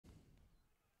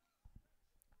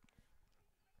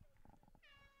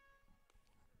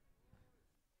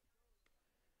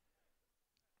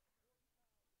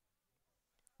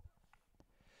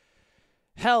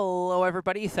Hello,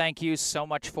 everybody. Thank you so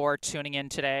much for tuning in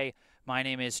today. My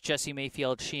name is Jesse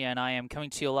Mayfield-Sheehan. I am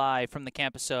coming to you live from the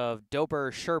campus of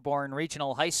Dover-Sherborn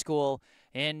Regional High School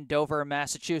in Dover,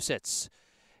 Massachusetts.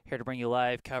 Here to bring you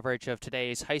live coverage of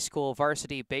today's high school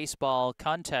varsity baseball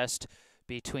contest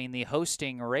between the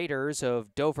hosting Raiders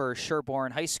of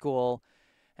Dover-Sherborn High School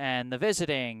and the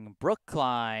visiting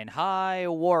Brookline High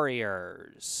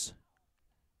Warriors.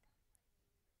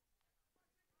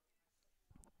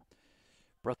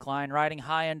 Brookline riding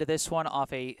high into this one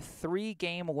off a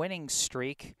 3-game winning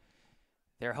streak.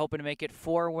 They're hoping to make it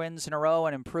 4 wins in a row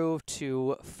and improve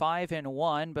to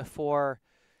 5-1 before,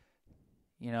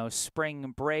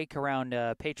 spring break around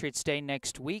Patriots Day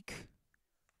next week.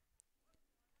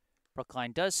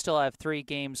 Brookline does still have 3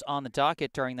 games on the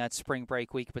docket during that spring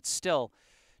break week, but still,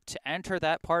 to enter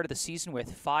that part of the season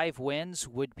with 5 wins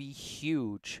would be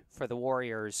huge for the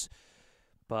Warriors.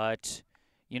 But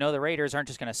the Raiders aren't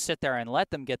just going to sit there and let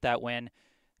them get that win.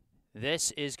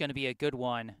 This is going to be a good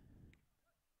one.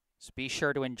 So be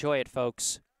sure to enjoy it,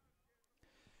 folks.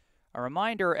 A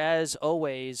reminder, as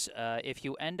always, if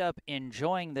you end up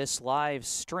enjoying this live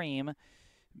stream,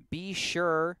 be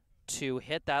sure to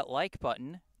hit that like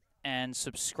button and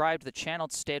subscribe to the channel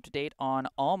to stay up to date on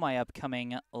all my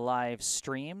upcoming live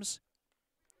streams.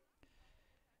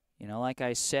 Like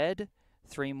I said,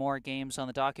 3 more games on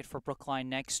the docket for Brookline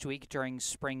next week during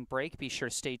spring break. Be sure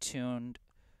to stay tuned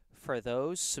for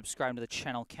those. Subscribe to the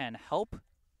channel can help.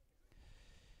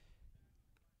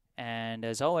 And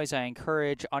as always, I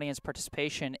encourage audience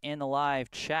participation in the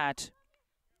live chat.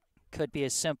 Could be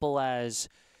as simple as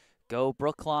go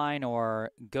Brookline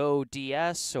or go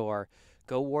DS or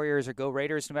go Warriors or go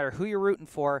Raiders. No matter who you're rooting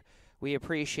for, we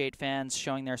appreciate fans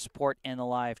showing their support in the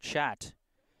live chat.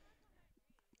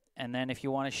 And then if you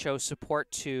want to show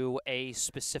support to a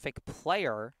specific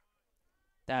player,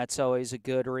 that's always a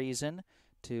good reason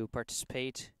to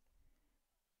participate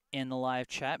in the live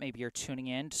chat. Maybe you're tuning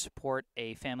in to support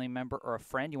a family member or a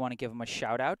friend. You want to give them a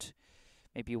shout-out.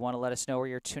 Maybe you want to let us know where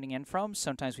you're tuning in from.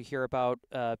 Sometimes we hear about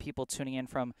people tuning in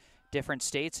from different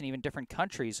states and even different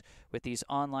countries with these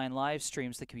online live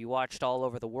streams that can be watched all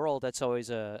over the world. That's always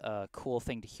a cool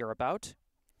thing to hear about.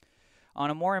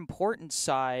 On a more important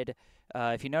side,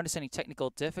 if you notice any technical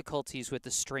difficulties with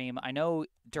the stream, I know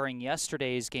during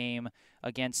yesterday's game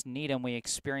against Needham, we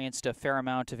experienced a fair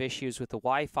amount of issues with the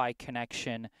Wi-Fi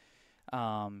connection.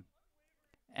 And,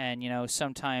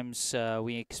 sometimes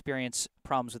we experience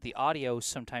problems with the audio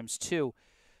sometimes too.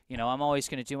 I'm always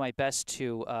going to do my best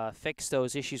to fix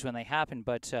those issues when they happen,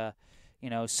 but,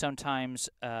 sometimes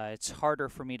it's harder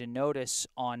for me to notice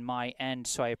on my end.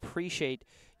 So I appreciate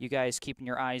you guys keeping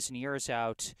your eyes and ears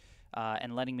out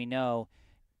and letting me know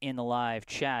in the live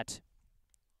chat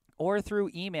or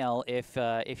through email if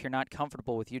you're not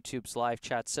comfortable with YouTube's live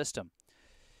chat system.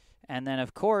 And then,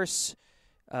 of course,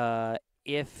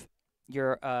 if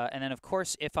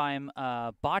I'm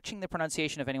botching the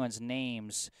pronunciation of anyone's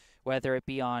names, whether it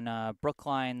be on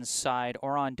Brookline's side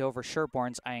or on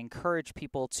Dover-Sherborn's, I encourage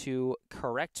people to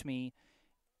correct me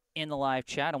in the live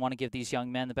chat. I want to give these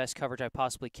young men the best coverage I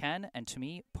possibly can, and to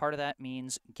me, part of that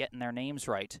means getting their names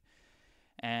right.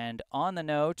 And on the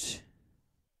note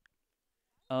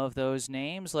of those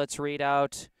names, let's read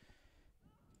out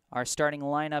our starting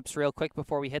lineups real quick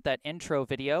before we hit that intro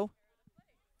video.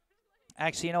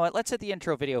 Actually, you know what? Let's hit the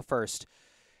intro video first.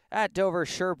 At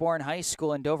Dover-Sherborn High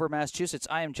School in Dover, Massachusetts,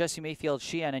 I am Jesse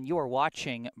Mayfield-Sheehan, and you are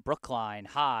watching Brookline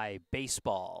High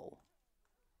Baseball.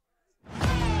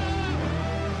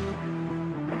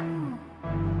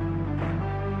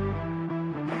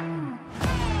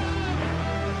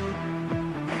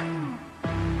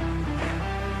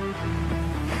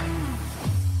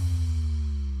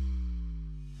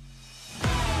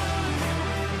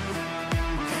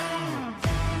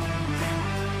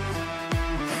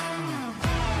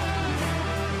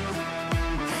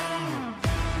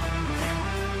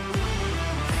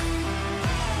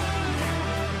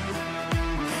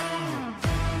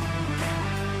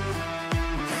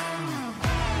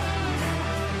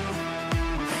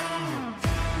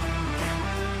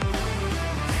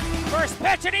 First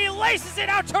pitch, and he laces it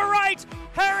out to right.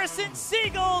 Harrison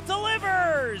Siegel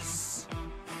delivers.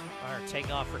 Runner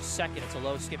taking off for second. It's a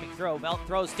low skipping throw. Melton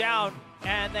throws down,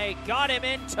 and they got him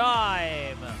in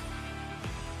time.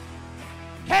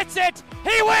 Hits it.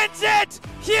 He wins it.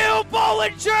 Hugh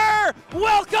Bollinger.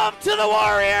 Welcome to the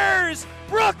Warriors.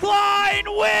 Brookline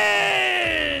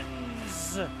wins.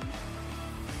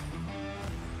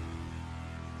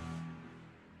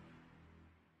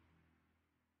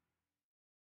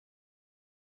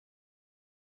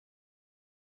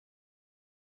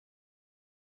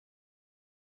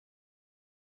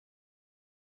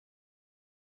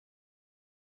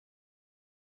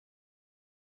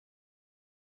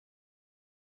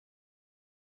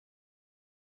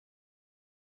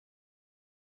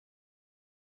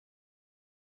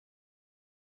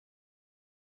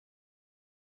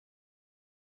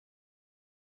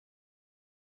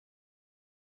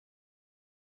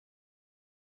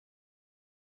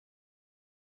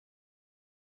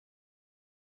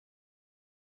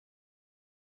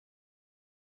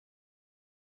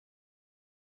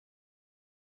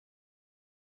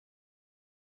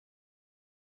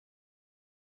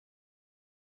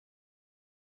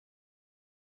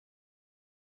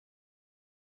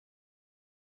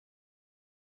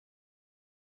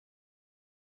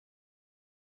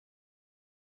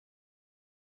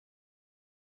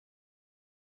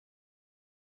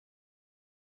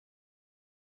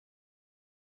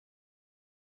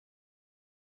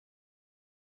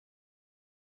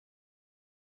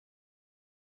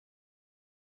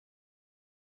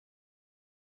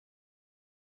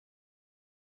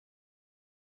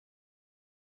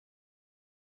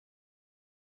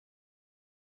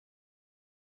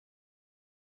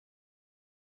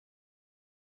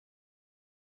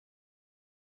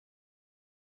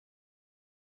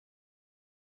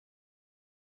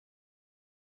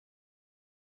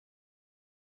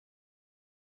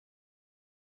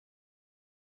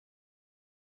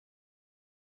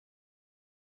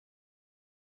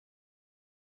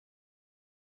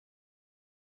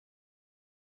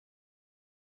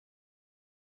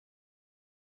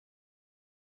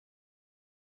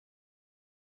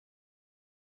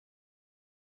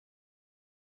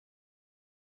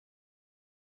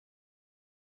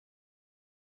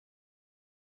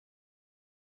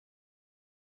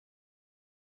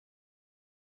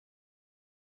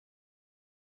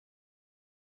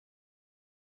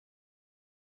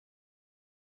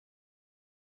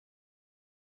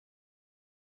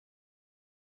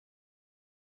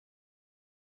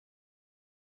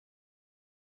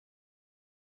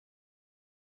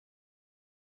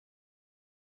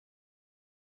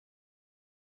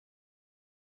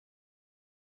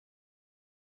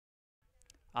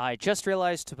 I just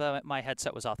realized my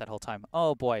headset was off that whole time.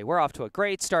 Oh boy, we're off to a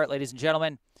great start, ladies and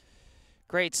gentlemen.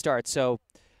 Great start. So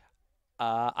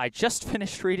I just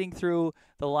finished reading through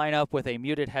the lineup with a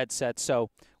muted headset, so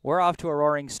we're off to a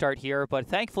roaring start here. But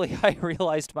thankfully, I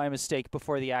realized my mistake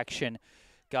before the action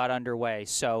got underway.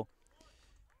 So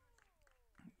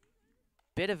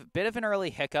bit of an early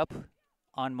hiccup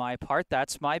on my part.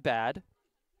 That's my bad.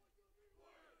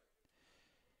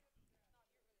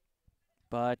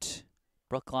 But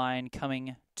Brookline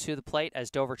coming to the plate as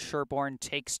Dover-Sherborn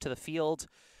takes to the field.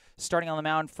 Starting on the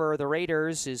mound for the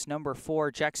Raiders is number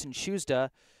 4, Jackson Shuzda.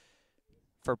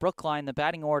 For Brookline, the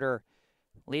batting order,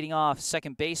 leading off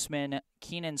second baseman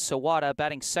Keenan Sawada,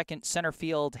 batting second center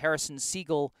field Harrison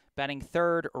Siegel, batting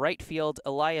third right field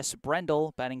Elias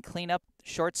Brendel, batting cleanup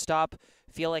shortstop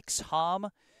Felix Hamm,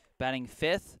 batting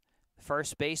fifth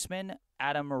first baseman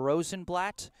Adam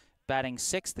Rosenblatt, batting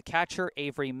sixth the catcher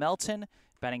Avery Melton,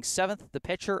 batting seventh the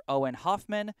pitcher Owen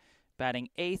Hoffman, batting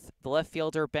eighth the left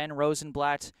fielder Ben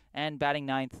Rosenblatt, and batting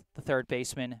ninth the third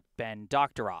baseman Ben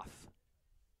Doctoroff.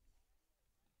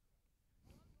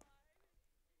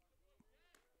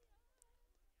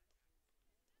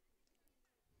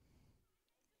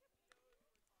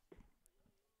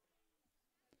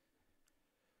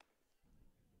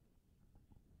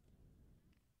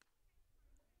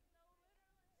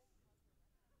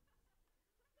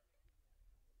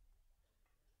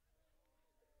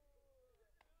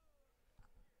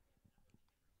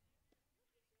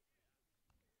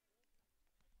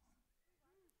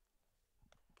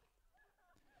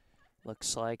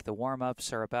 Looks like the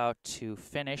warm-ups are about to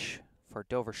finish for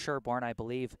Dover-Sherborn. I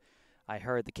believe I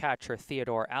heard the catcher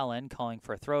Theodore Allen calling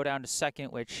for a throw down to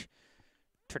second, which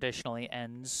traditionally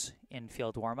ends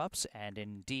infield warm-ups, and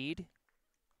indeed,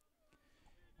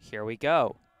 here we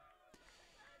go.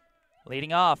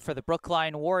 Leading off for the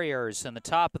Brookline Warriors in the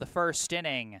top of the first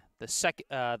inning, the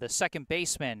second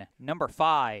baseman, number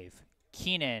 5,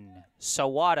 Keenan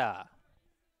Sawada.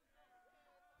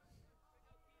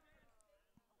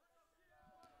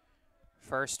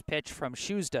 First pitch from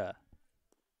Shuzda.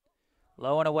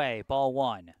 Low and away, ball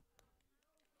 1.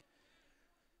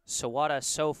 Sawada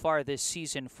so far this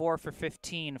season, 4 for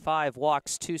 15, 5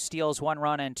 walks, 2 steals, 1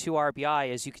 run, and 2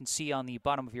 RBI, as you can see on the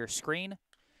bottom of your screen.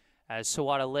 As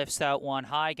Sawada lifts that one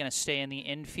high, going to stay in the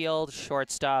infield,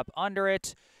 shortstop under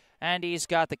it, and he's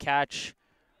got the catch.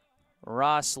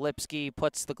 Ross Lipsky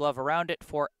puts the glove around it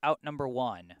for out number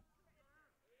 1.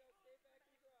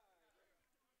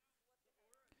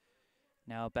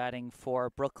 Now batting for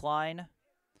Brookline,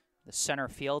 the center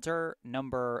fielder,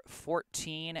 number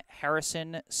 14,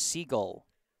 Harrison Siegel.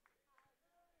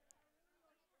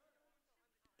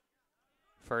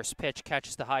 First pitch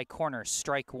catches the high corner,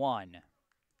 strike 1.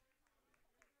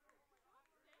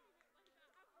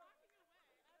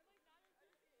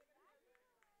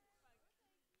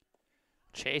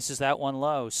 Chases that one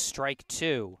low, strike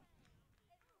 2.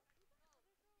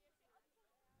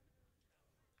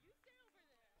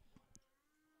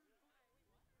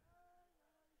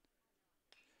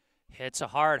 Hits a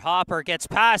hard hopper, gets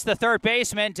past the third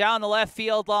baseman, down the left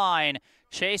field line.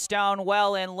 Chased down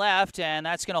well in left, and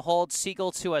that's going to hold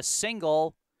Siegel to a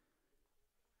single.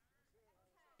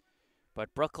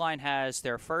 But Brookline has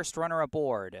their first runner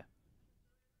aboard.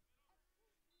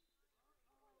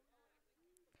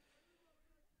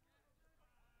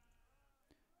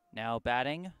 Now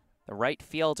batting, the right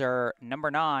fielder, number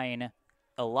 9,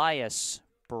 Elias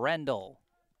Brendel.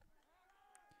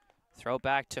 Throw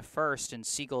back to first, and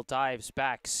Siegel dives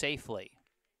back safely.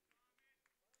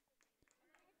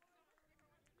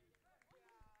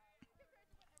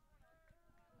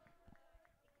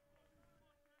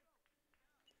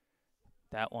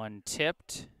 That one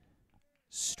tipped.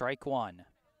 Strike 1.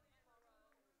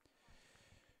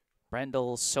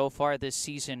 Brendel so far this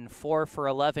season, 4 for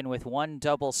 11 with 1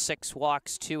 double, 6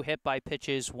 walks, 2 hit by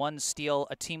pitches, 1 steal,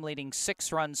 a team-leading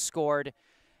 6 runs scored,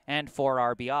 and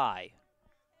 4 RBI.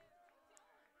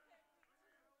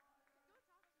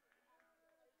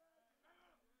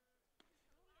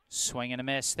 Swing and a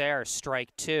miss there, strike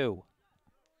 2.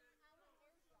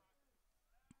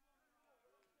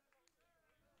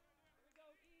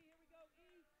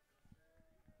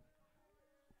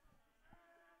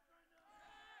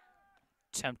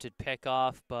 Attempted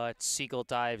pickoff, but Siegel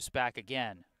dives back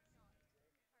again.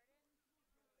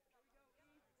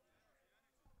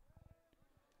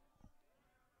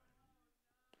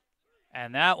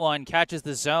 And that one catches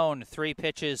the zone. 3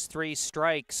 pitches, 3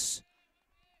 strikes.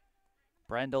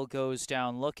 Brendel goes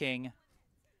down looking.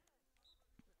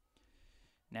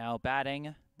 Now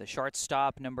batting, the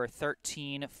shortstop, number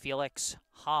 13, Felix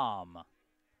Hamm.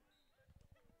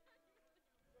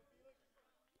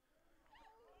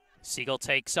 Siegel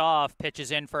takes off,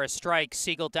 pitches in for a strike.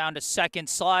 Siegel down to second,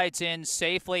 slides in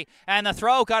safely, and the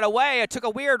throw got away. It took a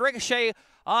weird ricochet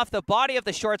off the body of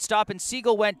the shortstop, and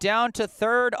Siegel went down to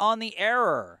third on the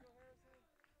error.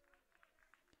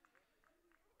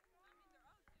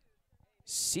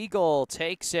 Siegel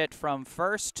takes it from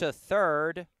first to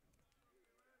third.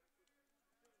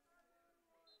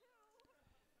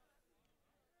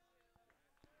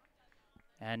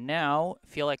 And now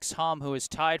Felix Hum, who is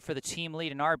tied for the team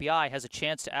lead in RBI, has a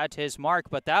chance to add to his mark,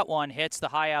 but that one hits the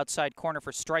high outside corner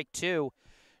for strike two.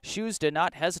 Shuzda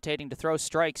not hesitating to throw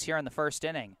strikes here in the first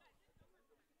inning.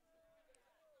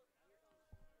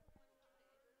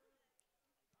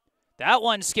 That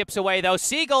one skips away, though.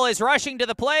 Siegel is rushing to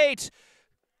the plate,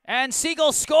 and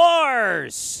Siegel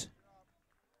scores!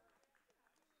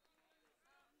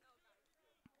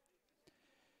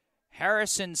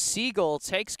 Harrison Siegel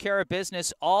takes care of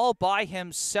business all by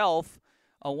himself.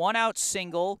 A one-out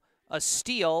single, a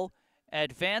steal,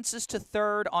 advances to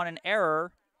third on an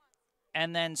error,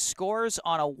 and then scores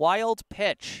on a wild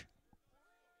pitch.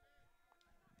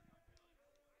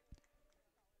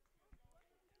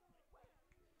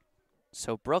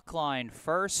 So Brookline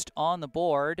first on the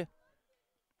board,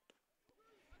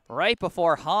 right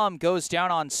before Hum goes down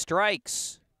on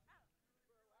strikes.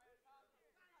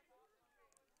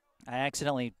 I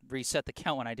accidentally reset the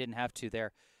count when I didn't have to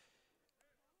there.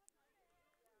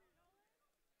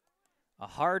 A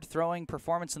hard-throwing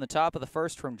performance in the top of the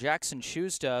first from Jackson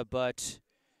Shuzda, but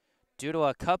due to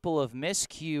a couple of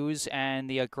miscues and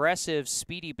the aggressive,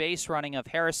 speedy base running of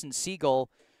Harrison Siegel,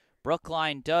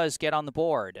 Brookline does get on the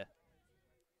board.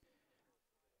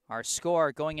 Our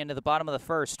score going into the bottom of the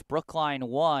first, Brookline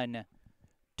 1,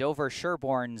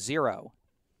 Dover-Sherborn 0.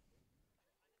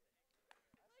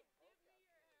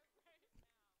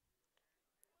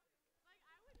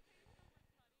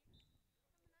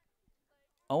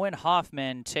 Owen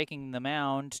Hoffman taking the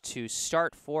mound to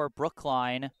start for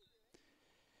Brookline.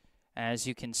 As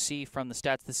you can see from the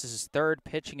stats, this is his third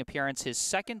pitching appearance, his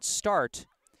second start.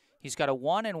 He's got a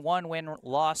 1-1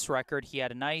 win-loss record. He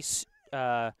had a nice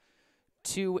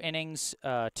two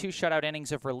shutout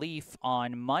innings of relief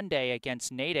on Monday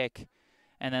against Natick.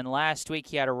 And then last week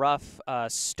he had a rough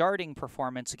starting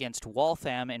performance against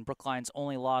Waltham in Brookline's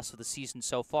only loss of the season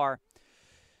so far.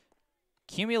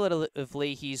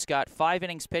 Cumulatively, he's got 5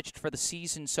 innings pitched for the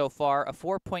season so far, a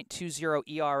 4.20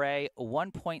 ERA, a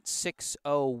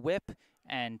 1.60 whip,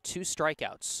 and 2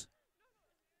 strikeouts.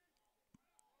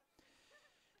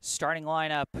 Starting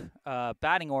lineup,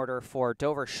 batting order for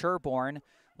Dover-Sherborn.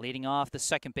 Leading off the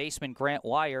second baseman, Grant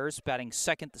Wires. Batting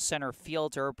second, the center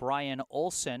fielder, Brian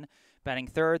Olson. Batting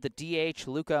third, the DH,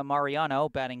 Luca Mariano.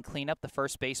 Batting cleanup, the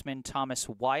first baseman, Thomas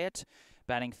Wyatt.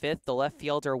 Batting fifth, the left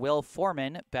fielder, Will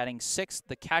Foreman. Batting sixth,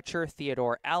 the catcher,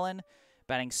 Theodore Allen.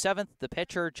 Batting seventh, the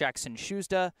pitcher, Jackson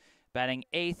Shuzda. Batting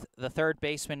eighth, the third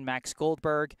baseman, Max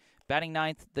Goldberg. Batting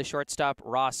ninth, the shortstop,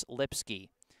 Ross Lipsky.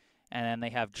 And then they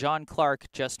have John Clark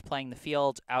just playing the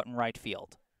field out in right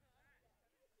field.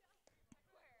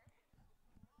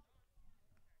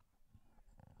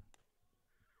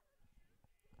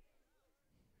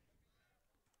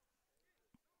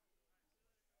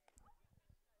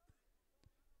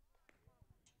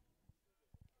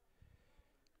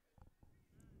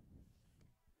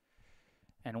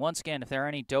 And once again, if there are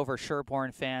any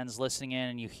Dover-Sherborn fans listening in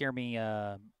and you hear me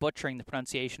butchering the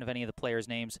pronunciation of any of the players'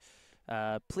 names,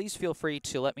 please feel free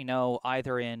to let me know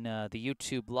either in the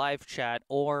YouTube live chat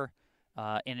or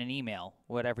in an email,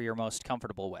 whatever you're most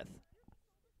comfortable with.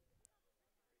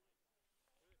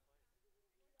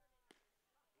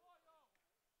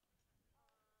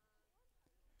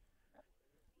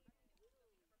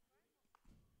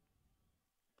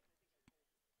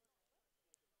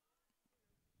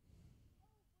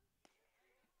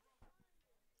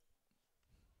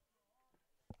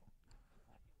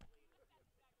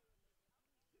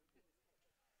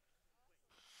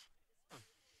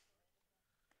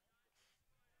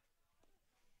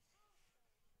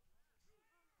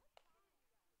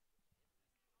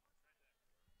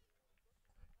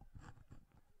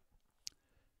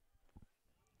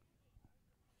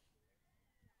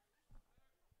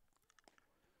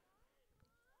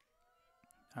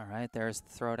 All right, there's the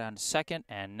throw down to second,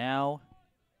 and now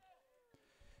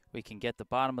we can get the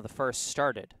bottom of the first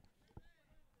started.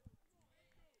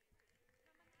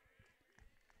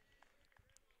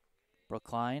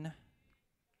 Brookline,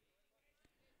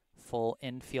 full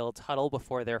infield huddle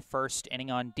before their first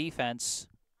inning on defense.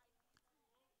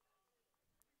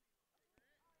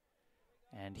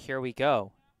 And here we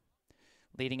go.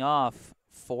 Leading off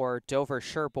for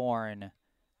Dover-Sherborn,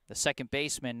 the second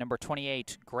baseman, number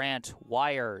 28, Grant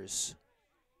Wires.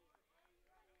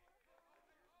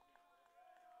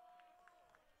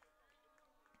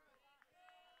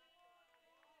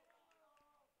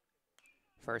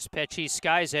 First pitch, he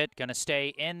skies it, going to stay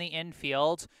in the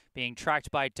infield, being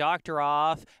tracked by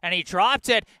Doctoroff, and he dropped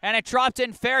it, and it dropped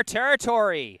in fair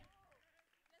territory.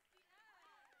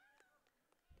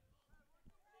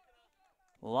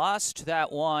 Lost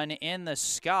that one in the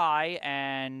sky,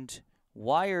 and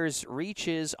Wires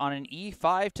reaches on an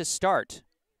E5 to start.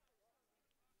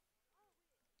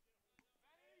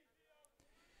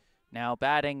 Now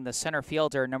batting the center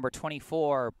fielder, number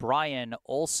 24, Brian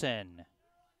Olson.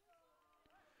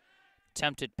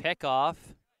 Attempted pickoff,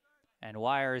 and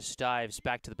Wires dives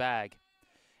back to the bag.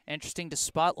 Interesting to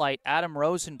spotlight Adam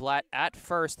Rosenblatt at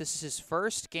first. This is his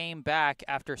first game back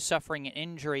after suffering an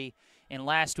injury in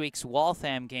last week's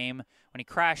Waltham game when he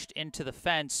crashed into the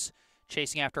fence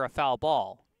chasing after a foul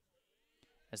ball.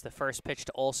 As the first pitch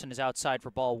to Olson is outside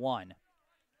for ball 1.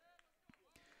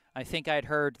 I think I'd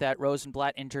heard that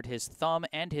Rosenblatt injured his thumb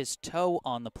and his toe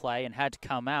on the play and had to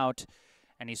come out,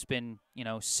 and he's been,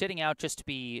 sitting out just to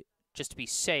be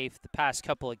safe the past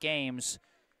couple of games,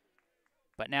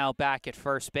 but now back at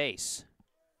first base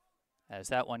as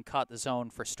that one caught the zone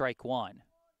for strike 1.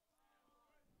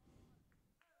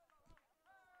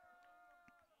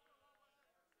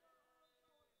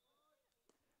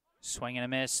 Swing and a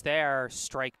miss there,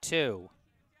 strike 2.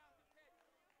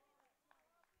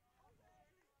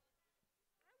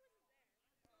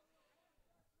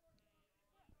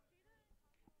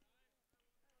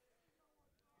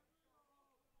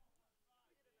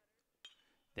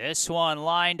 This one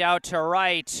lined out to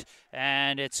right,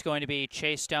 and it's going to be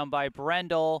chased down by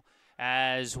Brendel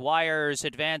as Wires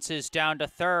advances down to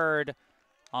third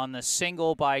on the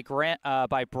single by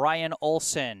Brian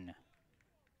Olson.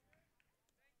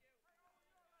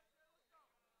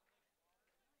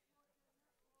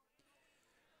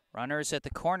 Runners at the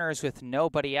corners with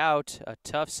nobody out. A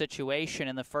tough situation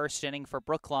in the first inning for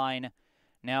Brookline.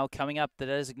 Now coming up, the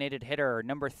designated hitter,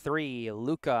 number 3,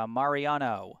 Luca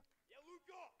Mariano.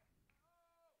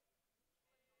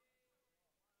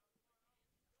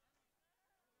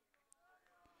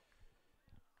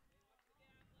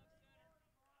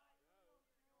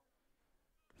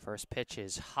 First pitch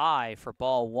is high for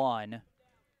ball 1.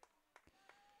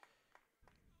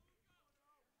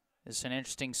 This is an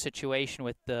interesting situation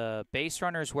with the base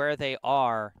runners where they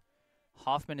are.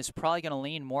 Hoffman is probably going to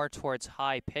lean more towards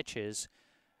high pitches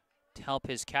to help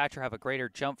his catcher have a greater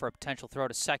jump for a potential throw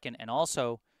to second, and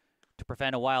also to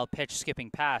prevent a wild pitch skipping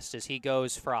past as he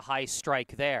goes for a high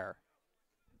strike there.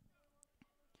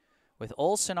 With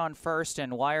Olson on first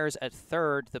and Wires at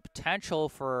third, the potential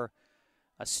for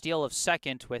a steal of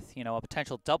second with, a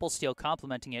potential double steal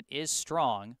complementing it is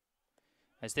strong.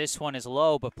 As this one is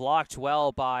low but blocked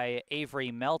well by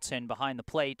Avery Melton behind the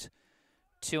plate.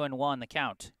 2-1 the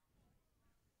count.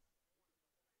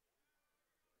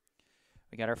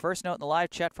 We got our first note in the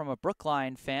live chat from a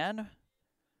Brookline fan,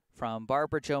 from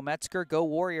Barbara Jo Metzger. Go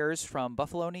Warriors from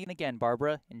Buffalo. And again,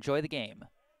 Barbara, enjoy the game.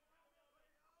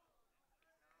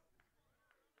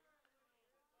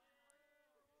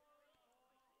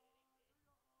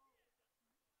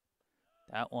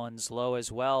 That one's low as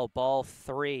well. Ball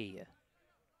 3.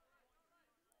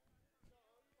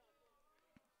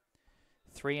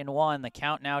 3-1. The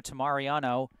count now to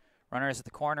Mariano. Runners at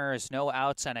the corners, no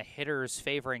outs, and a hitter's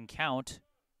favoring count.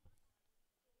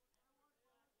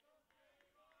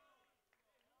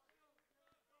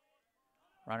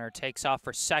 Runner takes off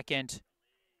for second.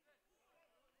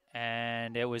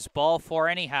 And it was ball 4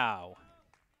 anyhow.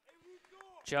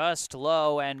 Just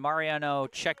low, and Mariano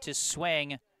checked his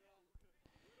swing.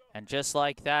 And just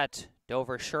like that,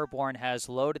 Dover-Sherborn has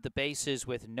loaded the bases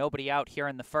with nobody out here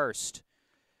in the first.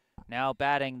 Now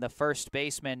batting the first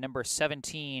baseman, number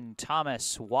 17,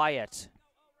 Thomas Wyatt.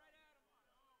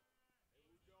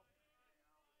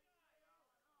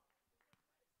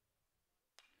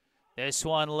 This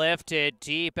one lifted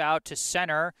deep out to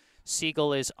center.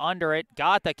 Siegel is under it,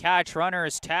 got the catch,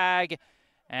 runner's tag,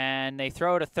 and they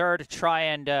throw to third to try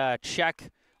and check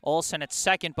Olson at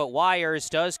second, but Wires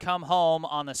does come home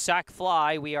on the sac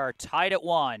fly. We are tied at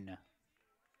 1.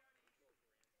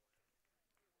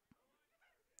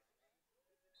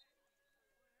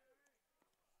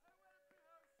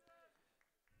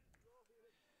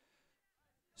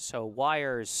 So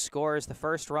Wires scores the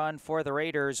first run for the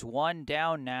Raiders. 1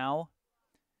 down now,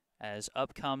 as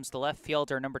up comes the left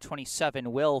fielder, number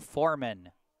 27, Will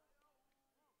Foreman.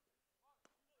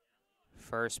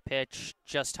 First pitch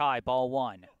just high, ball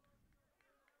 1.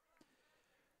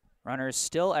 Runners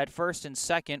still at first and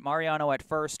second. Mariano at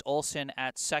first, Olson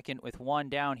at second with 1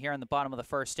 down here in the bottom of the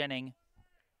first inning.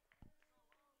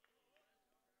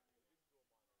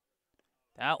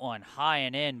 That one high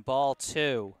and in, ball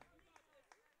 2.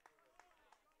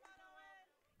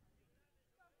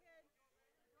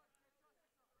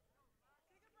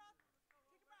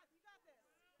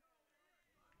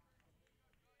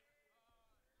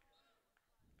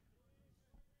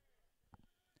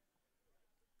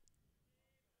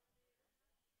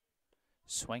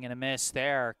 Swing and a miss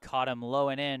there. Caught him low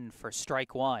and in for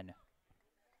strike one.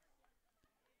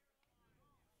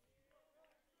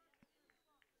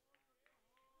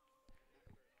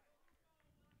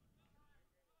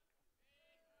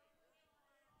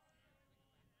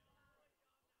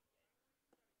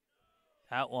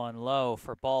 That one low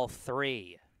for ball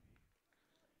three.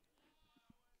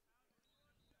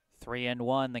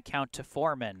 3-1, the count to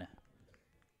Foreman.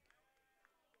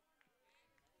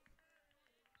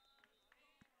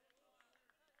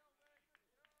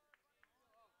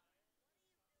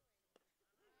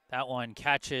 That one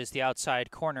catches the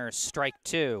outside corner, strike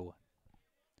two.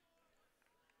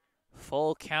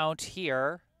 Full count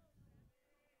here.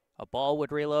 A ball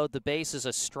would reload the bases,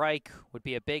 a strike would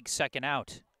be a big second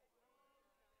out.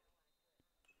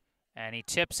 And he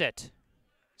tips it.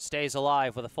 Stays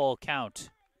alive with a full count.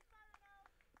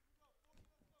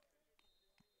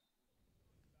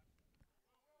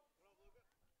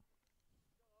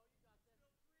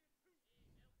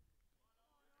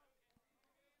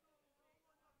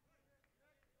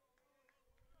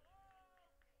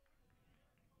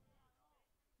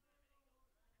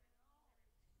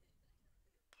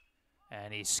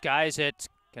 And he skies it.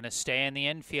 Going to stay in the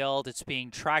infield. It's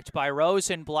being tracked by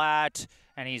Rosenblatt,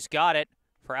 and he's got it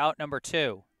for out number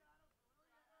two.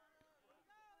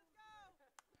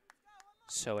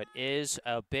 So it is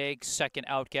a big second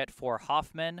out get for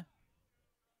Hoffman.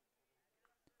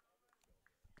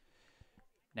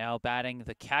 Now batting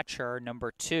the catcher,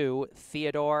 number two,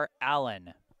 Theodore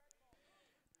Allen.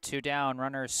 Two down,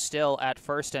 runners still at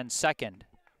first and second.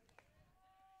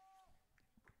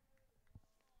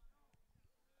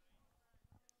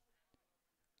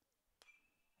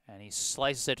 And he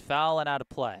slices it foul and out of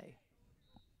play.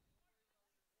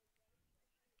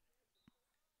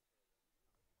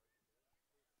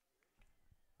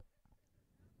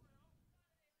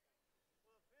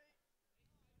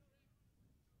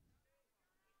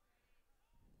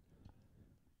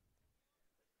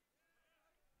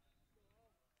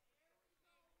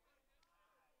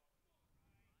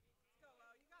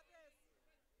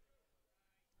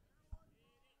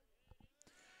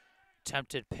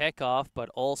 Attempted pickoff, but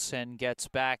Olsen gets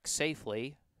back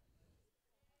safely.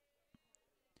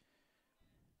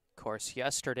 Of course,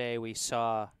 yesterday we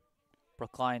saw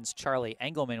Brookline's Charlie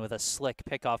Engelman with a slick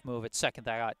pickoff move at second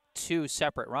that got two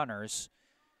separate runners.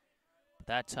 But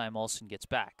that time Olsen gets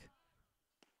back.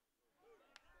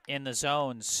 In the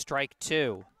zone, strike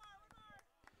two.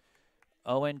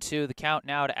 0-2 the count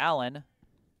now to Allen.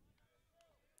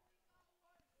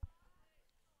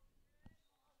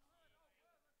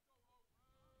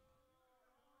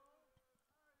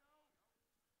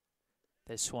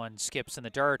 This one skips in the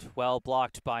dirt, well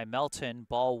blocked by Melton,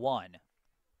 ball one.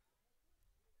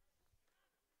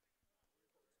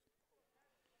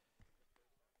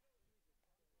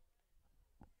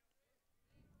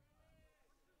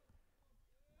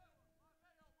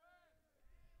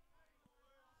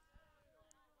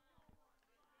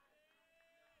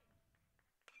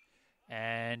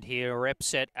 And he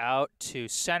rips it out to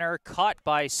center, caught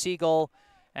by Siegel,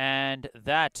 and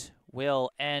that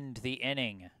will end the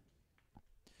inning.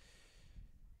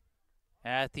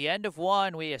 At the end of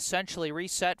one, we essentially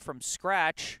reset from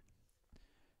scratch.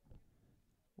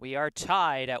 We are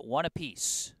tied at one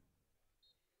apiece.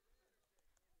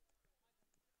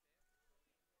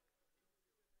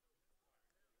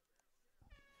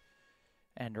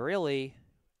 And really,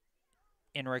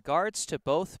 in regards to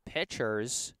both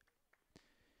pitchers,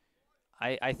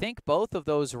 I think both of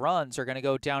those runs are going to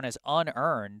go down as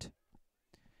unearned,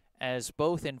 as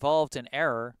both involved in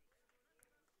error.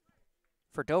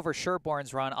 For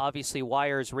Dover-Sherborn's run, obviously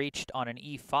Wires reached on an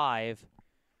E5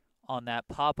 on that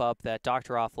pop-up that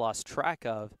Doctoroff lost track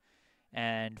of.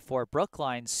 And for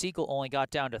Brookline, Siegel only got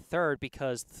down to third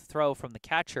because the throw from the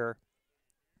catcher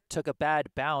took a bad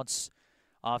bounce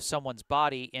off someone's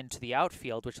body into the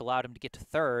outfield, which allowed him to get to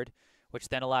third, which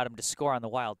then allowed him to score on the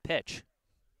wild pitch.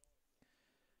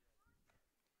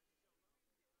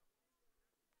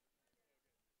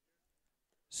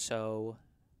 So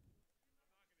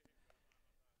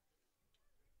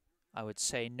I would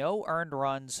say no earned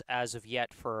runs as of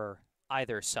yet for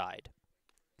either side.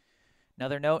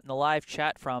 Another note in the live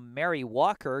chat from Mary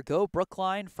Walker, go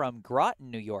Brookline from Groton,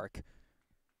 New York.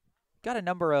 Got a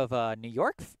number of New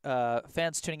York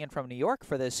fans tuning in from New York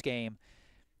for this game.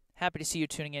 Happy to see you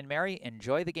tuning in, Mary.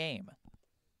 Enjoy the game.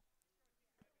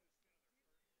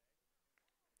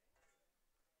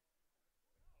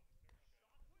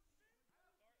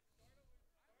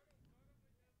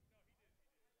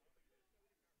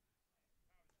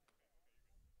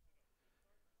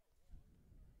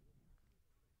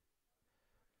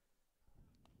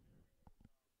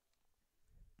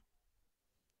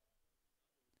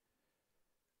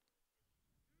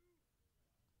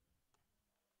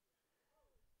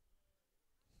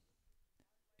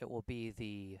 It will be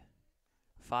the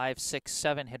 5, 6,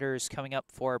 7 hitters coming up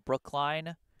for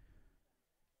Brookline.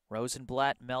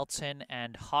 Rosenblatt, Melton,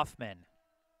 and Hoffman.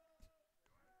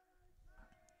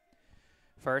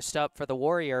 First up for the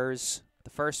Warriors, the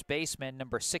first baseman,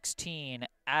 number 16,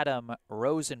 Adam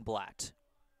Rosenblatt.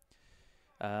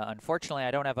 Unfortunately,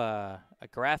 I don't have a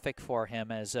graphic for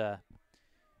him, as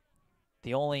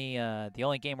the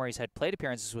only game where he's had plate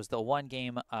appearances was the one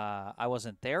game I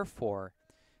wasn't there for,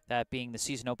 that being the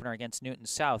season opener against Newton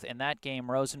South. In that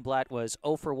game, Rosenblatt was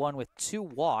 0 for 1 with 2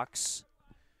 walks.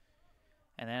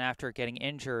 And then after getting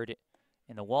injured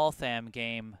in the Waltham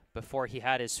game, before he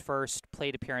had his first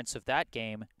plate appearance of that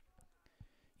game,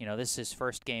 this is his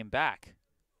first game back.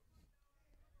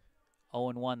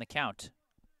 0-1 the count.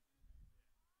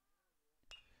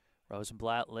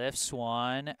 Rosenblatt lifts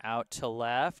one out to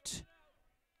left,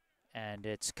 and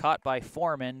it's caught by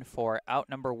Foreman for out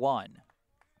number 1.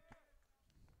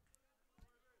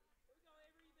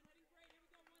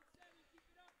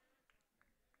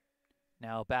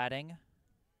 Now batting,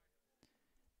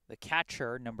 the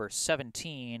catcher, number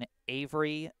 17,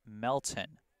 Avery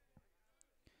Melton.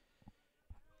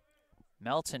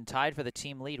 Melton tied for the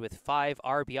team lead with 5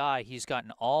 RBI. He's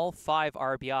gotten all 5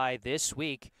 RBI this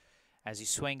week as he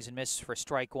swings and misses for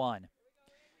strike 1.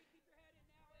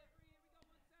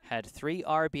 Had 3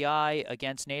 RBI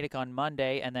against Natick on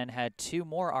Monday, and then had 2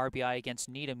 more RBI against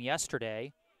Needham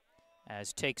yesterday,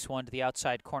 as takes one to the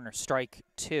outside corner, strike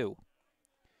 2.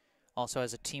 Also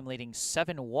has a team-leading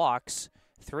 7 walks,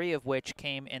 3 of which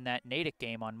came in that Natick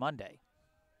game on Monday.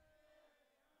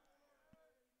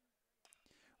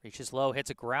 Reaches low, hits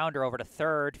a grounder over to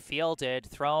third, fielded,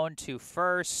 thrown to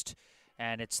first,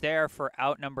 and it's there for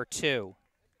out number 2.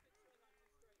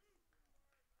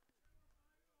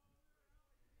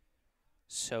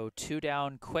 So 2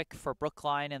 down quick for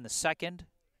Brookline in the second.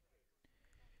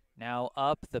 Now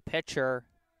up the pitcher,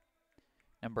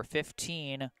 number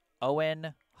 15,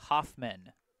 Owen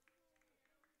Hoffman.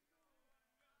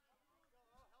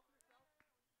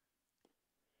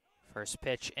 First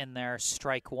pitch in there,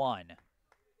 strike 1.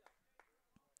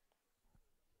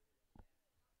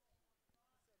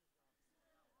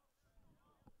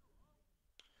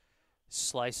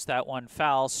 Slice that one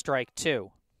foul, strike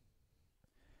 2.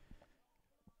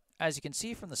 As you can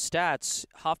see from the stats,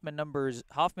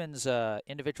 Hoffman's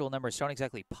individual numbers don't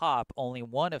exactly pop. Only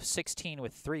 1 of 16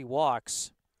 with 3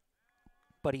 walks,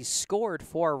 but he's scored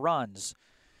 4 runs,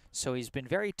 so he's been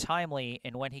very timely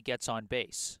in when he gets on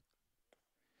base.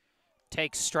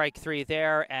 Takes strike 3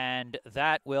 there, and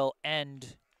that will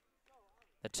end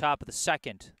the top of the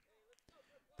second.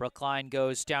 Brookline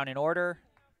goes down in order.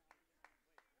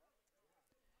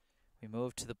 We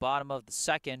move to the bottom of the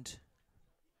second,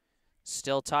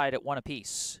 still tied at 1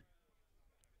 apiece.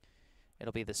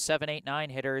 It'll be the 7, 8, 9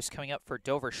 hitters coming up for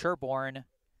Dover-Sherborn,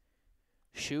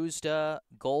 Shuzda,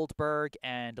 Goldberg,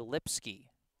 and Lipsky.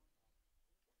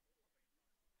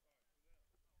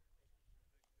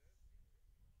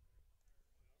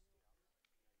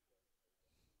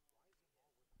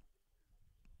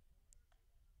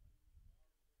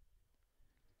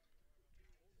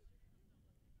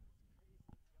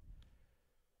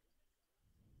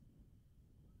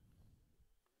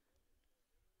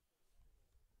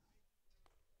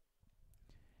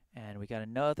 And we got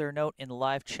another note in the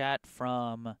live chat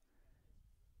from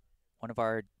one of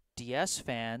our DS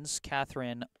fans,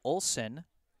 Catherine Olson,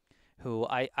 who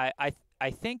I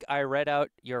think I read out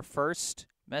your first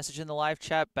message in the live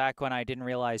chat back when I didn't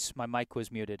realize my mic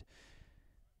was muted.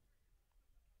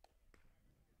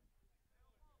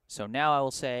 So now I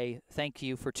will say thank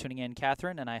you for tuning in,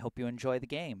 Catherine, and I hope you enjoy the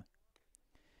game.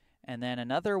 And then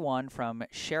another one from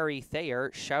Sherry Thayer.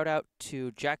 Shout out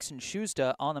to Jackson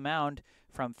Shuzda on the mound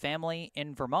from family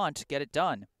in Vermont. Get it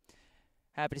done.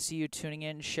 Happy to see you tuning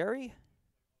in, Sherry.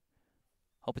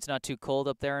 Hope it's not too cold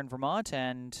up there in Vermont.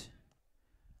 And,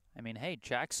 I mean, hey,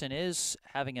 Jackson is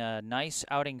having a nice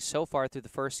outing so far through the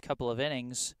first couple of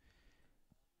innings.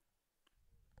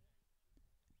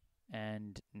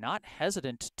 And not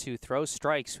hesitant to throw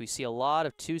strikes. We see a lot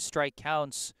of 2-strike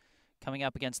counts coming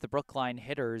up against the Brookline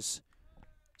hitters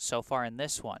so far in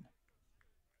this one.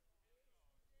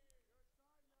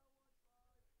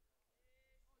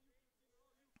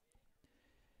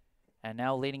 And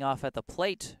now leading off at the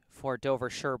plate for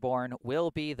Dover-Sherborn will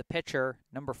be the pitcher,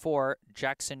 number 4,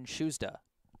 Jackson Shuzda.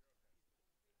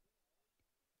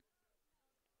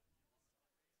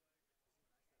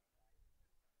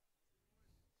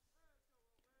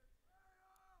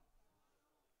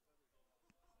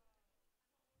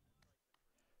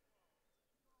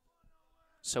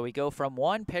 So we go from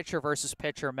one pitcher versus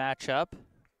pitcher matchup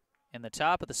in the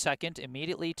top of the second,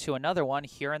 immediately to another one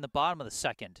here in the bottom of the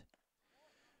second.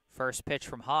 First pitch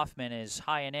from Hoffman is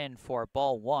high and in for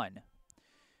ball one.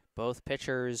 Both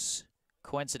pitchers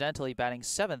coincidentally batting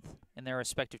seventh in their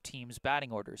respective teams'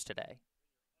 batting orders today.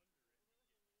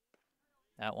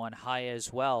 That one high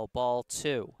as well, ball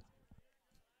two.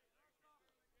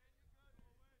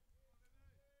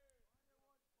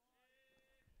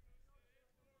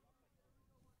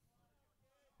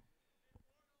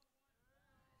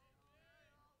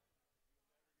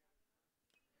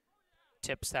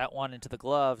 Tips that one into the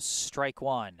gloves, strike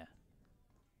one.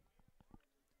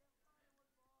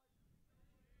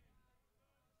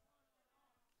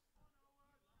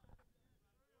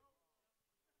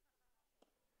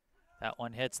 That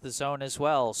one hits the zone as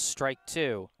well, strike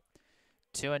two.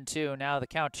 2-2, now the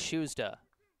count to Shuzda.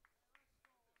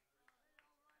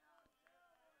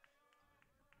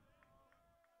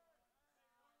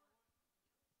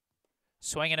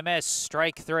 Swing and a miss,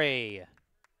 strike three.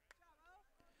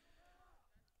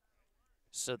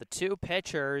 So the two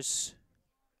pitchers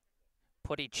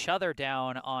put each other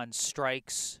down on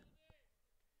strikes.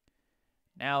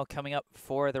 Now coming up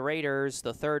for the Raiders,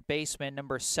 the third baseman,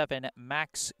 number 7,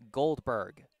 Max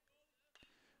Goldberg.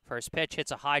 First pitch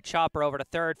hits a high chopper over to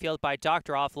third, fielded by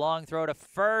Doctoroff. Long throw to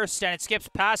first, and it skips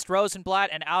past Rosenblatt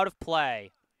and out of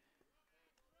play.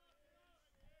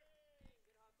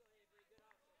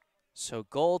 So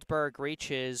Goldberg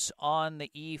reaches on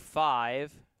the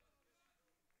E5,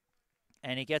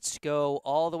 and he gets to go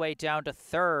all the way down to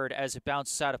third as it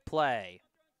bounces out of play.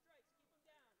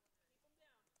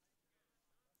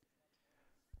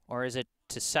 Or is it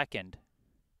to second?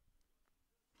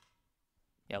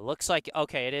 Yeah, looks like,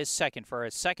 okay, it is second. For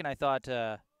a second, I thought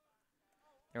they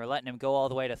were letting him go all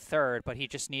the way to third, but he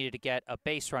just needed to get a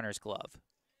base runner's glove.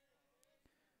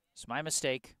 It's my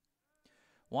mistake.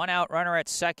 One out runner at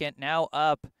second. Now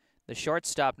up the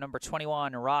shortstop, number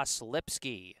 21, Ross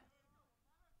Lipsky.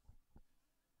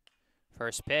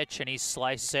 First pitch, and he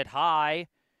slices it high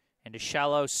into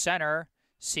shallow center.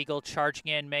 Siegel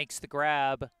charging in, makes the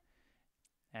grab,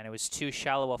 and it was too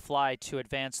shallow a fly to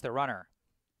advance the runner.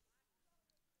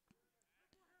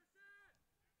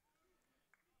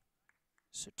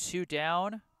 So two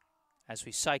down as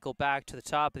we cycle back to the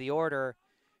top of the order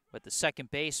with the second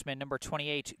baseman, number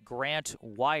 28, Grant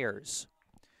Wires.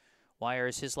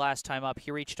 Wires, his last time up,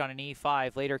 he reached on an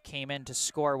E5, later came in to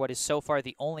score what is so far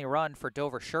the only run for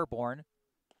Dover-Sherborn.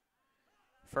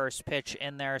 First pitch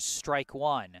in there, strike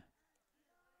one.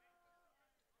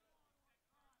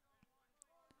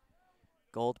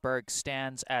 Goldberg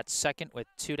stands at second with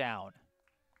two down.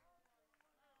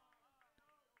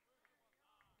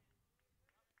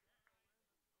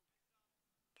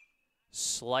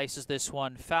 Slices this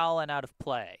one foul and out of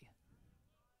play.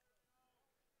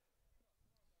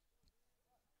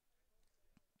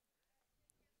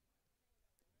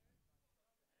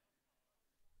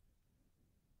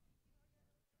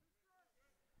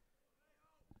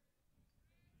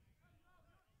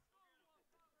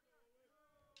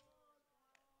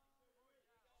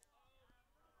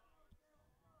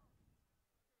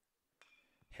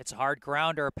 Hits a hard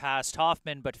grounder past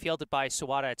Hoffman, but fielded by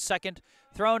Sawada at second.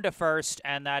 Thrown to first,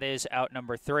 and that is out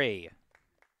number 3.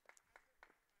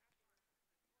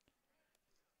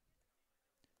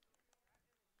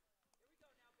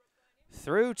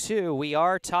 Through 2, we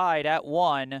are tied at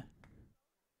 1.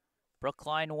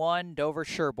 Brookline 1,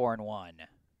 Dover-Sherborn 1.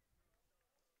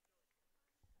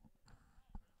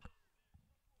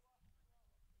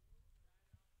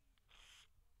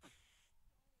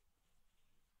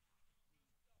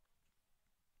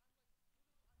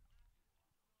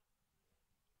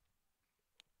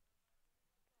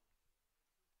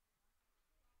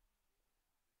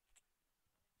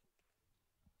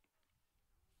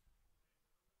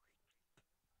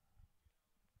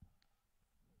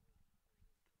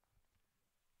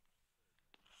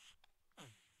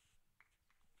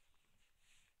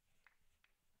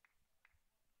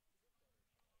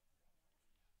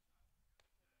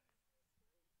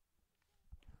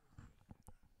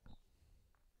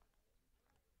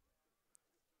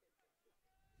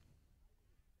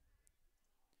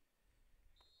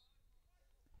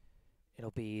 It'll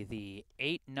be the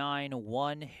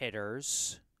 8-9-1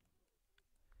 hitters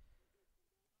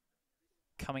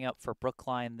coming up for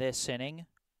Brookline this inning.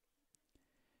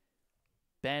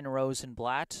 Ben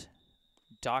Rosenblatt,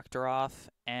 Doctoroff,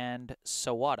 and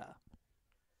Sawada.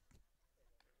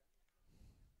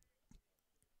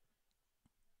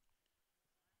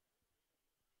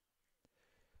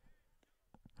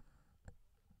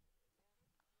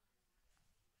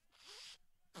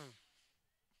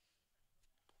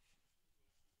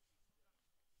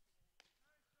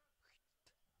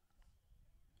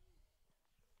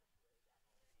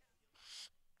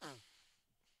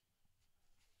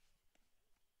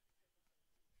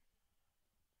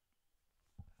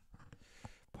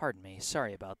 Pardon me.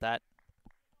 Sorry about that.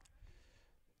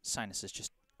 Sinuses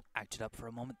just acted up for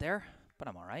a moment there, but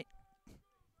I'm all right.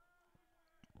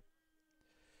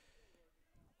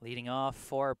 Leading off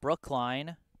for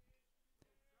Brookline,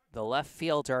 the left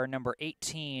fielder, number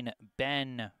 18,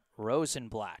 Ben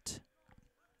Rosenblatt.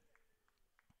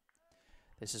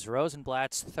 This is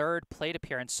Rosenblatt's third plate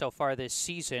appearance so far this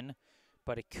season,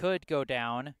 but it could go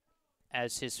down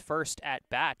as his first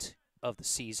at-bat of the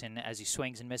season as he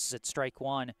swings and misses at strike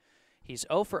one. He's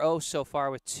 0 for 0 so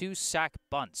far with 2 sac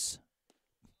bunts.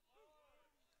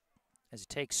 As he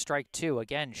takes strike two,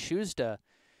 again, Shuzda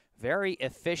very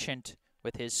efficient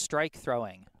with his strike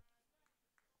throwing.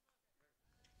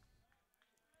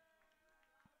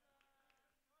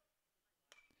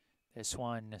 This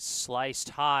one sliced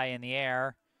high in the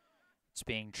air. It's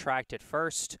being tracked at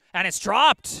first, and it's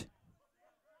dropped!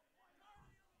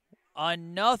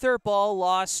 Another ball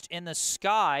lost in the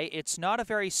sky. It's not a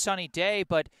very sunny day,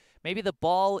 but maybe the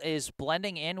ball is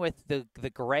blending in with the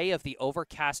gray of the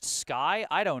overcast sky.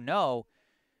 I don't know.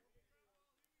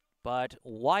 But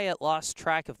Wyatt lost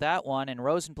track of that one, and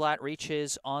Rosenblatt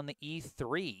reaches on the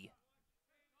E3.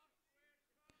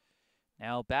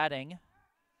 Now batting,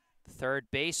 third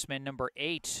baseman, number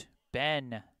 8,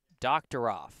 Ben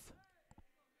Doktoroff.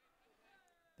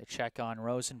 The check on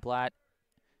Rosenblatt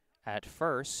at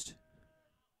first.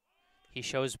 He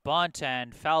shows bunt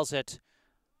and fouls it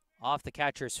off the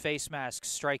catcher's face mask,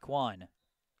 strike one.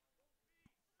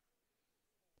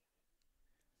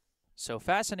 So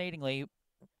fascinatingly,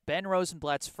 Ben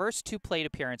Rosenblatt's first 2 plate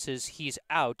appearances, he's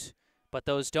out, but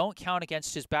those don't count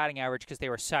against his batting average because they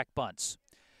were sac bunts.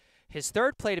 His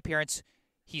third plate appearance,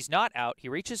 he's not out. He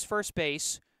reaches first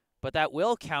base, but that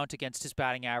will count against his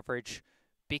batting average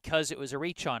because it was a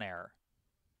reach-on error.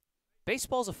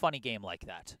 Baseball's a funny game like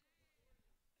that.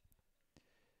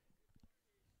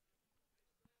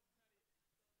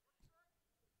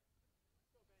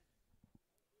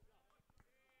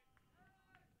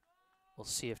 We'll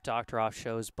see if Doktoroff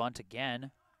shows bunt again.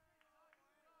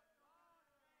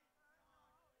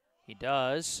 He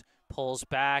does. Pulls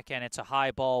back, and it's a high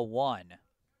ball 1.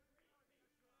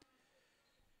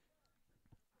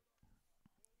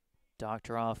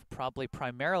 Doktoroff probably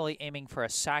primarily aiming for a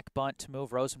sac bunt to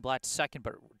move Rosenblatt to second,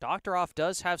 but Doktoroff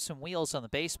does have some wheels on the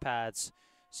base paths,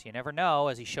 so you never know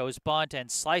as he shows bunt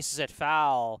and slices it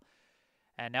foul.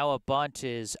 And now a bunt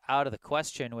is out of the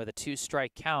question with a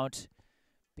 2-strike count,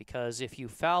 because if you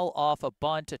foul off a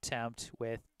bunt attempt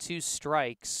with 2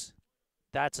 strikes,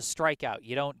 that's a strikeout.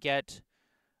 You don't get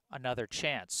another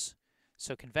chance.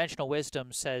 So conventional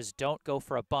wisdom says don't go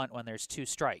for a bunt when there's 2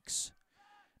 strikes.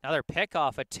 Another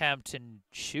pickoff attempt, and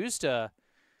Shuzda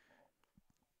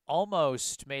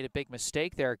almost made a big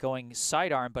mistake there going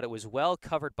sidearm, but it was well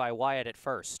covered by Wyatt at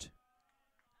first.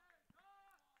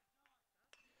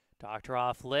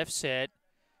 Doktoroff lifts it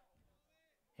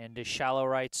into shallow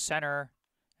right center,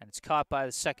 and it's caught by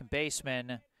the second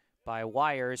baseman by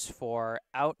Wires for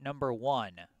out number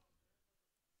 1.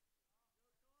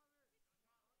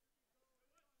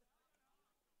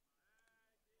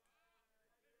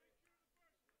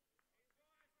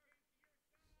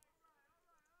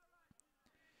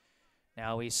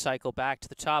 Now we cycle back to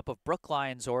the top of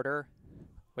Brookline's order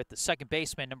with the second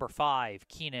baseman, number 5,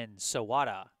 Keenan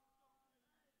Sawada.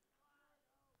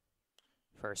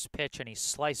 First pitch, and he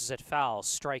slices it foul,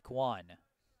 strike 1.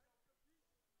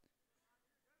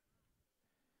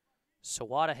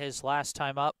 Sawada, his last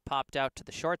time up, popped out to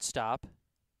the shortstop,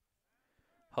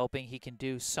 hoping he can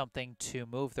do something to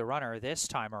move the runner this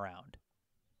time around.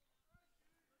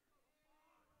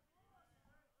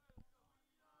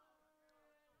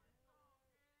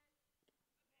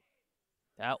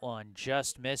 That one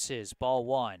just misses, ball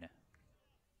 1.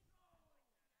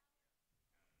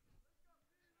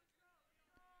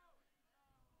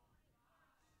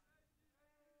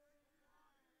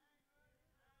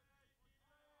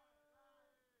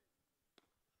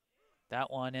 That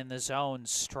one in the zone,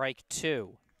 strike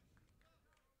 2.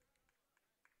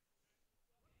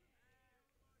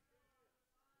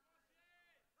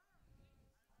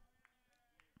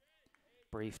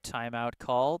 Brief timeout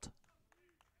called.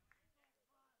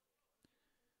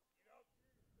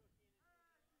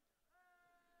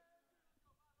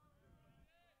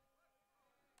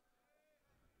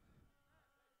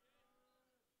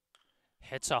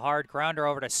 Hits a hard grounder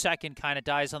over to second, kind of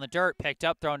dies on the dirt, picked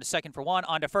up, thrown to second for 1,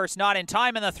 on to first, not in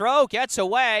time, and the throw gets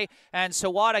away, and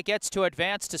Sawada gets to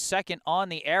advance to second on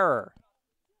the error.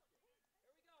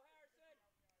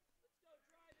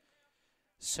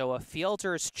 So a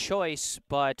fielder's choice,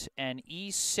 but an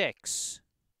E6.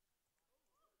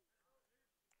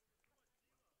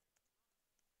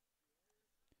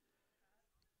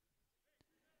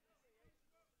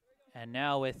 And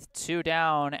now with 2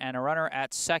 down and a runner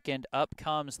at second, up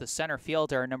comes the center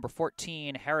fielder, number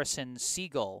 14, Harrison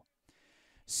Siegel.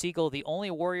 Siegel, the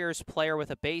only Warriors player with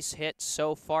a base hit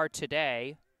so far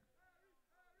today.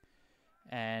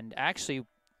 And actually,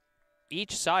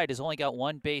 each side has only got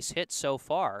 1 base hit so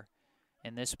far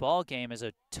in this ball game as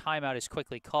a timeout is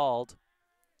quickly called.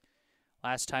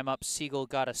 Last time up, Siegel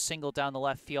got a single down the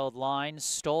left field line,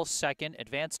 stole second,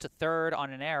 advanced to third on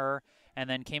an error, and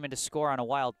then came in to score on a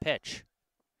wild pitch.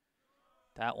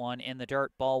 That one in the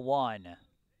dirt, ball 1.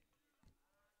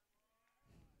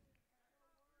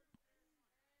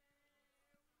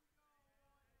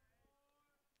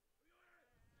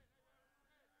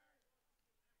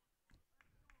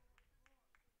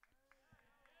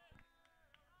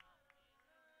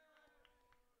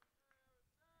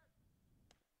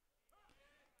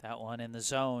 That one in the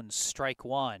zone, strike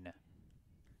 1.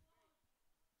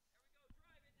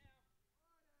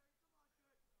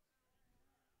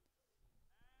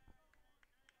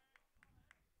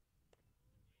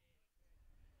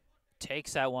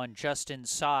 Takes that one just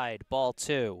inside, ball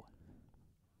 2.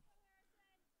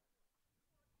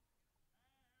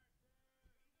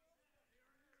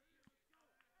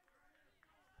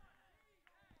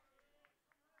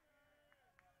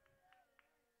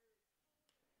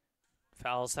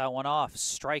 Fouls that one off,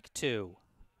 strike 2.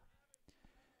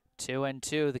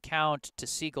 2-2 the count to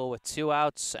Siegel with 2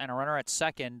 outs and a runner at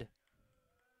second.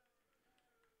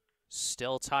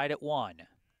 Still tied at 1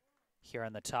 here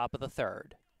in the top of the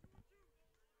third.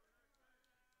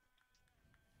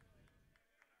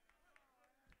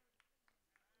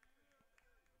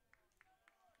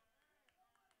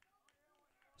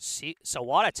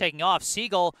 Sawada taking off.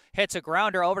 Siegel hits a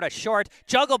grounder over to short.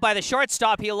 Juggled by the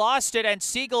shortstop. He lost it, and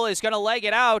Siegel is going to leg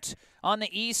it out on the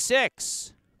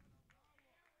E6.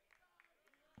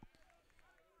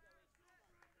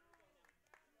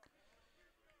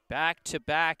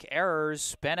 Back-to-back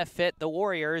errors benefit the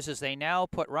Warriors as they now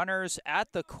put runners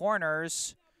at the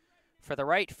corners for the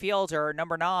right fielder,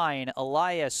 number 9,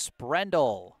 Elias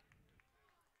Brendel.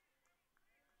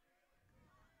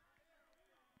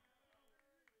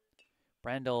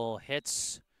 Brendel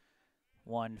hits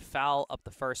one foul up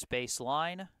the first base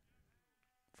line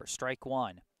for strike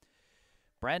 1.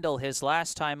 Brendel, his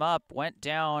last time up, went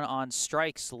down on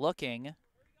strikes looking.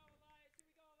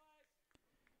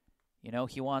 You know,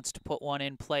 he wants to put one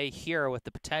in play here with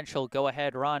the potential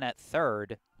go-ahead run at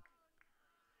third.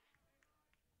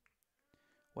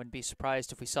 Wouldn't be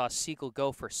surprised if we saw Siegel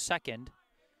go for second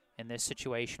in this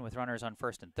situation with runners on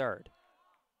first and third.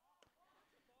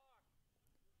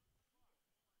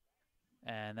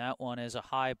 And that one is a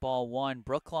high ball 1.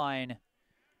 Brookline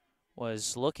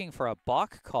was looking for a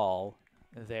balk call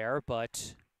there,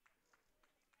 but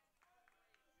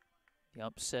the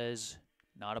ump says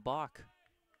not a balk.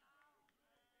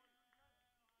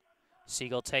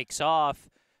 Siegel takes off,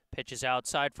 pitches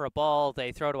outside for a ball.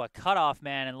 They throw to a cutoff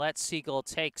man and let Siegel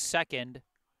take second.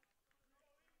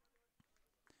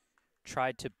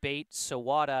 Tried to bait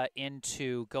Sawada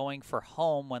into going for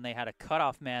home when they had a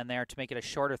cutoff man there to make it a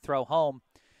shorter throw home,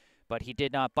 but he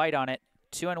did not bite on it.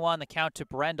 2-1 the count to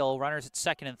Brendel. Runners at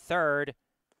second and third.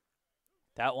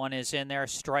 That one is in there,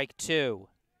 strike 2.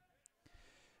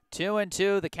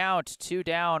 2-2 the count. 2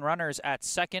 down, runners at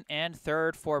second and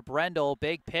third for Brendel.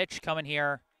 Big pitch coming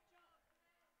here.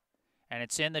 And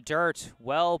it's in the dirt.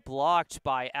 Well blocked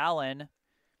by Allen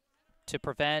to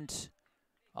prevent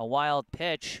a wild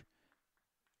pitch.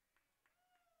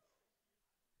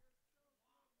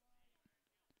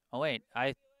 Oh, wait,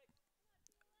 I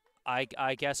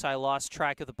guess I lost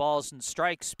track of the balls and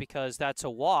strikes because that's a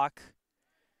walk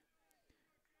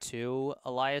to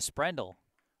Elias Brendel.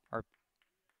 Or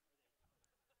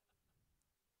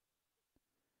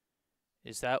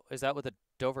is that what the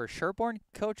Dover-Sherborn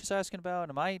coach is asking about?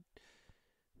 Am I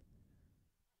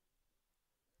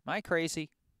crazy?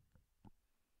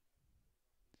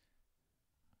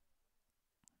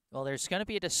 Well, there's going to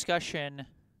be a discussion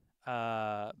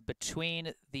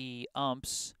between the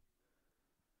umps.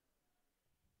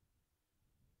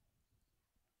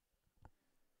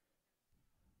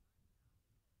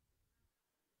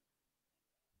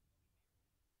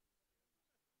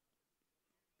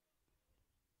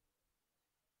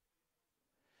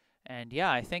 And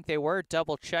yeah, I think they were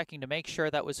double checking to make sure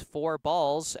that was 4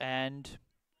 balls, and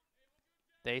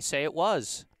they say it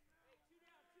was.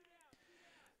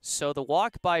 So the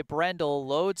walk by Brendel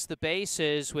loads the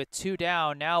bases with 2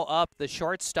 down. Now up the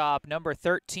shortstop, number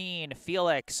 13,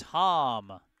 Felix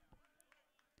Hom.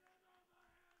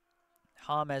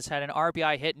 Hom has had an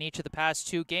RBI hit in each of the past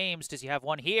 2 games. Does he have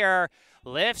one here?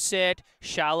 Lifts it,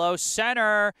 shallow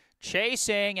center,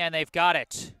 chasing, and they've got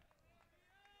it.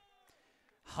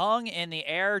 hung in the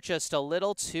air just a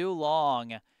little too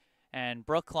long, and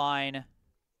Brookline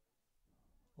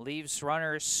leaves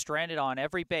runners stranded on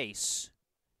every base.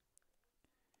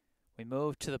 We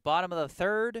move to the bottom of the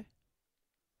third,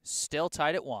 still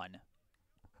tied at 1.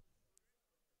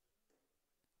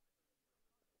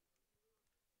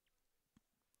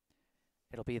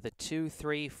 It'll be the 2,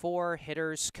 3, 4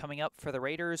 hitters coming up for the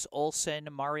Raiders: Olson,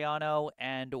 Mariano,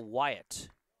 and Wyatt.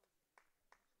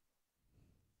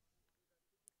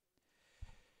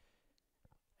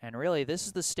 And really, this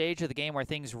is the stage of the game where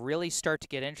things really start to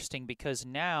get interesting, because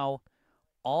now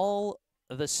all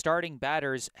the starting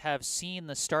batters have seen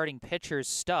the starting pitcher's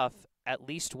stuff at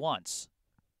least once.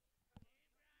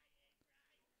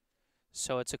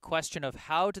 So it's a question of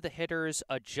how do the hitters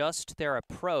adjust their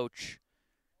approach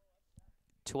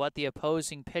to what the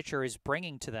opposing pitcher is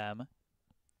bringing to them.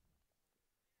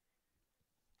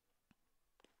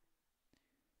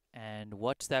 And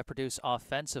what does that produce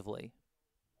offensively?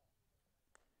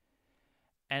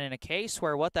 And in a case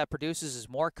where what that produces is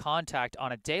more contact,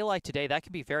 on a day like today, that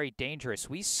can be very dangerous.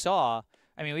 We've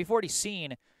already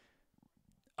seen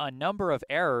a number of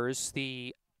errors.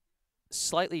 The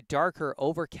slightly darker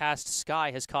overcast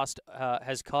sky has caused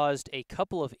a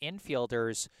couple of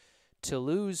infielders to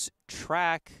lose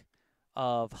track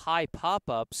of high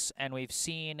pop-ups, and we've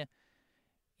seen,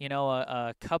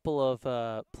 a couple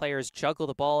of players juggle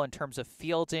the ball in terms of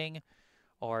fielding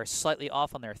or slightly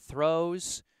off on their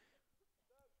throws.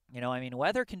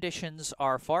 Weather conditions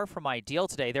are far from ideal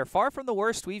today. They're far from the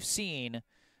worst we've seen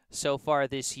so far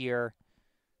this year.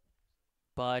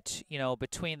 But,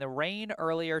 between the rain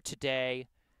earlier today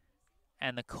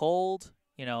and the cold,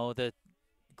 the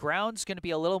ground's going to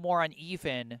be a little more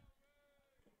uneven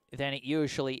than it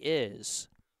usually is.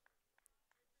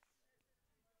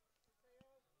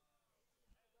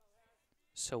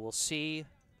 So we'll see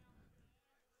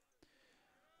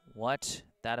what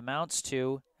that amounts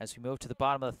to as we move to the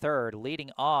bottom of the third.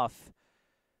 Leading off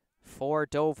for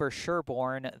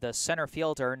Dover-Sherborn, the center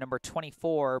fielder, number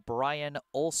 24, Brian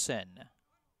Olson.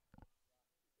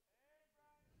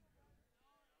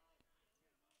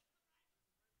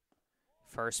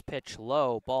 First pitch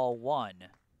low, ball 1.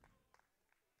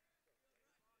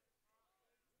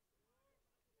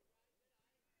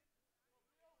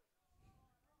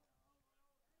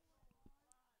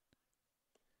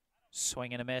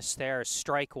 Swing and a miss there,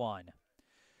 strike 1.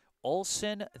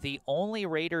 Olson, the only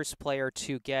Raiders player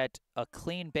to get a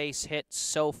clean base hit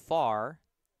so far.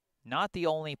 Not the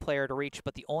only player to reach,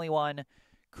 but the only one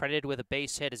credited with a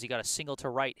base hit, as he got a single to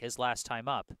right his last time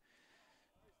up.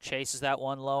 Chases that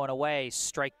one low and away,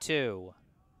 strike 2.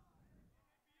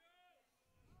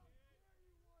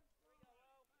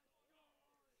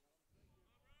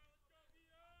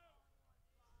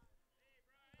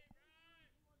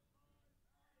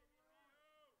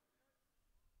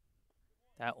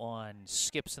 That one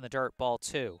skips in the dirt, ball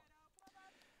 2.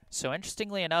 So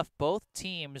interestingly enough, both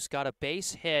teams got a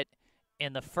base hit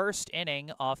in the first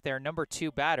inning off their number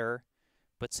 2 batter,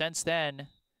 but since then,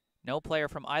 no player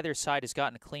from either side has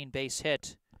gotten a clean base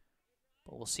hit.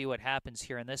 But we'll see what happens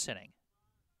here in this inning.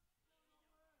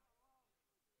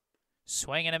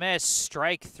 Swing and a miss,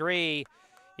 strike 3.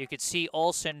 You could see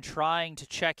Olson trying to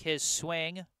check his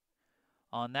swing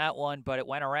on that one, but it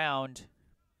went around.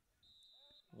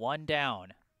 1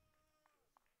 down.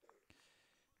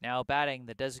 Now batting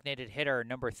the designated hitter,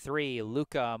 number 3,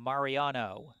 Luca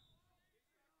Mariano.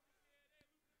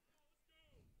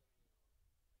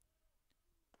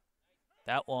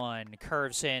 That one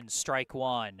curves in, strike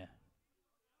 1.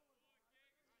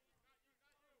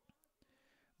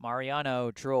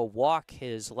 Mariano drew a walk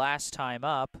his last time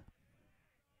up.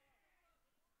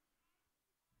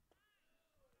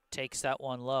 Takes that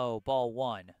one low, ball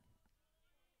 1.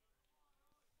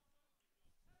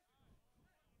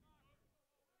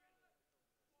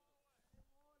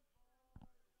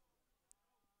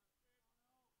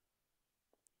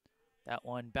 That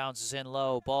one bounces in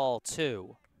low, ball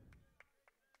 2.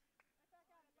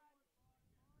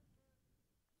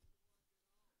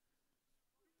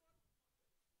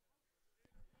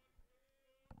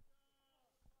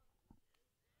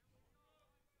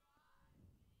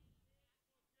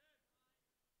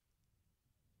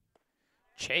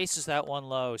 Chases that one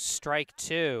low, strike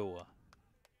 2.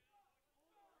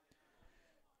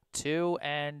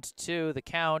 2-2 the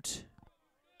count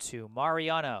to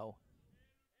Mariano.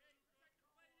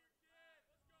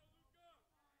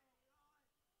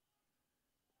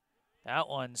 That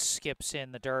one skips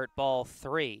in the dirt, ball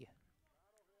 3.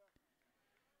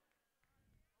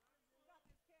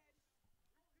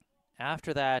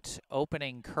 After that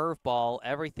opening curveball,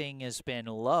 everything has been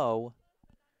low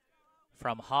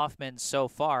from Hoffman so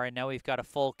far, and now we've got a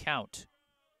full count.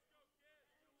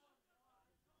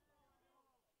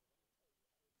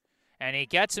 And he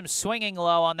gets him swinging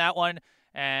low on that one,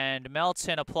 and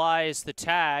Melton applies the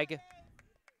tag.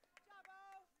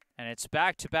 And it's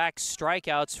back-to-back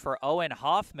strikeouts for Owen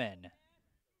Hoffman.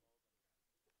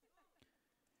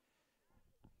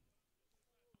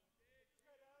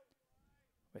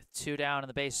 With 2 down and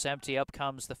the base is empty, up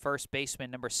comes the first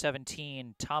baseman, number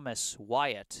 17, Thomas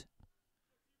Wyatt.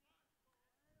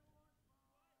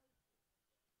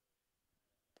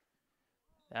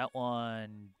 That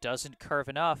one doesn't curve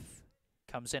enough.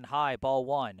 Comes in high, ball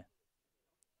 1.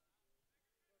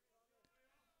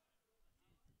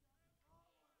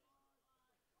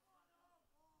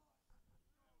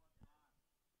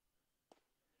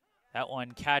 That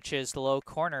one catches the low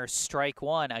corner, strike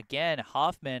 1. Again,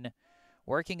 Hoffman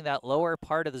working that lower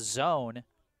part of the zone,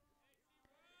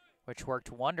 which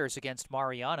worked wonders against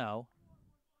Mariano.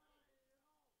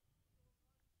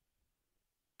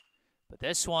 But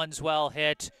this one's well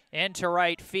hit into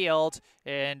right field,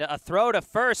 and a throw to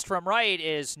first from right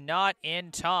is not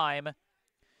in time.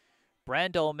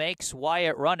 Brendel makes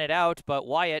Wyatt run it out, but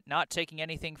Wyatt not taking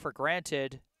anything for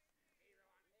granted.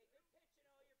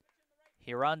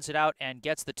 He runs it out and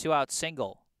gets the 2-out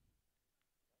single.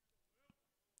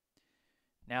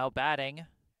 Now batting,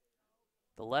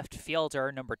 the left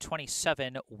fielder, number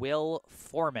 27, Will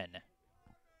Foreman.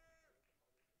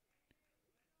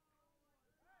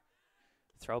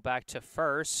 Throw back to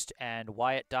first, and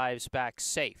Wyatt dives back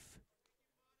safe.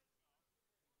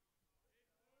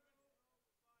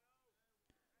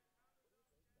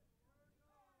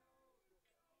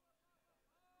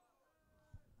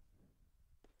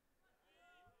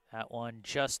 That one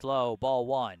just low, ball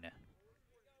 1.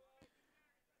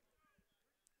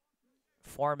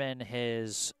 Foreman,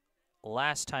 his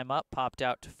last time up, popped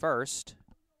out to first.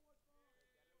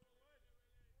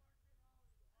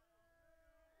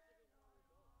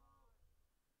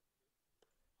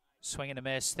 Swing and a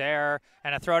miss there,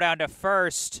 and a throw down to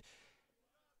first,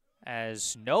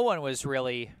 as no one was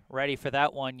really ready for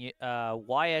that one.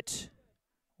 Wyatt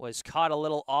was caught a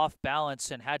little off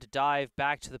balance and had to dive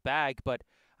back to the bag, but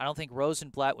I don't think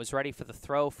Rosenblatt was ready for the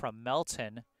throw from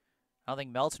Melton. I don't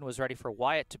think Melton was ready for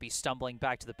Wyatt to be stumbling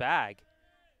back to the bag.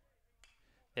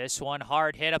 This one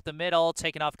hard hit up the middle,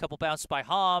 taken off a couple bounces by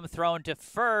Hom, thrown to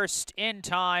first in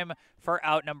time for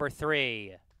out number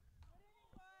 3.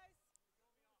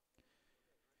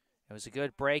 It was a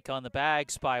good break on the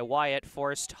bags by Wyatt,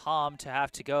 forced Hom to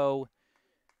have to go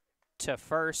to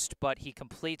first, but he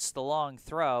completes the long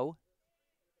throw.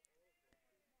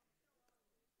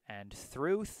 And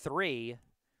through 3,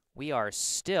 we are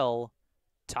still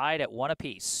tied at 1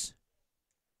 apiece.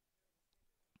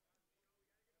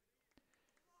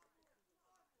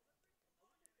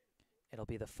 It'll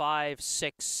be the 5,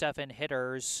 6, 7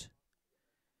 hitters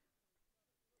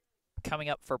coming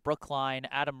up for Brookline: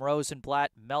 Adam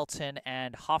Rosenblatt, Melton,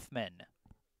 and Hoffman.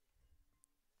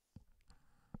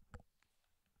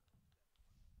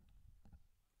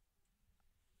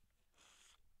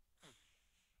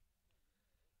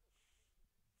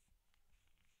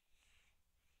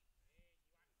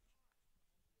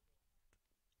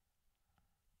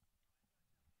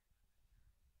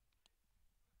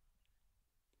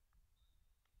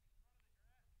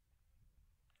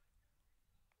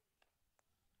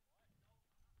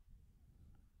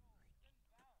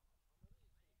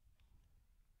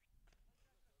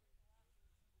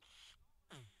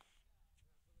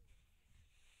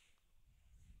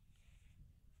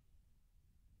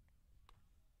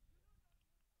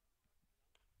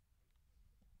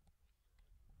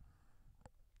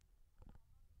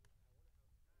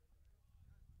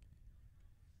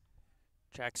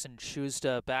 Jackson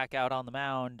Schusta back out on the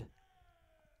mound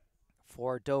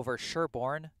for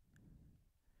Dover-Sherborn.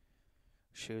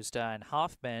 Schusta and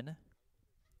Hoffman,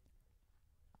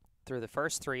 through the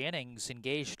first 3 innings,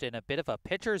 engaged in a bit of a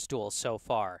pitcher's duel so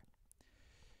far.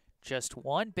 Just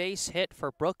 1 base hit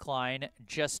for Brookline,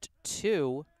 just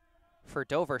 2 for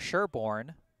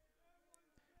Dover-Sherborn.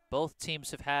 Both teams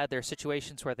have had their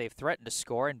situations where they've threatened to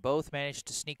score, and both managed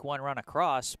to sneak 1 run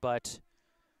across, but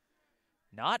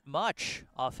not much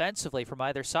offensively from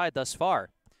either side thus far.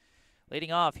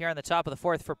 Leading off here on the top of the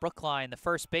 4th for Brookline, the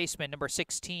first baseman, number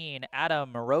 16,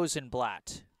 Adam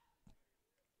Rosenblatt.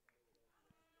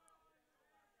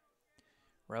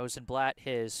 Rosenblatt,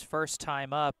 his first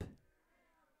time up,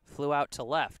 flew out to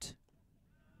left,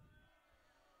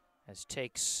 as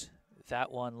takes that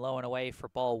one low and away for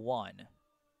ball 1.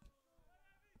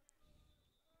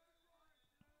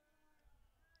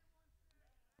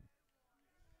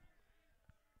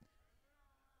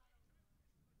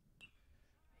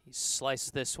 He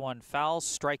slices this one foul,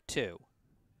 strike 2.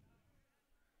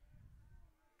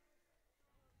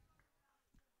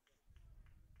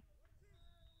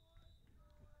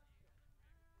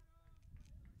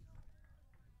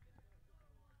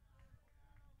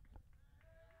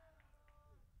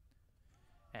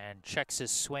 And checks his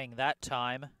swing that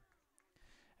time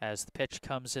as the pitch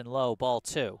comes in low, ball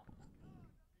 2.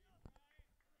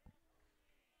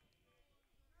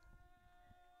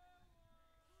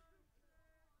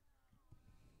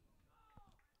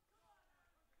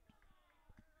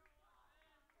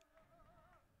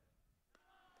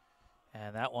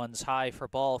 And that one's high for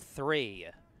ball 3.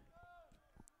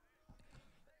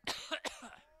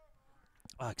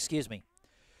 Oh, excuse me.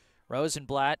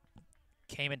 Rosenblatt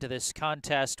came into this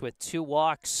contest with 2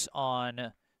 walks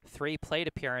on 3 plate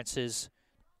appearances.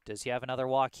 Does he have another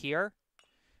walk here?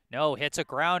 No, hits a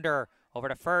grounder over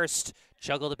to first.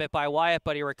 Juggled a bit by Wyatt,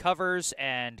 but he recovers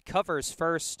and covers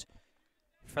first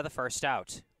for the first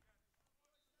out.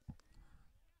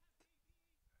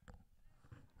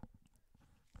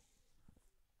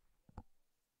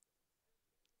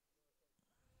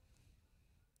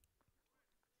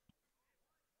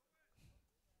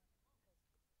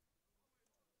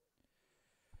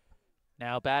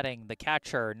 Now batting the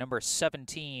catcher, number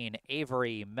 17,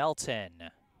 Avery Melton.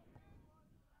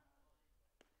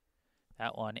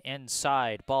 That one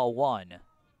inside, ball 1.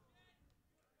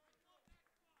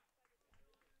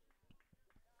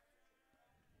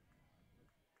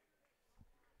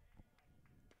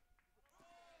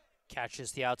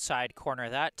 Catches the outside corner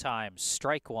that time,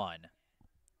 strike 1.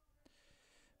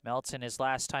 Melton, his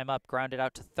last time up, grounded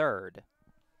out to third.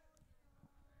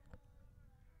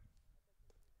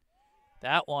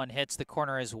 That one hits the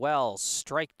corner as well,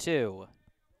 strike 2.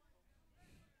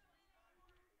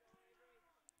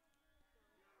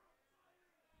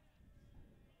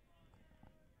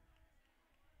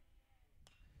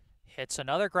 Hits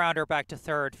another grounder back to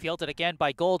third, fielded again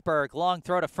by Goldberg. Long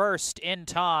throw to first in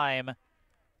time.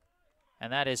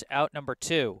 And that is out number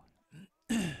 2.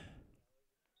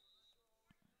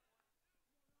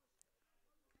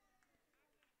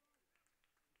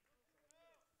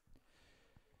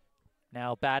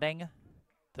 Now batting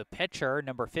the pitcher,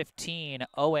 number 15,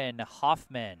 Owen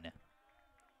Hoffman.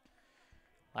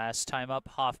 Last time up,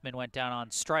 Hoffman went down on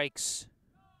strikes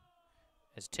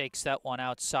as takes that one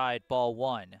outside, ball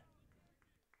 1.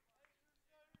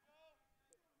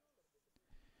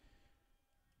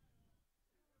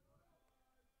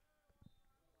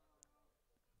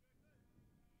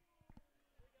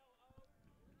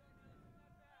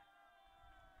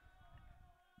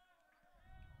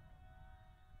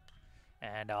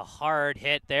 And a hard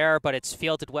hit there, but it's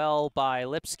fielded well by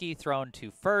Lipsky, thrown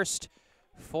to first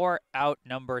for out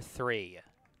number 3.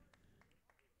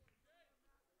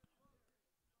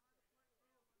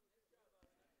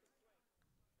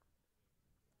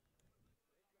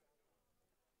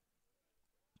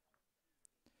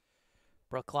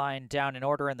 Brookline down in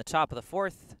order in the top of the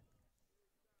 4th,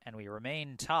 and we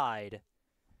remain tied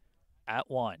at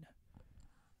 1.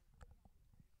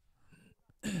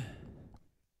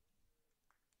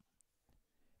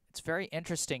 It's very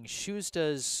interesting.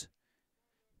 Shuzda's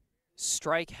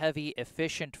strike-heavy,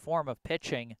 efficient form of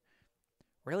pitching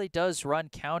really does run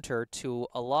counter to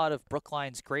a lot of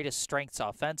Brookline's greatest strengths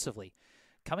offensively.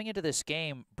 Coming into this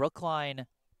game, Brookline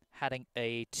had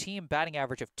a team batting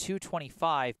average of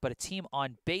 .225, but a team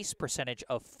on-base percentage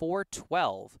of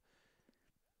 .412.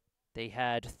 They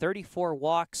had 34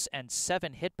 walks and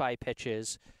 7 hit-by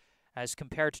pitches as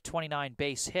compared to 29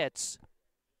 base hits.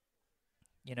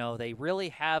 You know, they really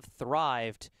have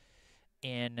thrived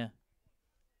in,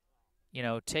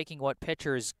 taking what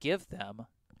pitchers give them.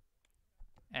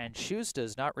 And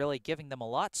Shuzda's not really giving them a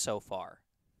lot so far.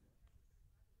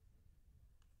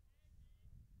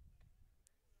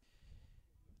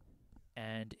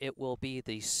 And it will be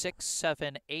the 6,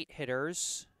 7, 8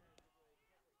 hitters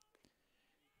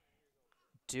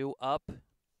due up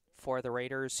for the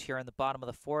Raiders here in the bottom of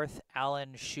the 4th.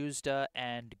 Allen, Shuzda,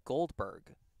 and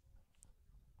Goldberg.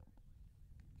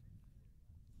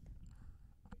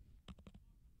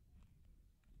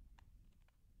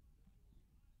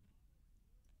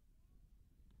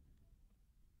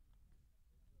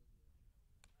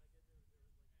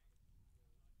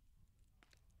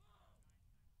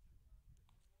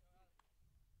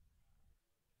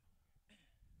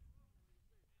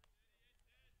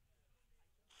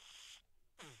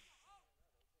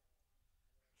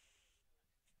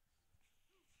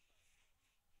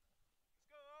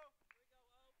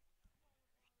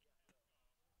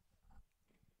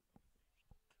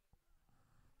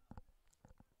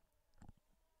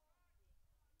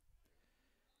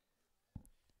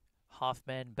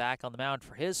 Hoffman back on the mound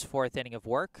for his 4th inning of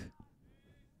work.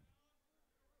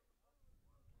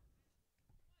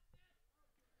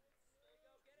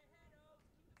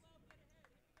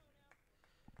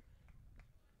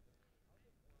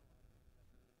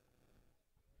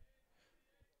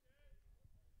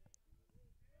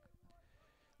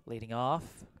 Leading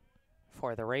off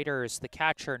for the Raiders, the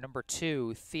catcher, number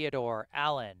 2, Theodore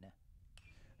Allen.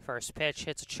 First pitch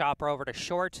hits a chopper over to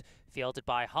short, fielded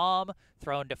by Hom,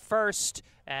 thrown to first,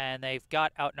 and they've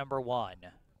got out number 1.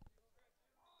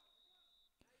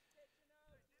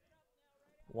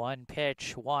 1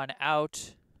 pitch, 1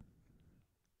 out.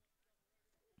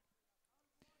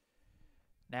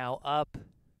 Now up,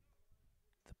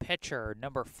 the pitcher,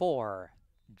 number 4,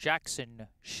 Jackson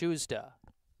Shuzda.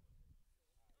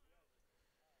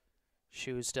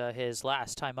 Shuzda, his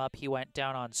last time up, he went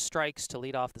down on strikes to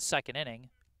lead off the 2nd inning.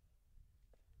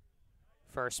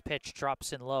 First pitch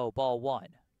drops in low, ball 1.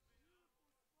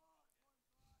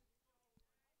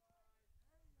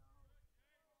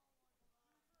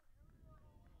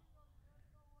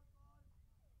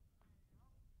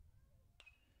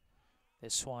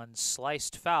 This one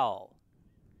sliced foul.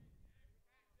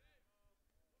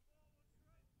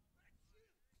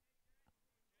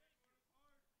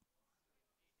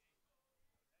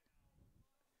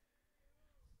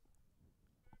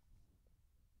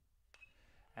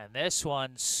 And this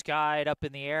one skied up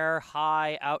in the air,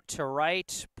 high out to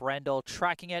right. Brendel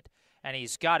tracking it, and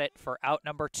he's got it for out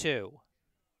number 2.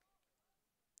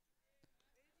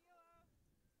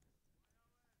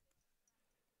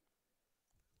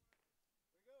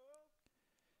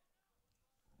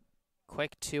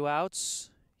 Quick 2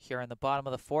 outs here in the bottom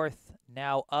of the 4th.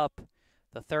 Now up,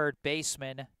 the 3rd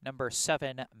baseman, number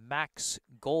 7, Max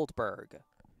Goldberg.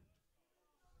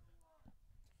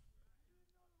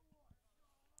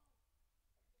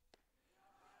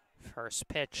 First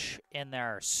pitch in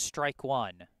there, strike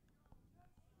 1.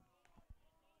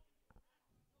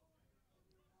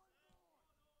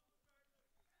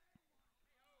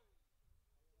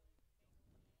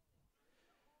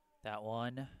 That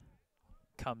one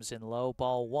comes in low,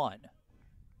 ball 1.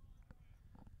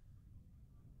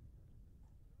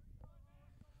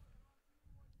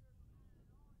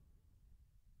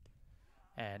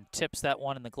 And tips that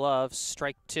one in the glove,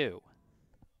 strike 2.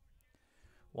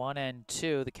 1 and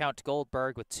 2, the count to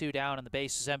Goldberg with 2 down and the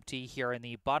base is empty here in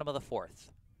the bottom of the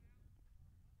 4th.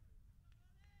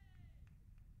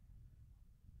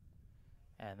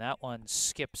 And that one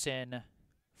skips in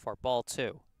for ball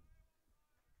 2.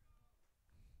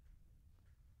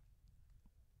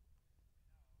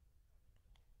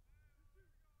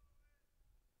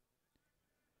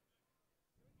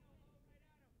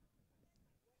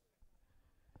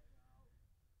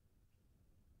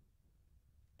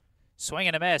 Swing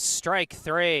and a miss, strike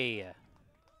 3.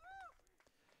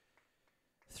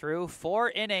 Through 4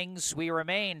 innings, we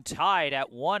remain tied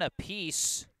at 1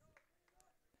 apiece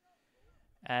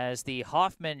as the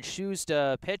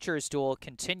Hoffman-Shuzda pitchers duel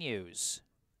continues.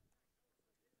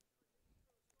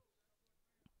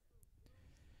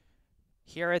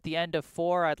 Here at the end of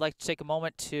 4, I'd like to take a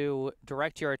moment to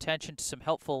direct your attention to some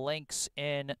helpful links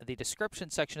in the description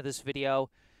section of this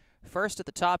video. First, at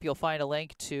the top, you'll find a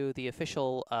link to the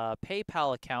official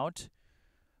PayPal account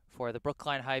for the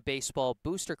Brookline High Baseball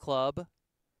Booster Club,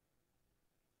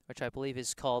 which I believe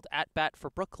is called At Bat for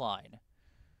Brookline.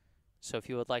 So if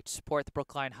you would like to support the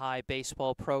Brookline High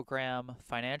Baseball program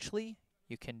financially,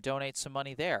 you can donate some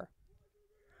money there.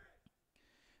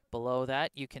 Below that,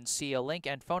 you can see a link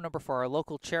and phone number for our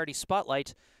local charity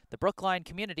spotlight, the Brookline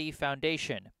Community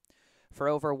Foundation. For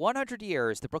over 100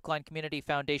 years, the Brookline Community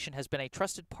Foundation has been a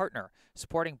trusted partner,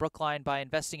 supporting Brookline by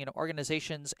investing in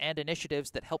organizations and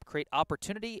initiatives that help create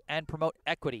opportunity and promote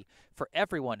equity for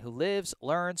everyone who lives,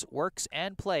 learns, works,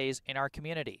 and plays in our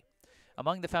community.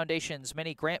 Among the foundation's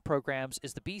many grant programs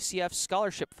is the BCF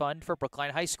Scholarship Fund for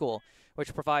Brookline High School,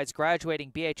 which provides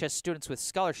graduating BHS students with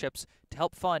scholarships to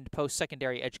help fund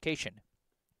post-secondary education.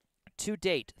 To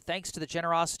date, thanks to the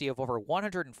generosity of over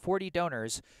 140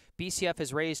 donors, BCF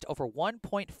has raised over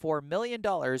 $1.4 million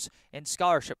in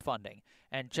scholarship funding,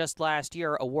 and just last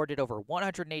year awarded over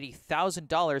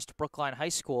 $180,000 to Brookline High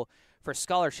School for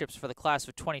scholarships for the class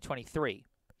of 2023.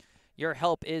 Your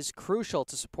help is crucial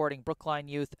to supporting Brookline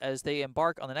youth as they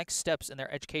embark on the next steps in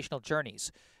their educational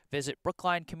journeys. Visit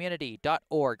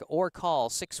brooklinecommunity.org or call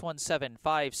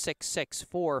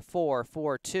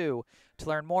 617-566-4442 to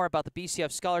learn more about the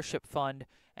BCF Scholarship Fund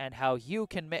and how you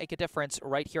can make a difference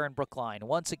right here in Brookline.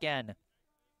 Once again,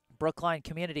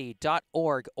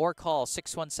 brooklinecommunity.org or call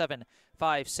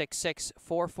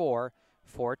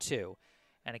 617-566-4442.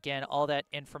 And again, all that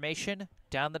information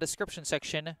down the description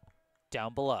section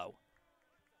down below.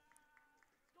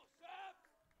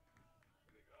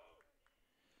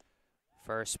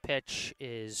 First pitch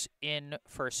is in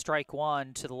for strike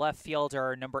one to the left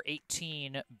fielder, number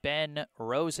 18, Ben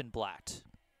Rosenblatt.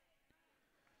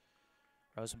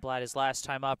 Rosenblatt, his last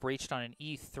time up, reached on an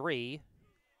E3.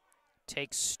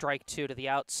 Takes strike two to the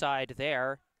outside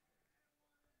there.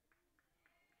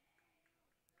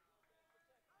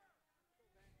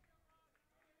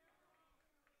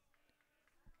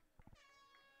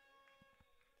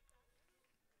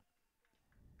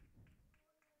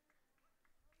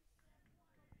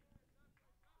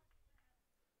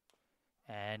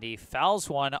 And he fouls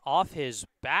one off his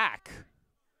back.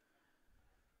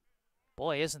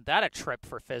 Boy, isn't that a trip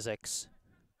for physics.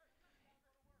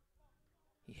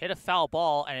 He hit a foul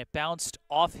ball, and it bounced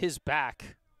off his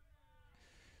back.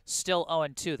 Still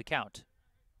 0-2 the count.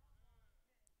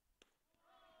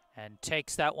 And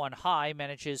takes that one high,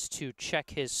 manages to check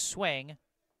his swing.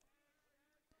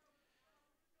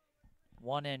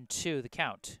 1-2 the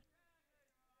count.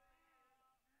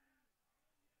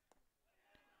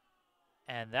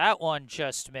 And that one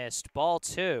just missed. Ball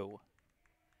two.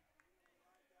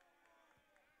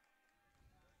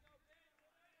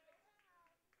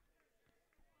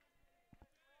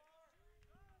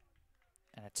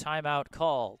 And a timeout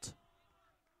called.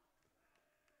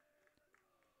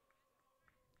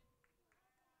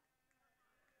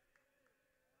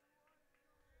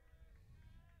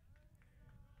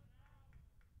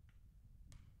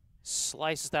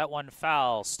 Slices that one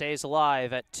foul. Stays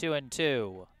alive at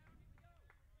 2-2.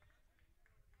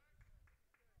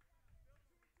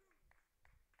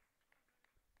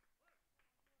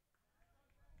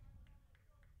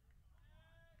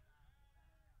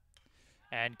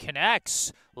 And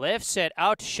connects, lifts it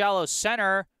out to shallow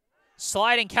center.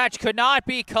 Sliding catch could not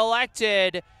be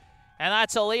collected. And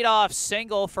that's a leadoff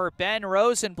single for Ben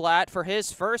Rosenblatt for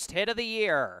his first hit of the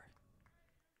year.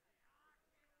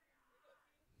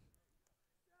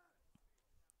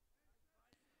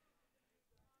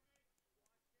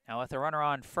 Now with a runner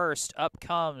on first, up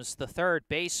comes the third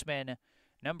baseman,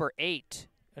 number 8.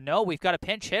 No, we've got a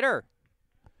pinch hitter.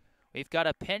 We've got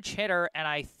a pinch hitter, and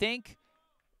I think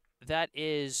that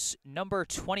is number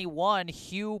 21,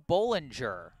 Hugh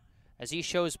Bollinger. As he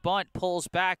shows bunt, pulls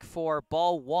back for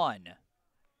ball one.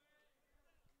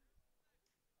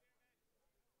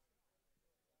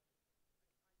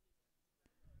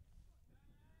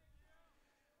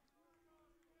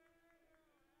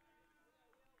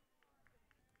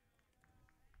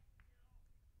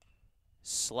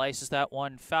 Slices that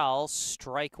one foul,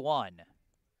 strike one.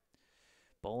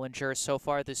 Bollinger so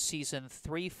far this season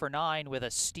 3 for 9 with a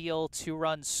steal, 2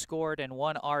 runs scored, and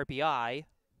 1 RBI.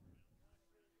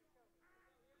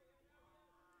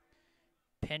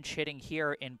 Pinch hitting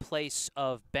here in place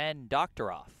of Ben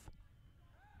Doctoroff.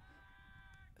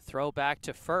 Throw back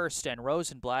to first, and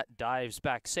Rosenblatt dives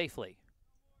back safely.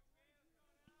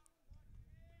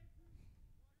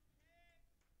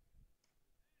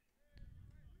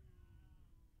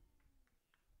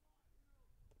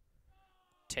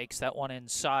 Takes that one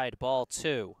inside, ball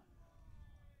two.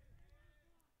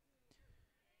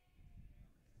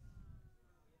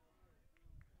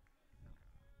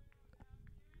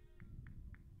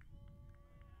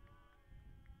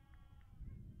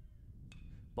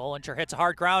 Bollinger hits a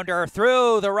hard grounder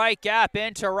through the right gap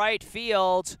into right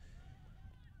field.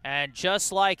 And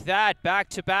just like that,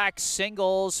 back-to-back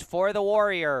singles for the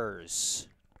Warriors.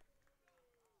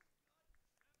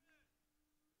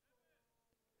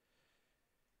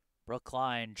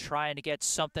 Brookline trying to get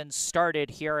something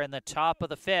started here in the top of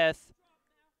the fifth.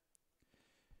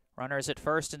 Runners at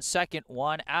first and second,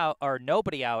 one out, or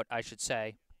nobody out, I should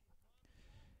say.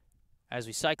 As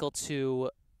we cycle to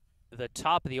the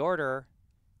top of the order,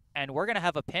 and we're going to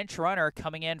have a pinch runner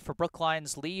coming in for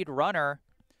Brookline's lead runner,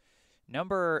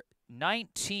 number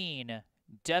 19,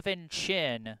 Devin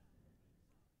Chin.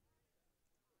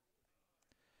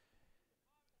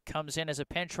 Comes in as a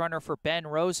pinch runner for Ben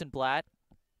Rosenblatt.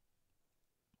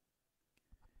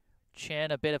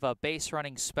 Chin, a bit of a base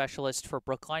running specialist for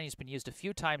Brookline. He's been used a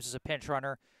few times as a pinch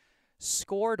runner.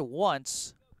 Scored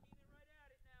once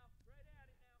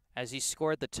as he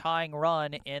scored the tying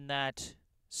run in that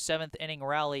 7th inning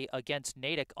rally against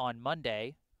Natick on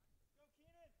Monday.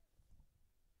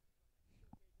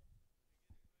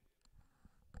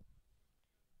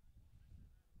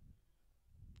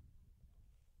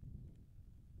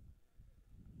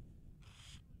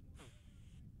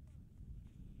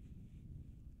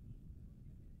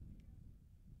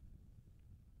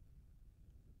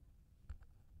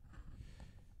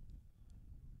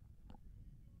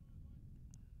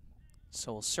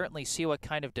 So we'll certainly see what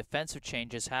kind of defensive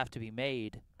changes have to be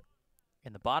made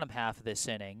in the bottom half of this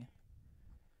inning,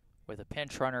 with a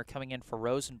pinch runner coming in for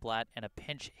Rosenblatt and a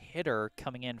pinch hitter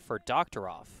coming in for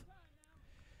Doctoroff.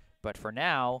 But for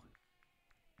now,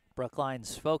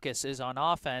 Brookline's focus is on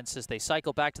offense as they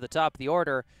cycle back to the top of the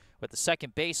order with the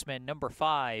second baseman, number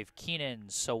 5, Keenan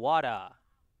Sawada.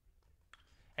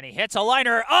 And he hits a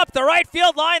liner up the right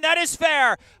field line. That is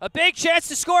fair. A big chance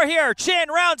to score here.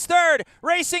 Chin rounds third,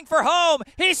 racing for home.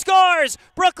 He scores.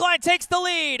 Brookline takes the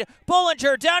lead.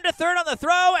 Bollinger down to third on the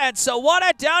throw, and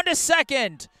Sawada down to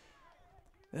second.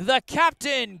 The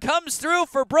captain comes through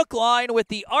for Brookline with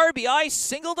the RBI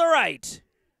single to right.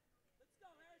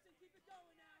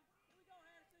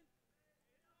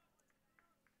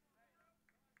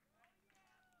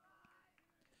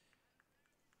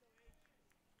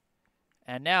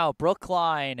 And now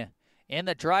Brookline in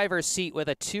the driver's seat with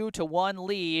a 2-1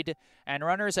 lead, and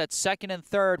runners at second and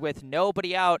third with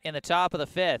nobody out in the top of the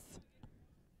 5th.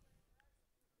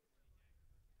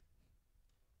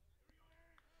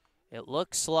 It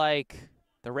looks like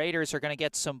the Raiders are going to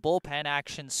get some bullpen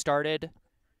action started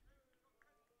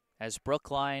as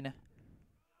Brookline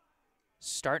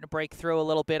starting to break through a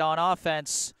little bit on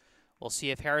offense. We'll see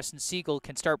if Harrison Siegel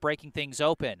can start breaking things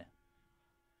open.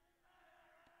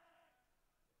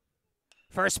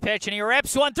 First pitch, and he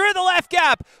rips one through the left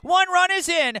gap. One run is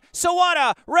in.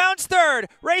 Sawada rounds third,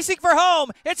 racing for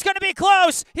home. It's going to be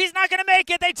close. He's not going to make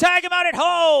it. They tag him out at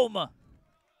home.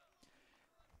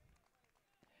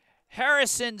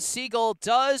 Harrison Siegel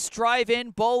does drive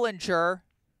in Bollinger,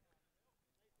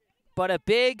 but a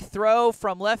big throw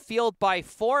from left field by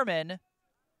Foreman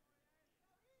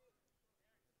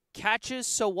catches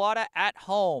Sawada at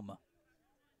home.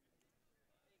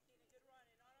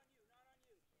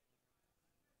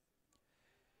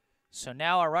 So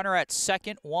now a runner at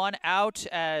second, one out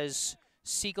as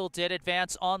Siegel did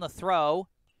advance on the throw.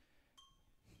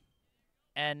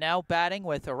 And now batting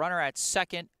with a runner at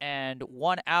second and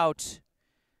one out,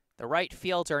 the right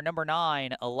fielder, number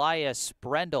 9, Elias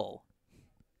Brendel.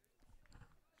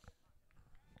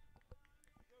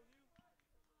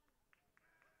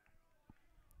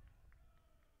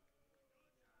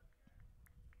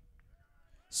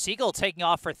 Siegel taking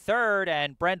off for third,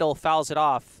 and Brendel fouls it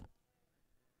off.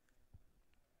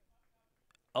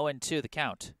 0-2 the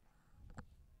count.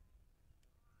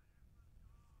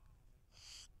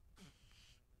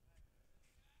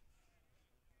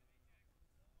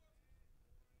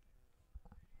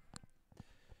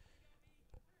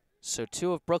 So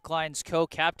 2 of Brookline's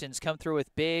co-captains come through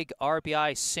with big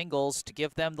RBI singles to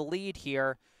give them the lead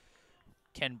here.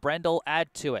 Can Brendel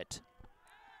add to it?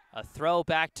 A throw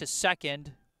back to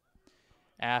second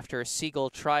after Siegel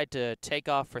tried to take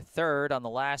off for third on the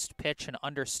last pitch, an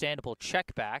understandable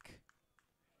check back.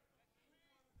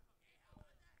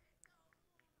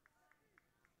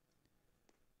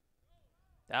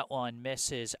 That one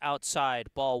misses outside,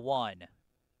 ball 1.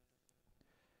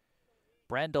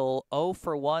 Brendel 0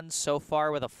 for 1 so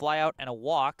far with a flyout and a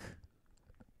walk.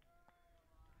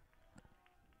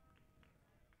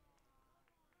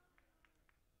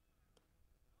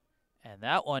 And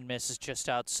that one misses just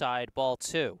outside, ball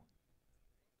 2.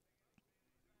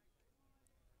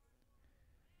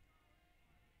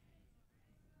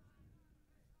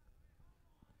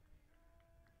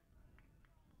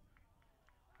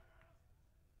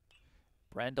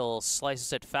 Brendel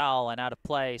slices it foul and out of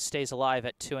play, stays alive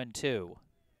at 2-2.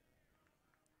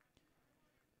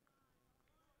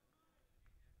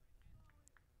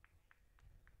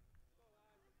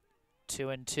 Two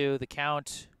and two, the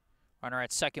count. Runner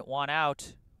at second, one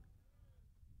out.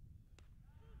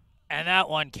 And that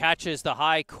one catches the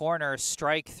high corner,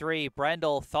 strike 3.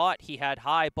 Brendel thought he had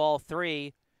high, ball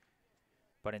 3,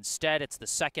 but instead it's the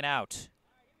second out.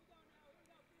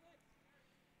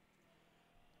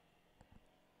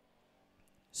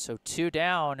 So 2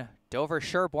 down.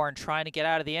 Dover-Sherborn trying to get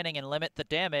out of the inning and limit the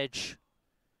damage.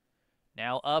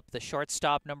 Now up the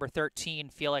shortstop, number 13,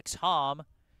 Felix Hom,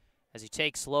 as he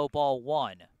takes low ball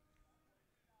 1.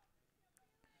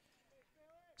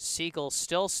 Siegel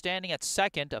still standing at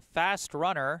second, a fast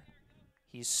runner.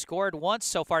 He's scored once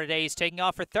so far today. He's taking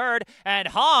off for third, and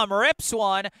Hom rips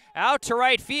one out to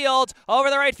right field, over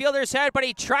the right fielder's head, but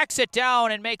he tracks it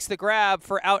down and makes the grab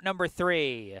for out number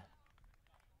 3.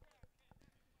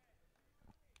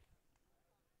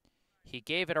 He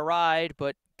gave it a ride,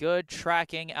 but good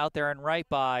tracking out there and right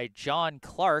by John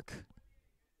Clark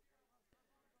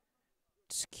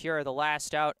to secure the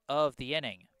last out of the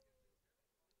inning.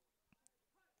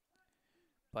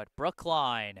 But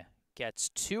Brookline gets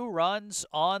 2 runs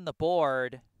on the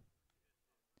board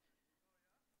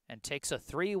and takes a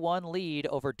 3-1 lead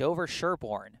over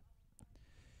Dover-Sherborn.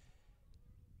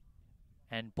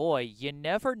 And boy, you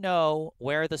never know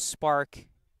where the spark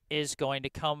is going to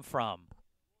come from.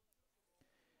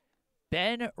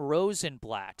 Ben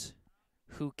Rosenblatt,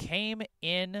 who came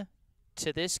in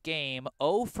to this game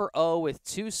 0 for 0 with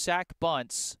 2 sack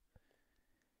bunts,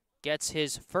 gets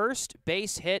his first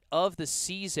base hit of the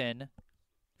season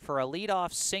for a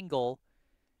leadoff single.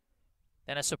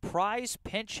 Then a surprise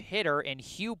pinch hitter in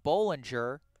Hugh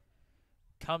Bollinger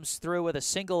comes through with a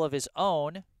single of his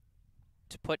own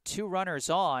to put 2 runners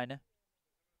on.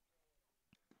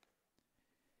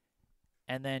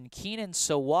 And then Keenan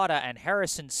Sawada and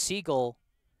Harrison Siegel,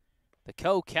 the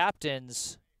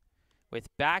co-captains, with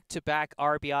back-to-back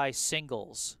RBI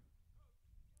singles.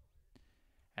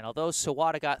 And although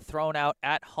Sawada got thrown out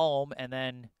at home and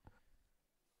then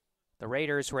the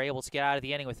Raiders were able to get out of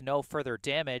the inning with no further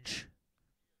damage,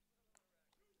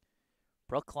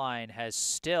 Brookline has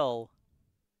still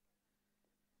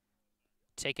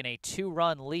taken a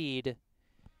 2-run lead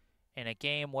in a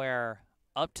game where,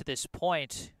 up to this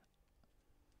point,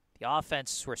 the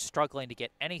offenses were struggling to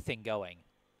get anything going.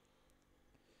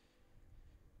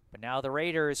 But now the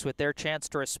Raiders, with their chance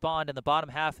to respond in the bottom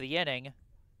half of the inning,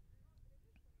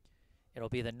 it'll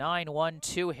be the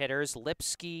 9-1-2 hitters,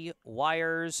 Lipsky,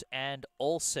 Wires, and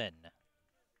Olson.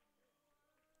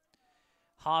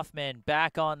 Hoffman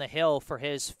back on the hill for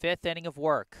his 5th inning of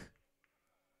work.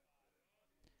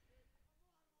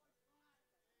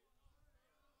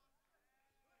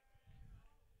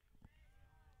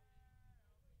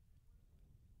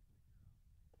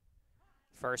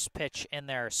 First pitch in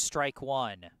there, strike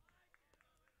 1.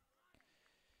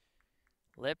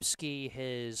 Lipsky,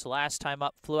 his last time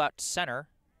up, flew out to center.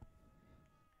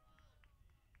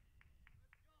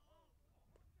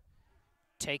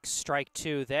 Takes strike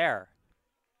 2 there.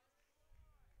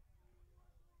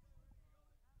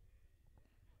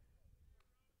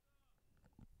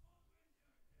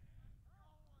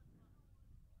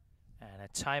 And a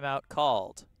timeout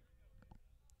called.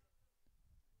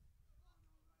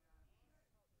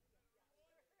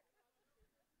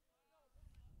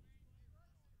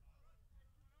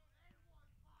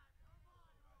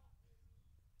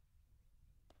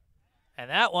 And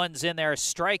that one's in there,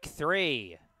 strike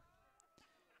 3.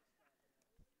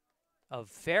 A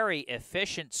very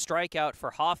efficient strikeout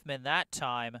for Hoffman that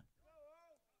time.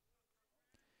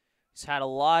 He's had a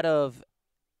lot of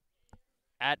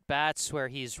at-bats where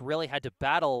he's really had to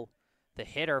battle the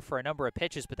hitter for a number of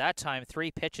pitches, but that time 3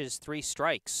 pitches, 3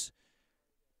 strikes.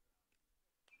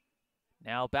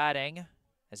 Now batting,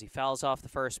 as he fouls off the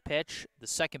first pitch, the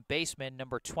second baseman,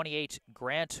 number 28,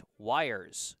 Grant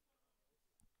Wires.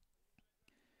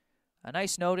 A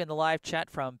nice note in the live chat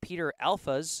from Peter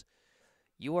Alphas.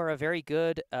 You are a very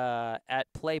good at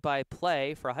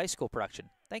play-by-play for a high school production.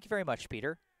 Thank you very much,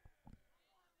 Peter.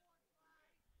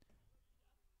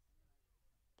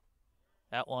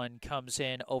 That one comes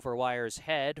in over Wires'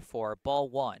 head for ball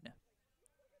 1.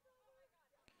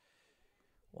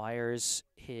 Wires,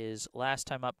 his last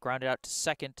time up, grounded out to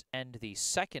second end the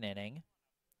second inning.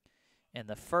 In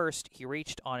the first, he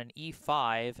reached on an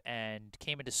E5 and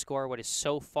came in to score what is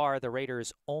so far the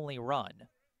Raiders' only run.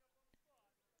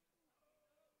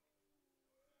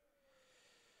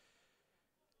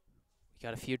 We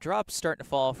got a few drops starting to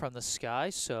fall from the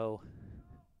sky, so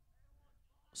we'll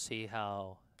see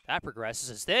how that progresses.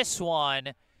 As this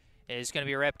one is going to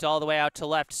be ripped all the way out to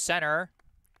left center.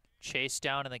 Chased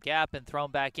down in the gap and thrown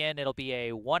back in. It'll be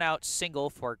a 1-out single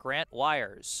for Grant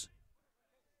Wires.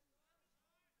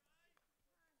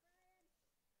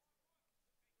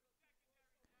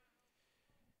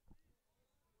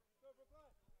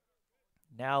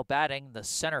 Now batting the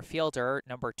center fielder,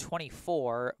 number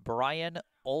 24, Brian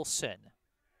Olson.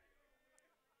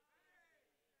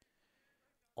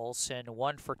 Olson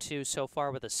 1 for 2 so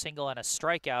far with a single and a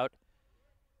strikeout.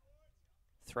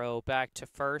 Throw back to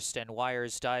first, and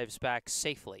Wires dives back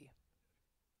safely.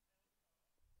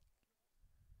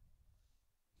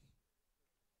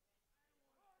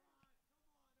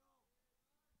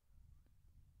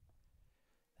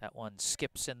 That one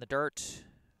skips in the dirt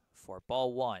for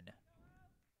ball 1.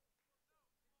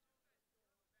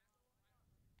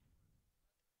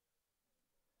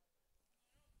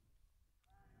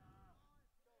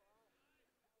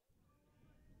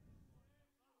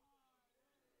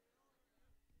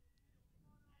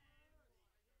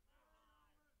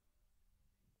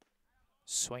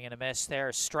 Swing and a miss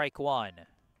there, strike 1.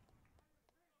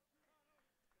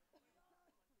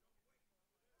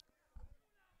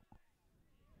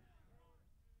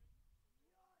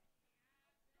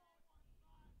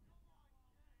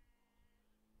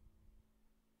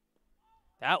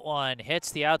 That one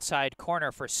hits the outside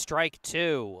corner for strike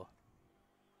 2.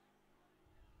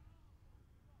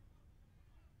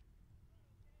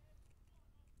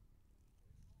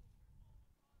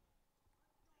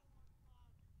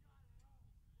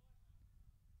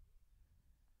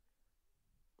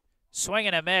 Swing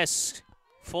and a miss.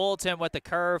 Fooled him with the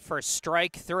curve for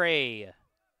strike 3.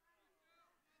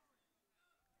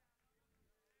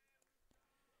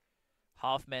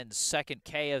 Hoffman's second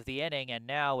K of the inning, and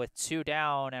now with 2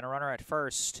 down and a runner at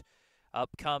first,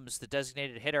 up comes the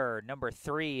designated hitter, number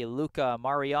 3, Luca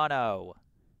Mariano.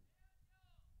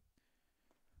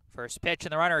 First pitch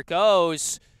and the runner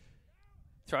goes.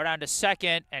 Throw down to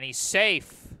second, and he's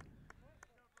safe.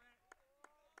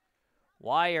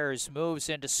 Wires moves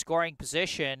into scoring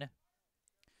position.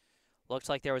 Looked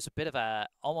like there was a bit of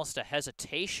almost a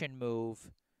hesitation move,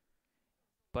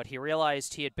 but he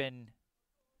realized he had been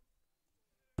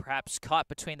perhaps caught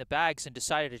between the bags and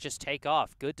decided to just take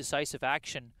off. Good decisive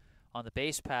action on the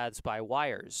base paths by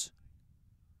Wires.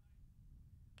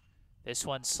 This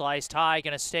one sliced high,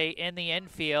 going to stay in the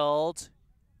infield.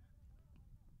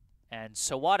 And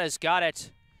Sawada's got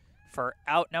it for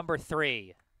out number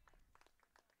 3.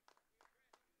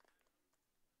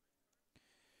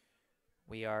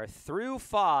 We are through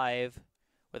 5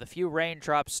 with a few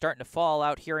raindrops starting to fall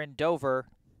out here in Dover.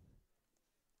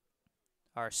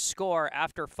 Our score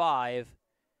after 5,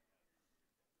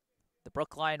 the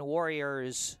Brookline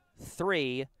Warriors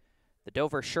 3, the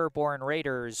Dover-Sherborn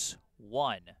Raiders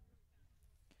 1.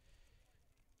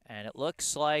 And it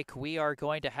looks like we are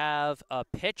going to have a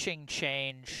pitching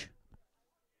change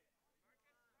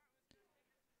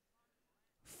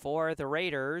for the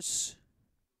Raiders.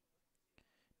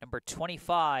 Number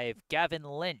 25, Gavin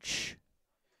Lynch,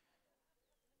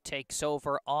 takes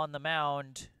over on the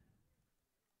mound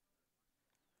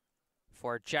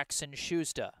for Jackson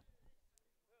Shuzda.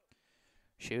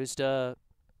 Shuzda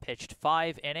pitched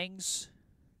 5 innings,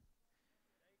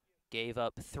 gave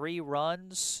up 3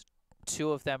 runs,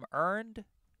 2 of them earned.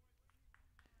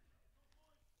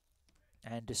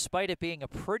 And despite it being a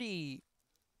pretty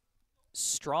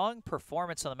strong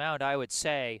performance on the mound, I would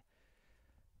say,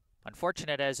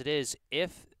 unfortunate as it is,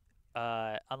 if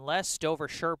unless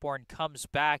Dover-Sherborn comes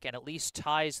back and at least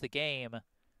ties the game,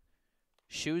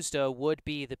 Shuzda would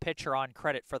be the pitcher on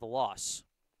credit for the loss.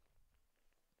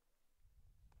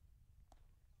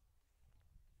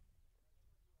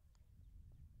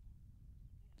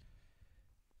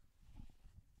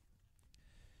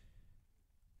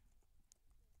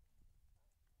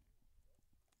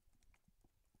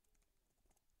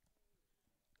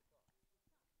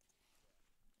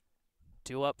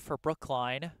 Due up for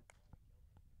Brookline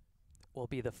will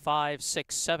be the 5,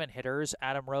 6, 7 hitters,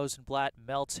 Adam Rosenblatt,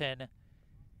 Melton,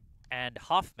 and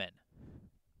Hoffman.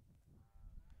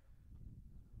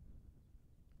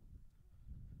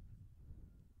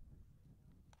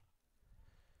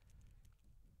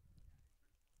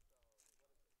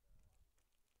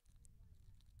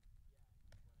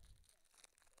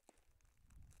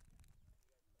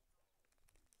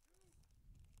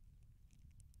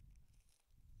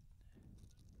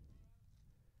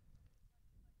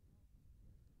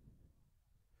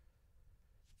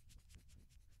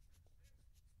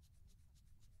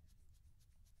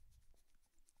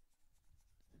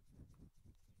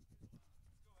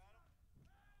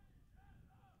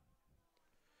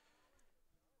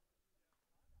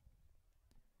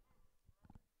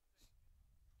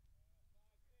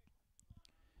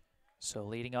 So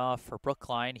leading off for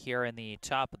Brookline here in the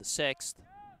top of the 6th,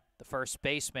 the first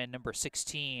baseman, number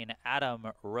 16, Adam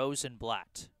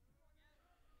Rosenblatt.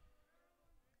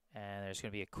 And there's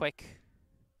going to be a quick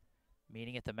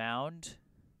meeting at the mound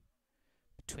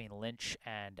between Lynch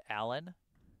and Allen.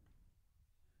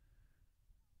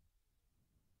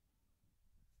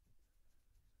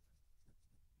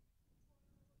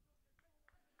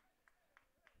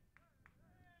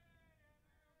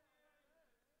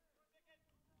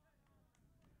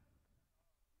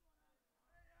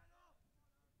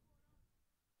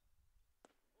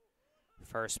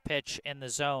 First pitch in the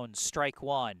zone, strike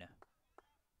 1.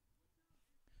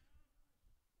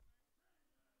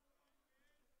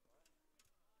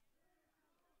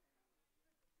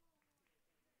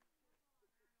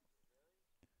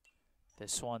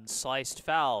 This one sliced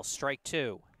foul, strike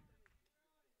 2.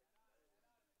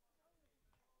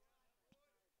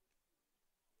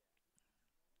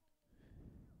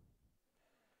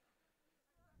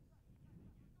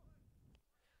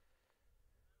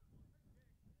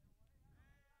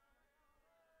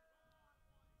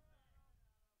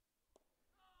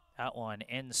 That one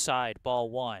inside,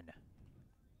 ball 1.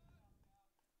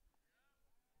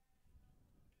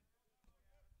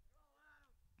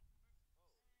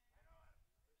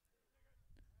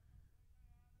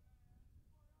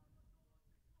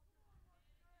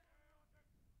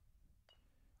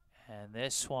 And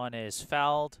this one is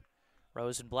fouled.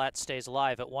 Rosenblatt stays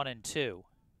alive at 1-2.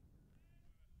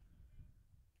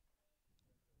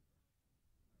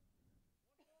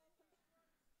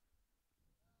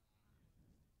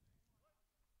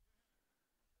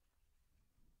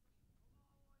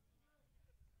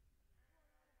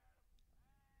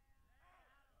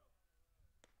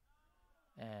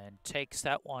 And takes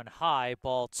that one high,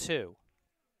 ball 2.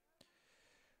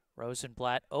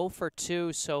 Rosenblatt 0 for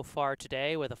 2 so far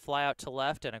today with a fly out to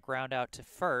left and a ground out to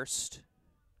first.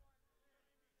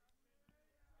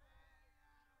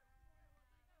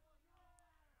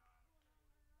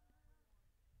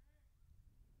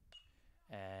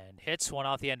 And hits one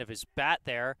off the end of his bat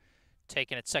there,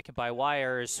 taken at second by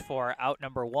Wires for out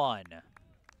number 1.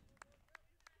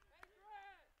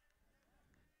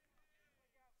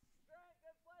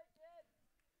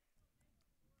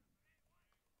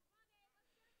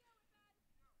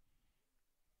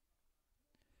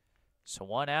 So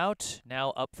 1 out, now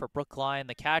up for Brookline,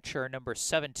 the catcher, number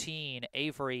 17,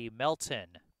 Avery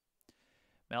Melton.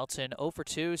 Melton 0 for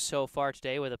 2 so far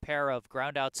today with a pair of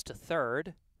groundouts to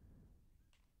third.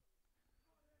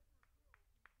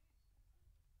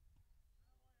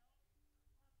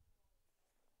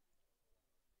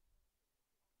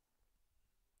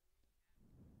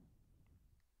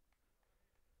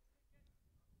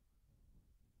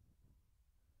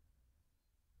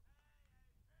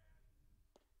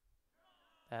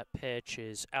 That pitch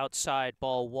is outside,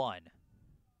 ball 1.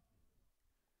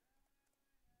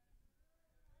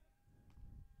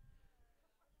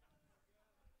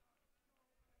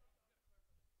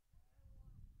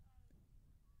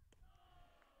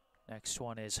 Next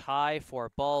one is high for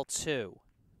ball 2.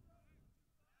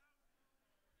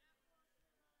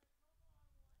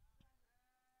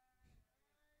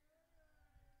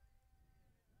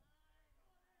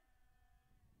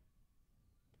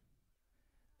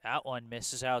 That one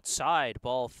misses outside,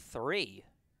 ball 3.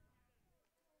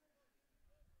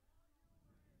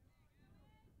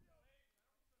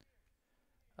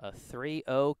 A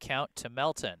 3-0 count to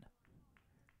Melton.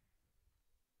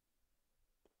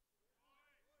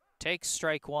 Takes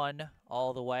strike 1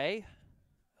 all the way.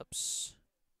 Oops.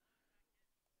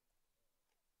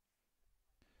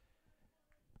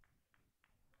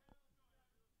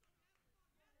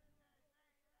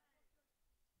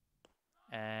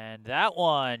 And that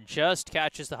one just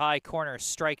catches the high corner,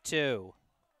 strike 2.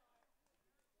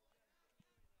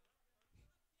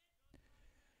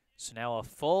 So now a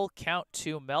full count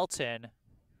to Melton.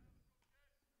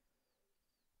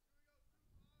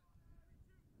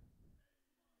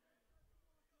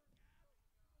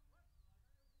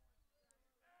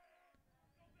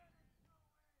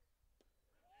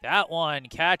 That one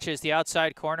catches the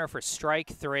outside corner for strike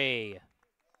 3.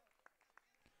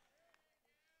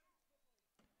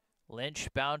 Lynch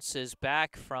bounces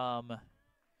back from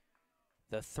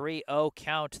the 3-0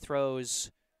 count,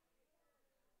 throws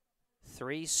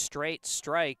 3 straight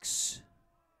strikes.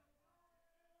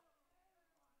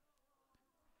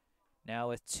 Now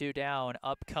with 2 down,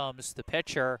 up comes the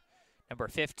pitcher, number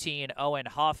 15, Owen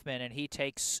Hoffman, and he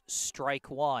takes strike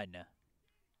 1.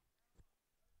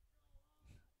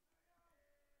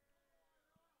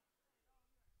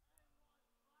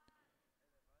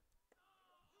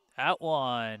 That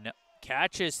one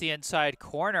catches the inside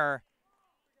corner.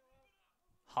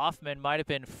 Hoffman might have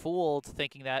been fooled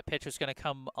thinking that pitch was going to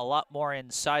come a lot more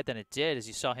inside than it did as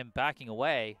you saw him backing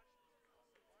away.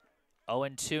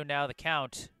 0-2 now the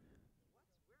count.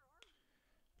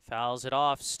 Fouls it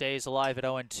off, stays alive at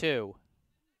 0-2.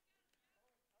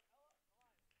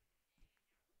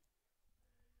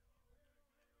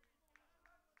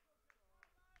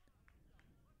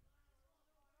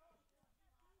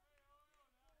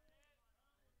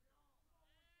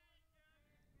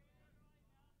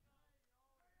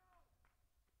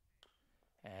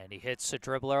 And he hits a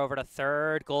dribbler over to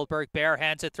third. Goldberg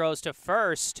barehands it, throws to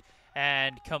first,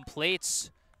 and completes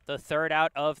the 3rd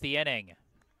out of the inning.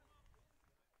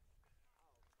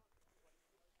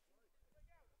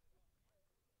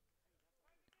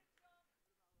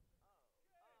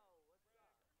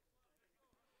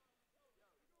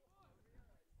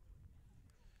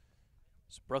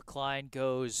 So Brookline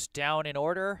goes down in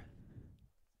order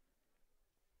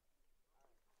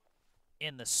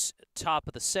in the top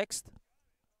of the 6th.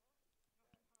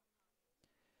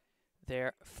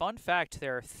 Fun fact,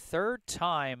 their 3rd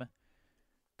time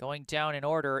going down in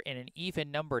order in an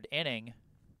even-numbered inning.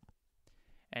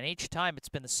 And each time it's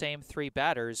been the same 3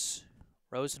 batters,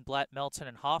 Rosenblatt, Melton,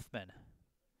 and Hoffman.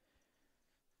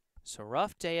 So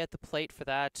rough day at the plate for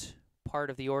that part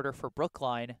of the order for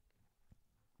Brookline.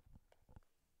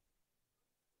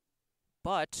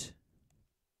 But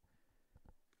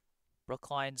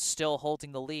Brookline still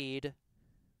holding the lead.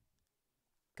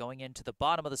 Going into the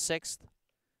bottom of the 6th,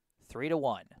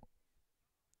 3-1.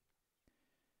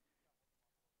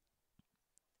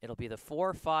 It'll be the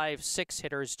 4, 5, 6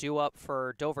 hitters due up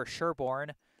for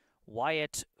Dover-Sherborn,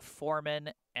 Wyatt,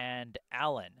 Foreman, and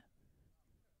Allen.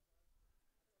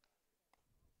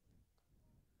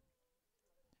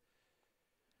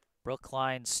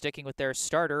 Brookline sticking with their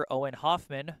starter, Owen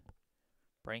Hoffman.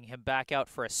 Bring him back out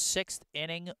for a 6th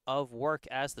inning of work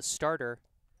as the starter.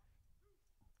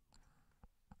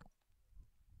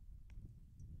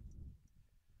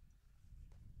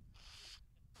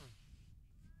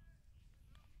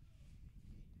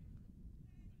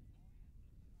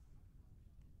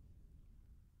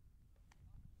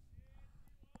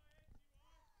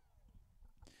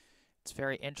 It's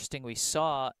very interesting. We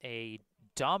saw a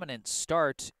dominant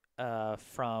start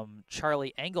from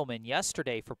Charlie Engelman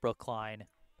yesterday for Brookline.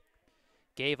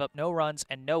 Gave up no runs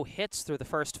and no hits through the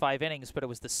first 5 innings, but it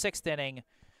was the 6th inning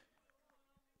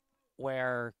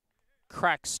where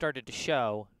cracks started to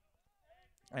show,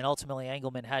 and ultimately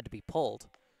Engelman had to be pulled.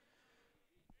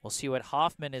 We'll see what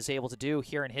Hoffman is able to do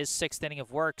here in his 6th inning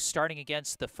of work, starting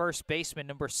against the first baseman,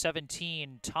 number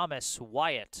 17, Thomas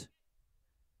Wyatt.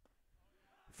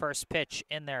 First pitch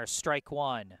in there, strike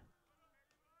 1.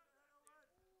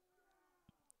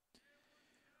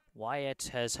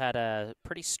 Wyatt has had a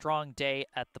pretty strong day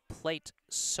at the plate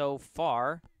so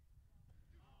far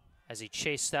as he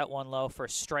chased that one low for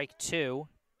strike 2.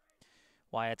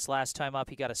 Wyatt's last time up,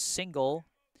 he got a single.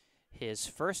 His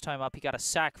first time up, he got a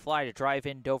sac fly to drive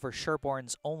in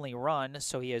Dover-Sherborn's only run,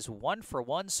 so he is 1 for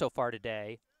 1 so far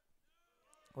today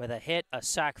with a hit, a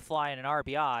sac fly, and an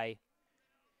RBI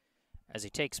as he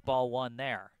takes ball 1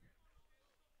 there.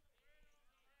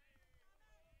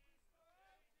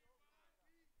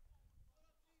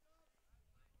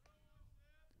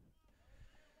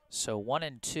 So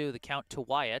 1-2, the count to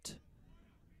Wyatt.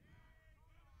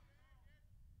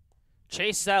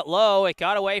 Chase that low. It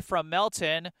got away from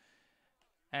Melton.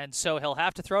 And so he'll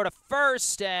have to throw to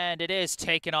first, and it is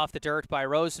taken off the dirt by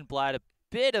Rosenblatt. A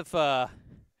bit of a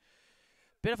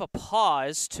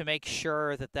pause to make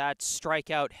sure that that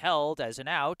strikeout held as an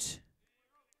out.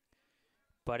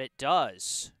 But it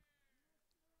does.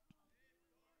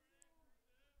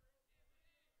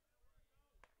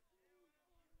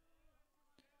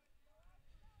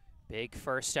 Big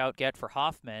first out get for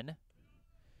Hoffman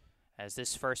as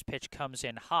this first pitch comes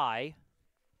in high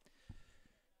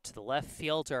to the left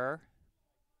fielder,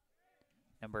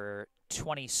 number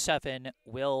 27,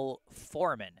 Will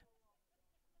Foreman.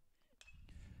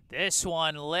 This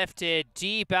one lifted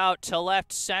deep out to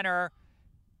left center,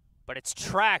 but it's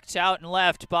tracked out and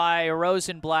left by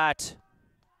Rosenblatt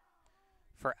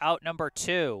for out number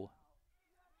 2.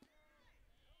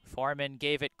 Foreman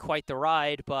gave it quite the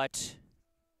ride, but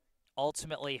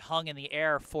ultimately hung in the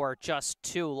air for just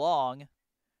too long.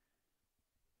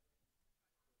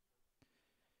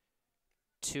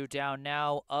 2 down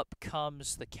now. Up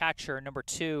comes the catcher, number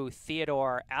 2,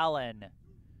 Theodore Allen.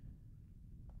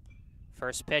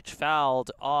 First pitch fouled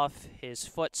off his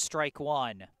foot, strike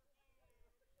 1.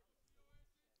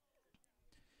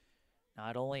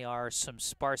 Not only are some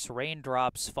sparse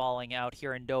raindrops falling out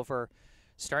here in Dover,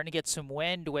 starting to get some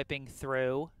wind whipping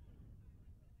through.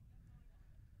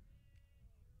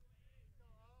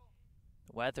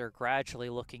 Weather gradually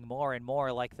looking more and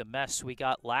more like the mess we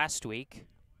got last week.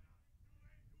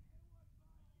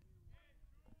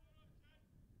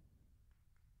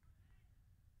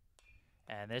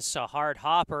 And this is a hard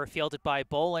hopper fielded by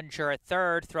Bollinger at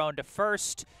third, thrown to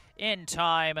first in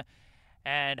time.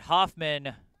 And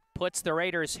Hoffman puts the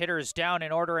Raiders hitters down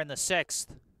in order in the 6th.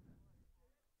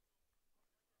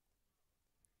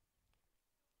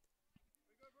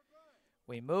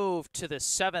 We move to the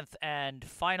 7th and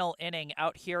final inning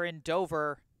out here in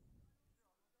Dover.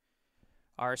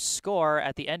 Our score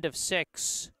at the end of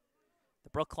 6, the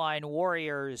Brookline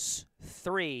Warriors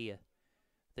 3,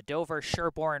 the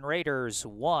Dover-Sherborn Raiders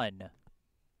 1.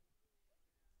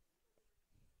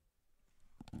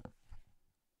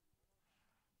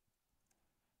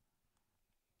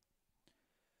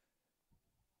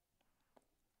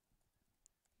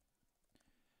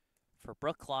 For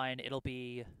Brookline, it'll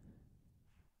be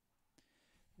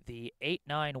the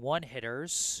 8-9-1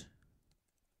 hitters.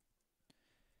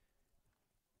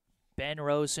 Ben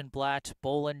Rosenblatt,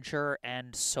 Bollinger,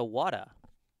 and Sawada.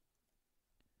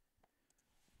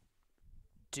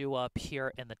 Due up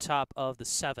here in the top of the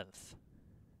 7th.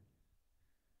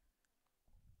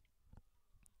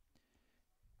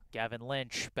 Gavin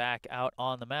Lynch back out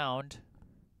on the mound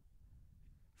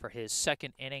for his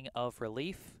 2nd inning of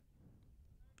relief.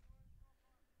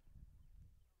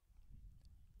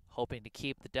 hoping to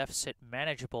keep the deficit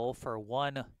manageable for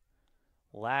one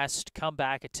last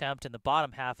comeback attempt in the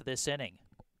bottom half of this inning.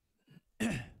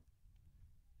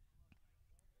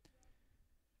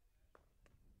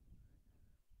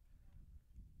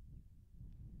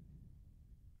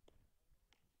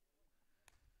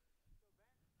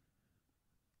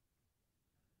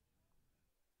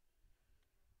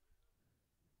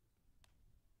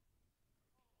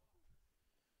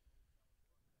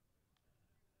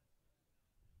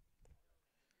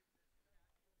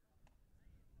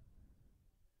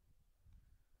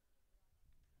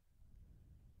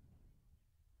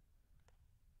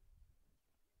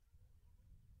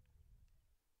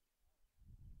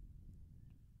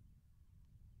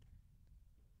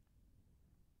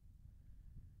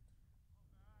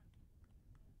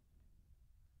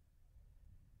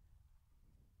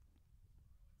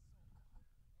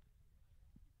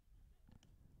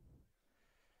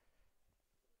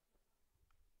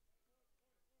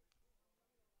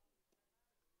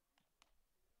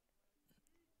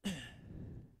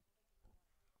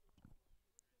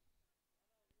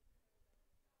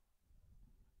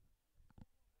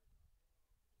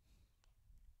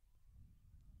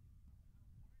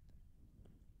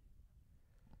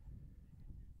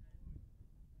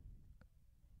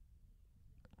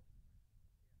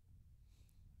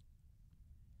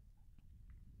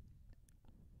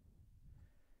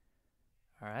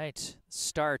 All right,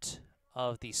 start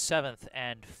of the 7th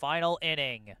and final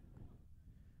inning.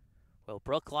 Will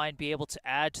Brookline be able to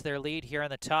add to their lead here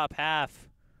in the top half,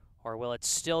 or will it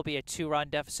still be a 2-run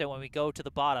deficit when we go to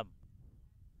the bottom?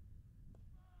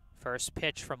 First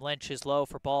pitch from Lynch is low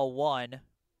for ball 1.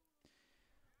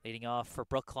 Leading off for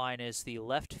Brookline is the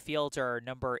left fielder,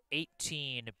 number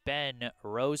 18, Ben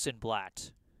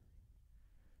Rosenblatt.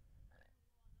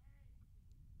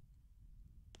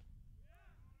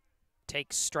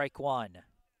 Takes strike 1.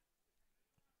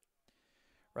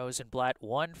 Rosenblatt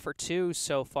 1 for 2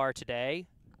 so far today,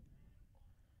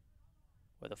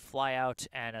 with a flyout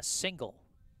and a single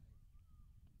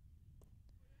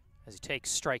as he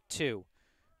takes strike 2.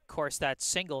 Of course, that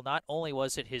single, not only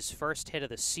was it his first hit of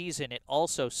the season, it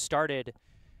also started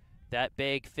that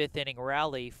big 5th inning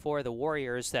rally for the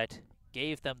Warriors that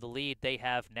gave them the lead they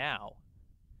have now.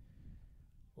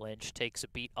 Lynch takes a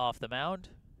beat off the mound.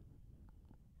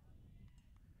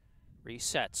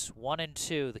 Resets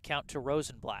 1-2, the count to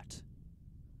Rosenblatt.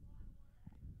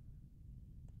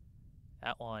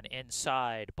 That one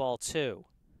inside, ball 2.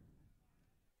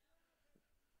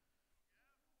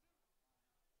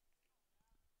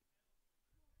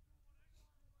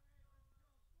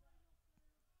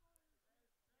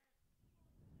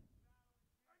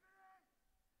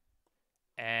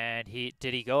 And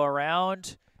did he go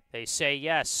around? They say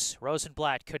yes.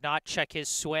 Rosenblatt could not check his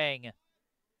swing.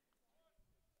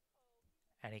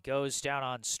 And he goes down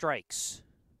on strikes.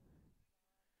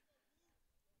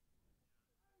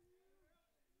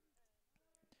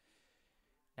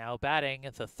 Now batting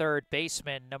the third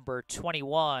baseman, number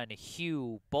 21,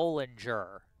 Hugh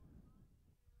Bollinger.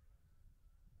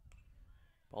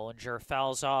 Bollinger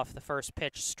fouls off the first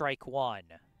pitch, strike 1.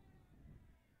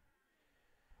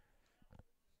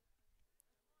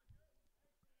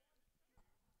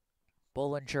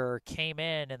 Bollinger came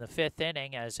in the 5th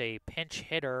inning as a pinch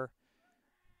hitter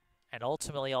and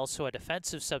ultimately also a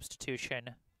defensive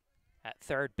substitution at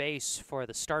third base for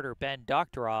the starter, Ben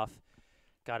Doctoroff.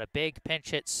 Got a big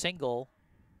pinch hit single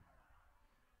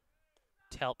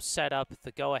to help set up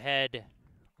the go-ahead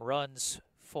runs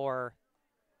for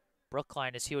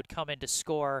Brookline as he would come in to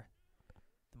score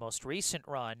the most recent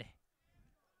run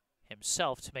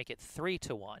himself to make it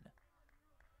 3-1.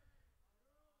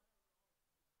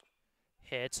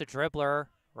 Hits a dribbler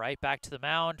right back to the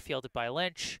mound, fielded by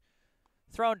Lynch,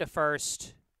 thrown to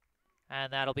first,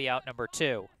 and that'll be out number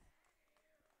 2.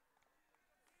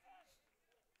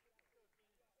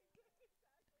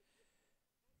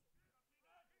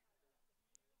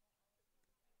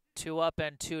 Two up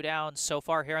and 2 down so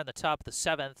far here on the top of the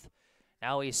 7th.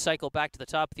 Now we cycle back to the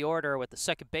top of the order with the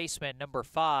second baseman, number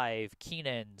 5,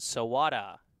 Keenan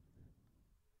Sawada.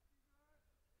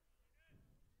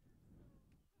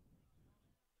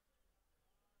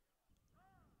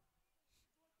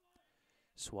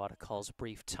 Sawada calls a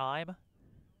brief time.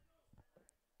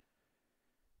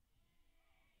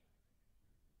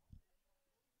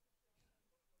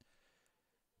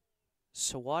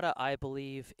 Sawada, I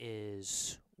believe,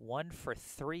 is 1 for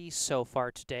 3 so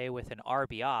far today with an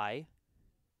RBI.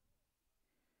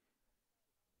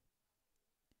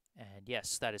 And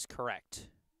yes, that is correct.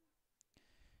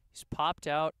 He's popped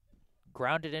out,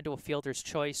 grounded into a fielder's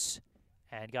choice,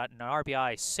 and got an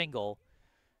RBI single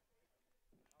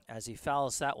as he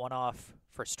fouls that one off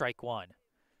for strike one.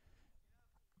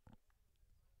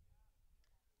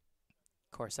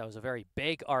 Of course, that was a very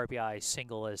big RBI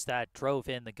single as that drove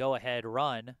in the go-ahead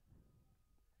run.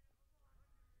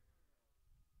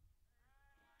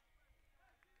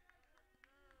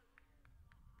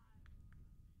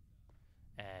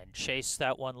 And chase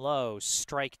that one low,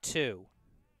 strike two.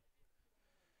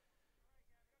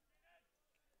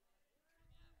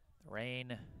 The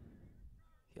rain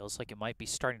feels like it might be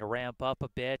starting to ramp up a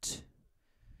bit.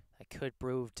 That could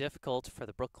prove difficult for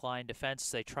the Brookline defense.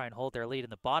 They try and hold their lead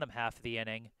in the bottom half of the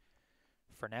inning.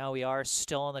 For now, we are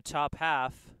still in the top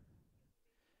half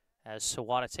as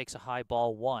Sawada takes a high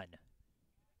ball one.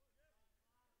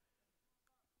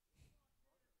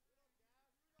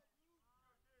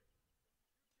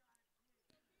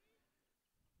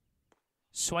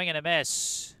 Swing and a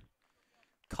miss.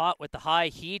 Caught with the high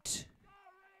heat.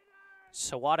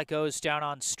 Sawada goes down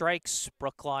on strikes.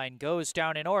 Brookline goes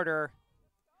down in order.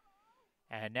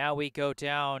 And now we go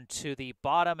down to the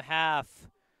bottom half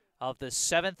of the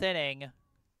seventh inning.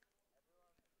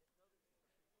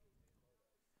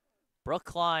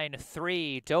 Brookline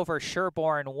 3,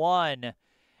 Dover-Sherborn 1.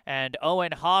 And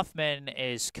Owen Hoffman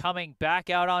is coming back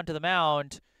out onto the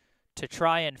mound to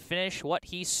try and finish what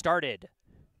he started.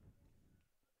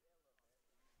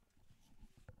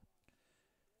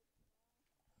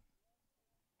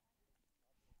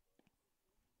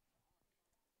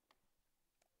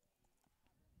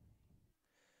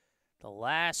 The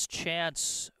last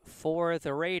chance for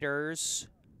the Raiders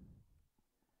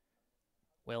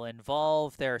will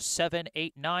involve their 7,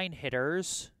 8, 9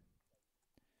 hitters.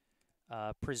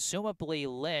 Presumably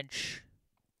Lynch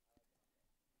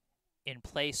in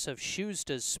place of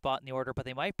Schusta's spot in the order, but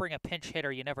they might bring a pinch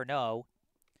hitter, you never know.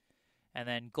 And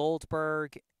then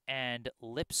Goldberg and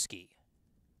Lipsky.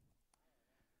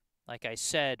 Like I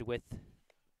said, with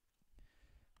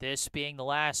this being the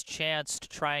last chance to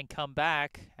try and come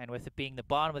back, and with it being the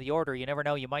bottom of the order, you never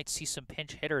know, you might see some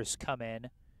pinch hitters come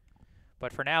in.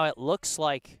 But for now, it looks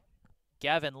like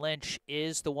Gavin Lynch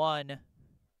is the one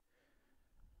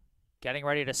getting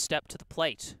ready to step to the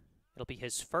plate. It'll be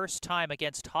his first time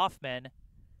against Hoffman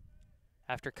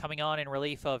after coming on in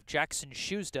relief of Jackson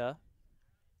Schusta.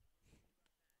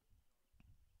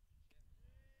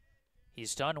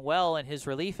 He's done well in his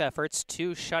relief efforts,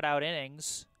 2 shutout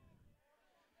innings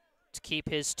to keep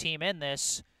his team in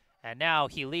this, and now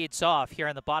he leads off here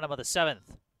in the bottom of the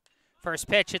 7th. First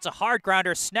pitch, it's a hard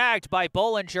grounder snagged by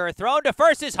Bollinger. Thrown to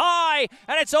first is high,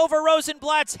 and it's over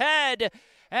Rosenblatt's head,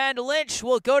 and Lynch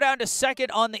will go down to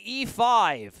second on the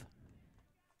E5.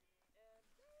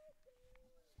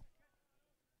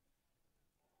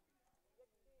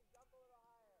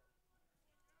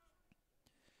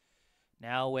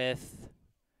 Now with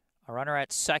a runner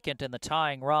at second and the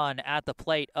tying run at the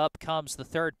plate, up comes the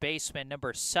third baseman,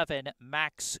 number 7,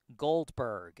 Max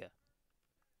Goldberg.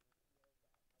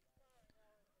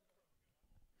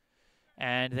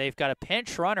 And they've got a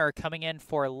pinch runner coming in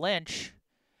for Lynch,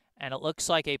 and it looks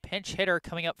like a pinch hitter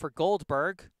coming up for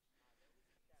Goldberg.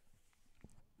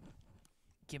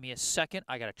 Give me a second.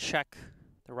 I got to check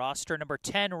the roster. Number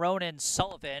 10, Ronan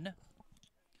Sullivan.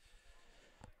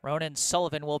 Ronan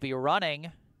Sullivan will be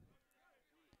running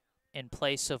in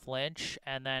place of Lynch.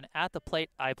 And then at the plate,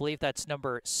 I believe that's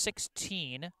number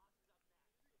 16.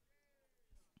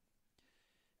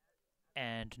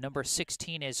 And number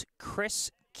 16 is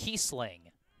Chris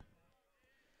Kiesling.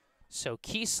 So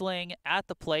Kiesling at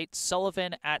the plate,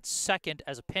 Sullivan at second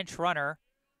as a pinch runner.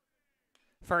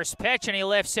 First pitch, and he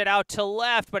lifts it out to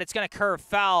left, but it's going to curve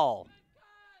foul.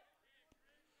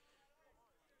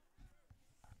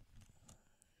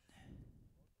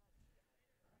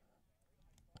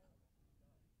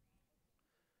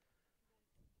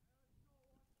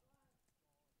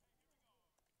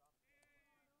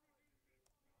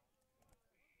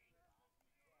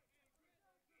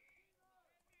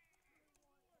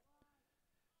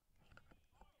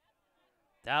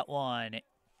 That one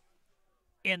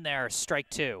in there, strike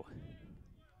 2.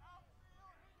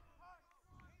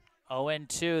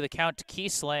 0-2, the count to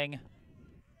Kiesling.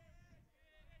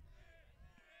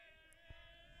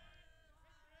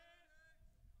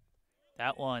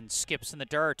 That one skips in the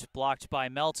dirt, blocked by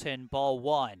Melton, ball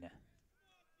 1.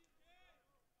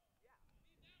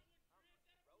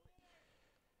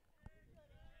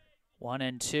 One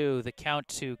and two, the count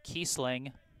to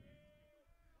Kiesling.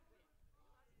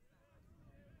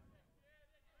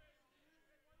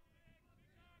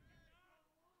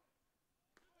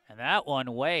 And that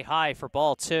one way high for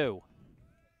ball 2.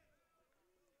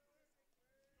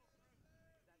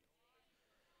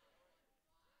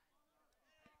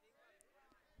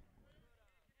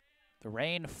 The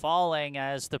rain falling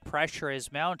as the pressure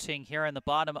is mounting here in the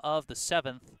bottom of the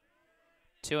 7th.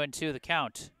 2-2 the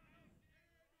count.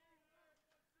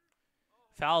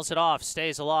 Fouls it off,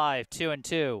 stays alive,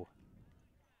 2-2.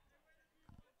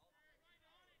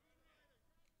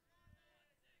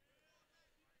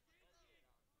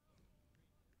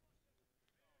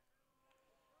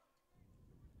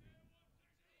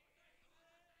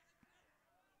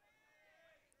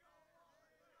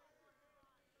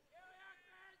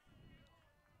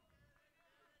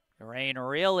 The rain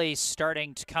really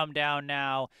starting to come down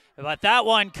now, but that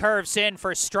one curves in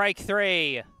for strike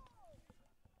 3.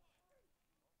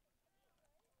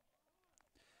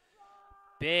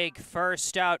 Big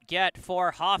first out get for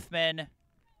Hoffman.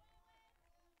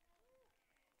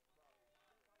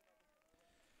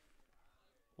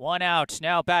 One out,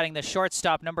 now batting the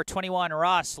shortstop, number 21,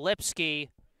 Ross Lipsky.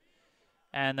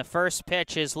 And the first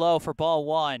pitch is low for ball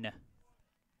 1.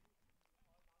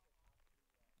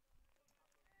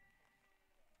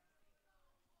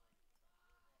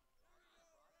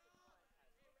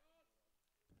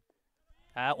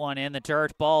 That one in the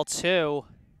dirt, ball 2.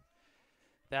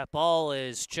 That ball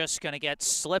is just going to get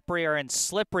slipperier and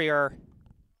slipperier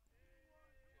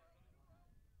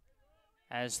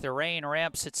as the rain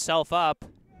ramps itself up.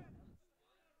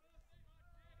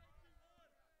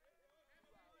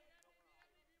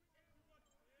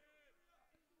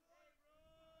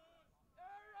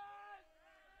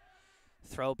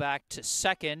 Throw back to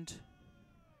second.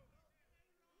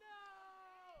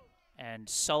 And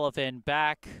Sullivan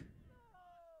back.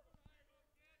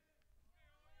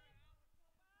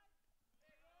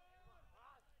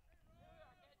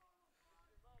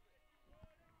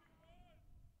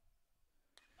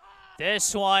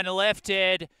 This one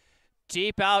lifted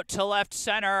deep out to left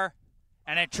center,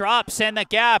 and it drops in the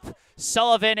gap.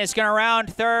 Sullivan is going to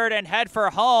round third and head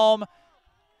for home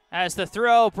as the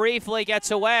throw briefly gets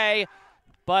away,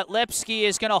 but Lipsky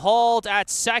is going to hold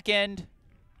at second.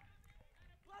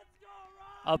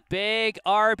 A big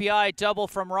RBI double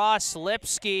from Ross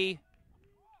Lipsky.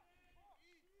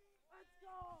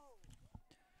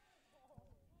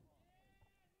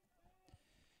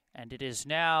 And it is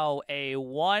now a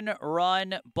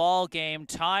 1-run ball game,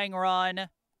 tying run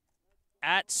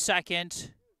at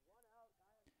second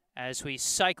as we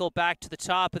cycle back to the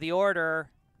top of the order.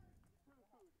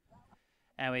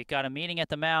 And we've got a meeting at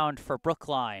the mound for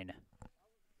Brookline.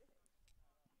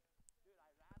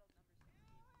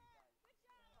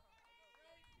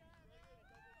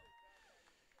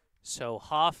 So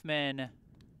Hoffman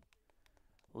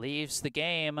leaves the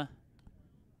game.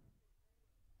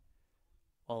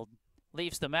 Well,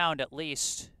 leaves the mound at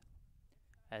least,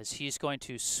 as he's going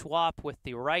to swap with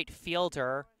the right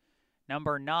fielder,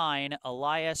 number 9,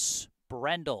 Elias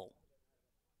Brendel.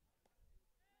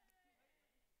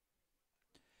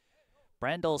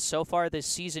 Brendel, so far this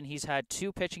season, he's had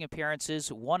 2 pitching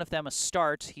appearances, one of them a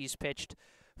start. He's pitched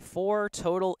 4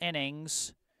 total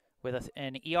innings with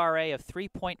an ERA of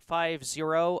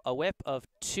 3.50, a whip of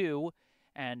 2,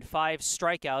 and 5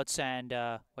 strikeouts. And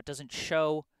what doesn't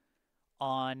show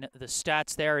on the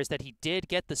stats there is that he did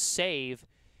get the save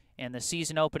in the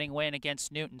season opening win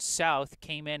against Newton South.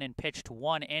 Came in and pitched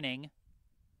 1 inning.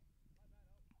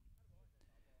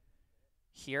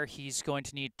 Here he's going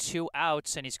to need 2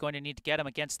 outs, and he's going to need to get them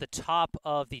against the top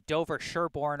of the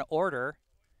Dover-Sherborn order.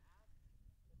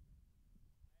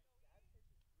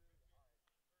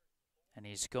 And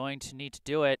he's going to need to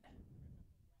do it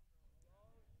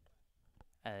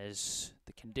as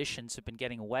the conditions have been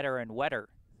getting wetter and wetter.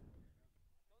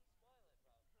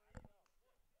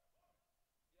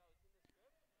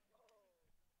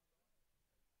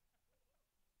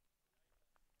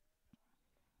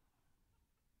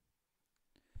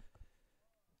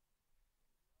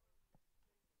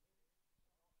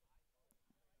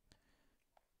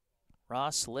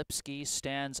 Ross Lipsky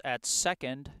stands at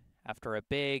second after a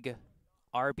big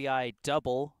RBI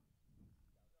double.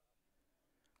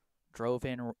 Drove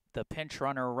in the pinch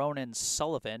runner Ronan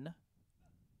Sullivan.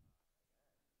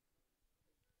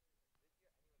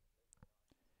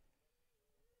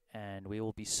 And we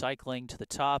will be cycling to the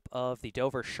top of the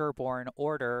Dover-Sherborn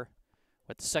order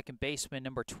with the second baseman,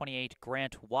 number 28,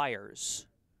 Grant Wires.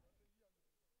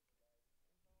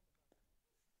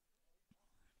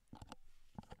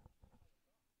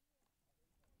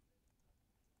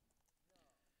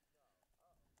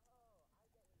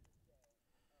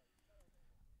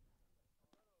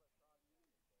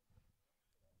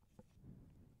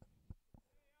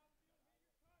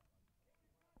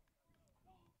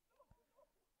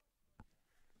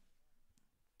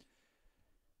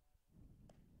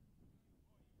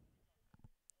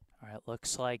 All It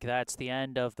looks like that's the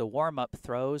end of the warm-up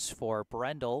throws for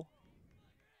Brendel.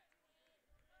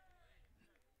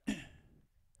 And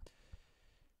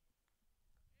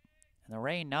the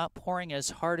rain not pouring as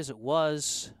hard as it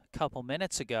was a couple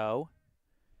minutes ago.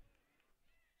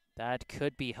 That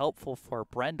could be helpful for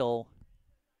Brendel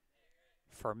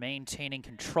for maintaining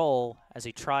control as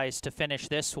he tries to finish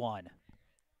this one.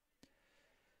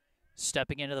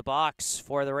 Stepping into the box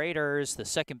for the Raiders, the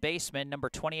second baseman, number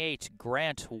 28,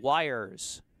 Grant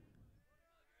Wires.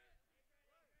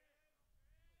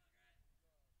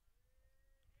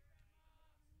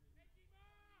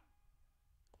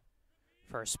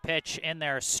 First pitch in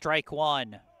there, strike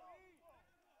one.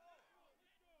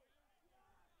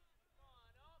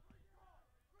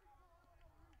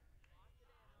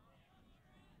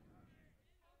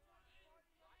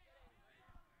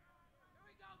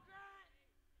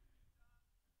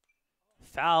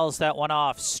 Fouls that one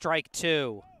off, strike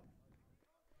two.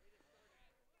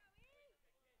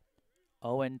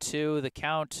 0-2 the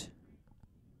count.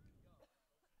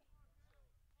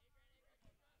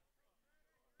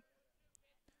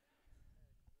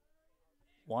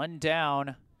 One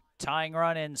down, tying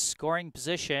run in scoring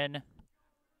position.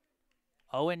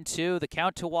 0-2 the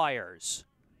count to Wires.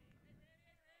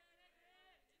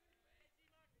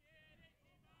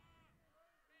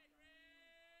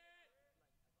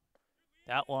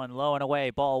 That one low and away,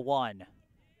 ball one.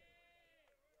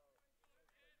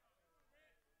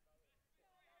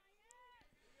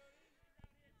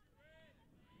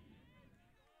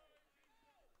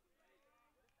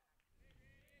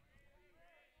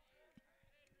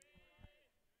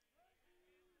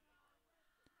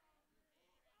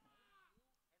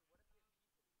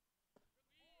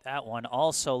 That one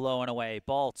also low and away,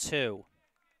 ball two.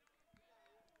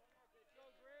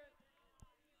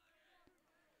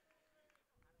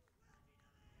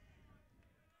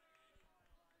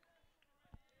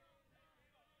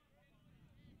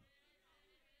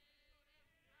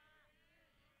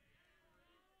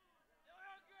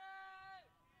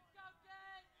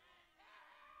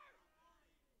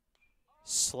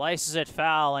 Slices it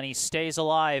foul, and he stays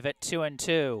alive at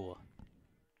 2-2.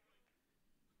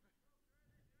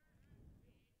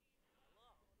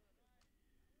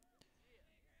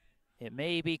 It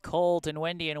may be cold and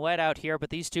windy and wet out here, but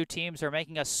these two teams are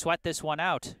making us sweat this one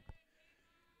out.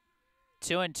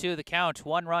 2-2 the count,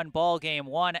 one-run ball game,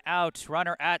 one out,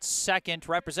 runner at second,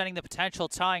 representing the potential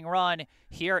tying run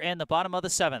here in the bottom of the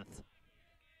seventh.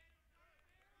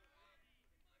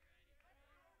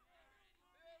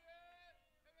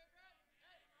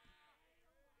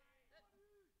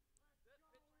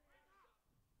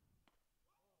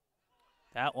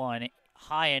 That one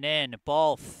high and in,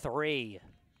 ball three.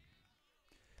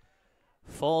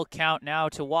 Full count now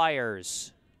to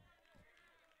Wires.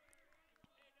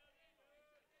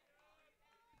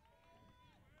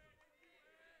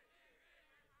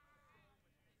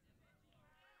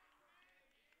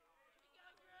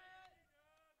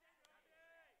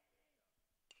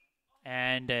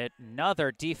 And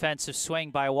another defensive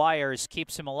swing by Wires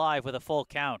keeps him alive with a full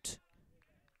count.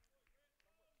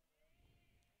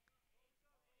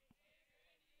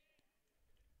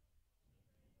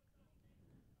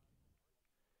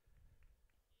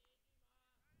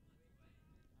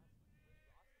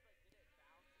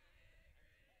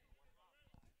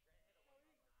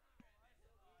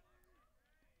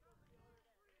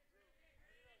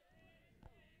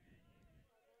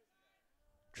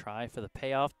 Try for the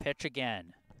payoff pitch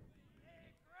again.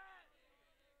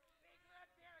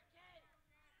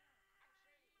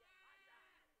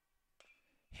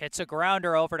 Hits a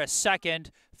grounder over to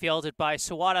second, fielded by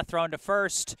Sawada, thrown to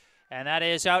first, and that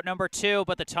is out number two,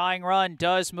 but the tying run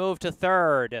does move to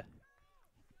third.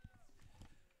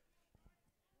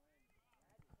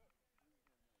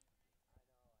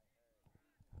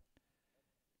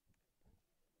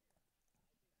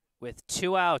 With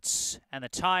two outs and the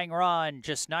tying run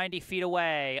just 90 feet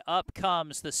away, up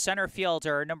comes the center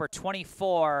fielder, number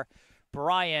 24,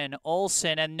 Brian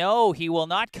Olson. And no, he will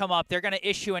not come up. They're going to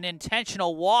issue an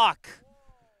intentional walk.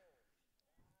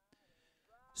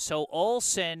 So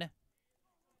Olson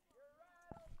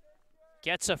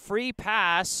gets a free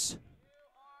pass.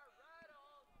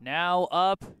 Now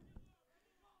up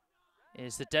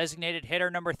is the designated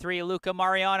hitter, number 3, Luca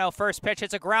Mariano. First pitch,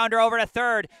 it's a grounder over to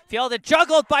third. Fielded,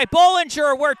 juggled by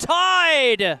Bollinger. We're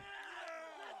tied.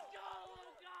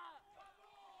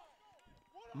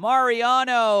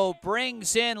 Mariano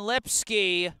brings in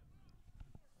Lipsky.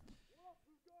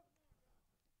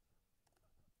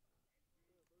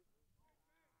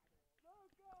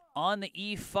 On the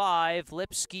E5,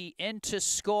 Lipsky in to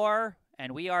score,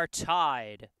 and we are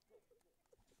tied.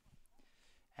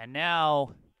 And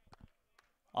now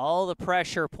all the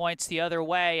pressure points the other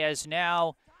way, as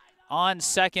now on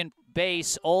second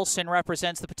base, Olsen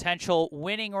represents the potential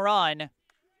winning run,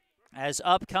 as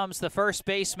up comes the first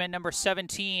baseman, number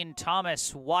 17,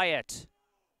 Thomas Wyatt.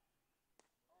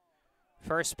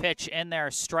 First pitch in there,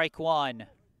 strike one.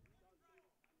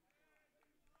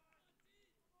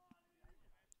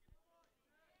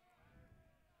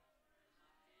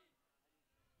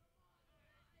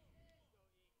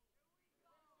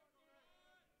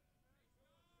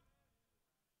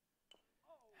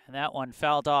 And that one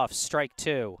fouled off, strike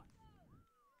two.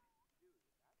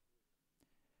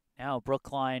 Now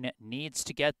Brookline needs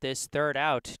to get this third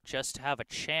out just to have a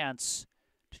chance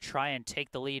to try and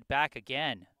take the lead back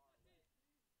again.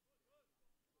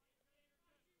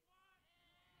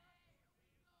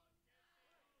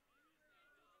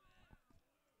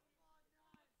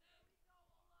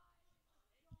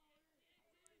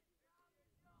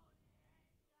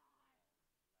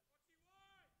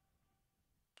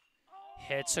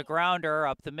 Hits a grounder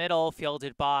up the middle,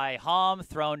 fielded by Hom,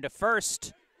 thrown to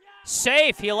first.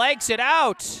 Safe, he legs it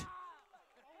out.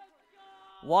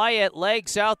 Wyatt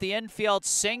legs out the infield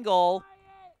single.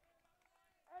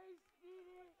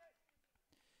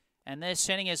 And this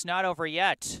inning is not over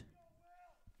yet.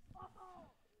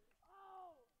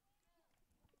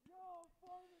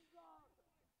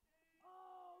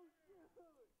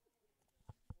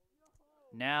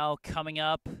 Now coming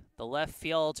up, the left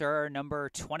fielder, number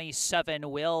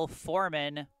 27, Will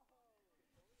Foreman.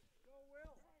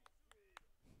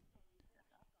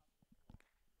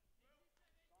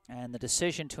 And the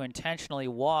decision to intentionally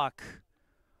walk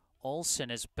Olsen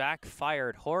has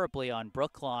backfired horribly on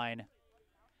Brookline,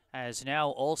 as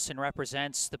now Olsen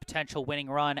represents the potential winning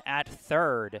run at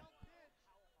third.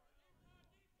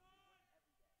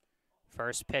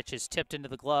 First pitch is tipped into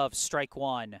the glove, strike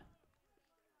one.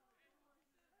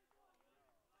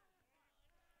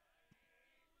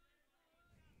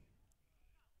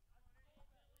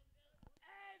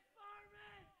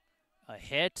 A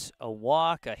hit, a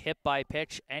walk, a hit by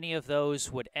pitch, any of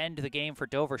those would end the game for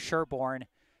Dover-Sherborn.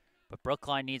 But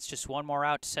Brookline needs just one more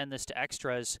out to send this to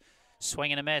extras.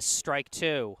 Swing and a miss, strike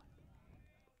two.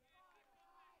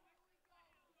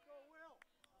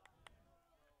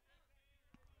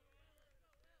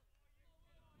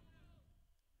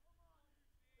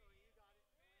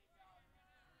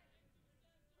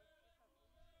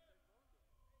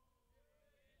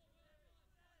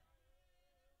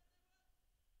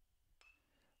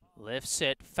 Lifts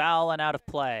it, foul and out of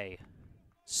play.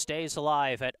 Stays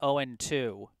alive at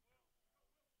 0-2.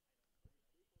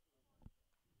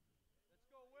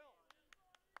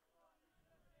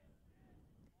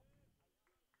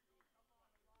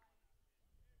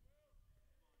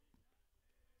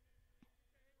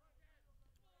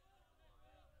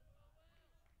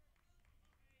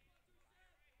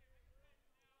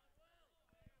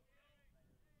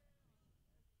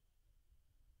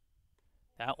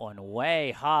 That one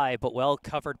way high, but well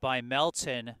covered by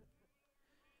Melton.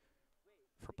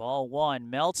 For ball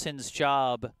one, Melton's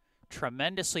job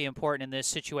tremendously important in this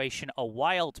situation. A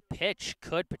wild pitch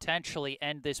could potentially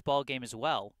end this ball game as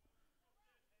well.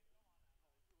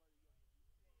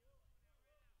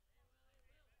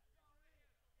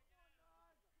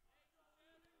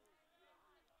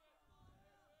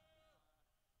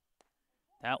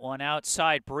 That one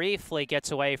outside briefly gets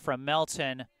away from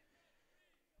Melton.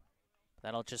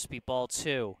 That'll just be ball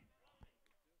two.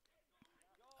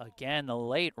 Again, the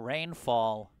late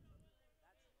rainfall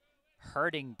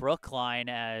hurting Brookline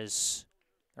as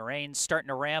the rain's starting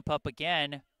to ramp up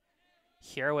again.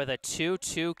 Here with a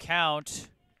 2-2 count.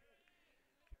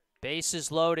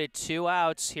 Bases loaded, 2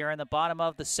 outs here in the bottom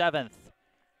of the 7th.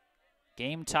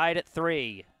 Game tied at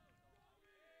 3.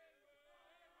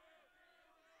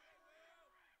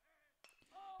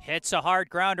 Hits a hard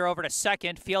grounder over to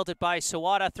second, fielded by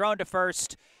Sawada, thrown to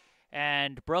first,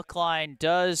 and Brookline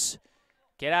does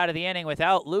get out of the inning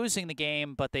without losing the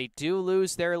game, but they do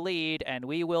lose their lead, and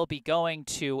we will be going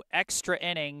to extra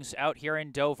innings out here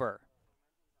in Dover.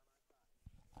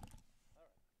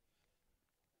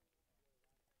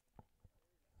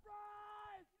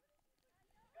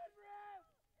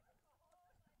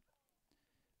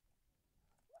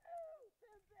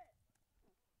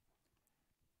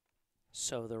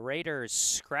 So the Raiders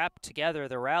scrapped together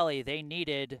the rally they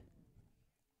needed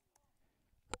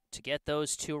to get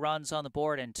those 2 runs on the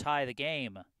board and tie the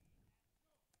game. And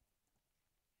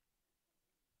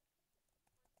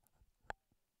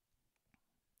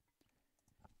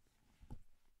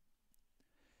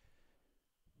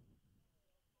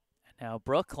now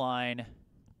Brookline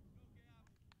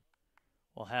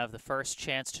will have the first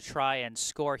chance to try and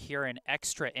score here in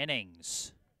extra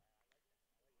innings.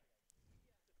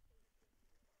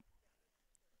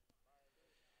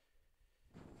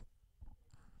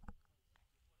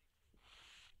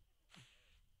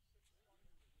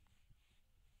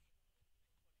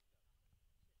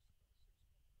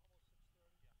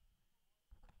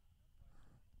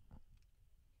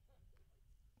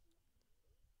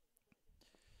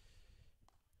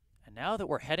 And now that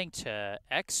we're heading to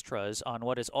extras on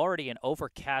what is already an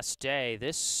overcast day,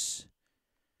 this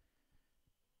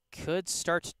could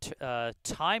start to,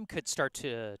 time could start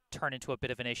to turn into a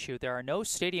bit of an issue. There are no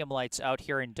stadium lights out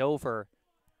here in Dover,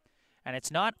 and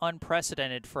it's not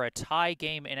unprecedented for a tie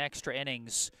game in extra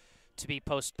innings to be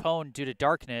postponed due to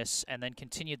darkness and then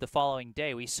continued the following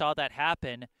day. We saw that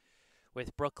happen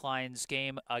with Brookline's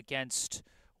game against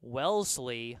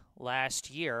Wellesley last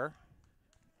year.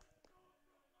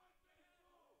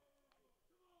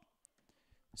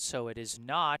 So it is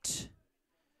not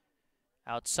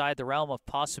outside the realm of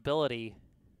possibility.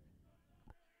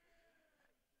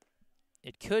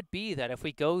 It could be that if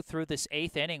we go through this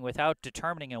 8th inning without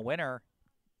determining a winner,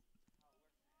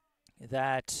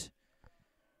 that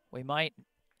we might,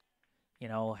 you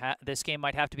know, this game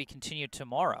might have to be continued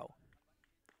tomorrow.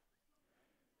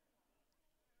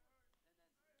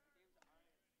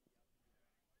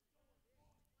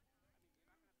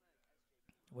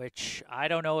 Which I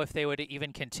don't know if they would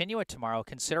even continue it tomorrow,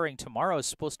 considering tomorrow is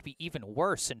supposed to be even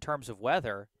worse in terms of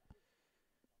weather.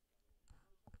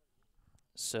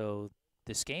 So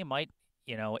this game might,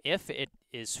 you know, if it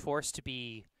is forced to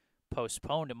be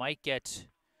postponed, it might get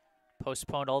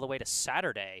postponed all the way to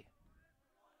Saturday.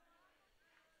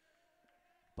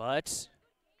 But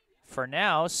for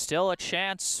now, still a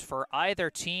chance for either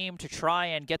team to try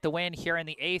and get the win here in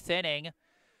the 8th inning.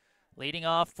 Leading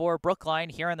off for Brookline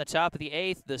here in the top of the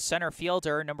 8th, the center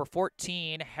fielder, number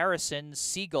 14, Harrison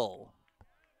Siegel.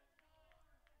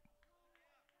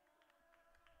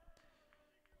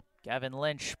 Gavin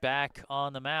Lynch back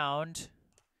on the mound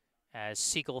as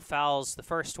Siegel fouls the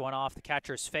first one off the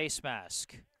catcher's face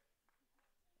mask.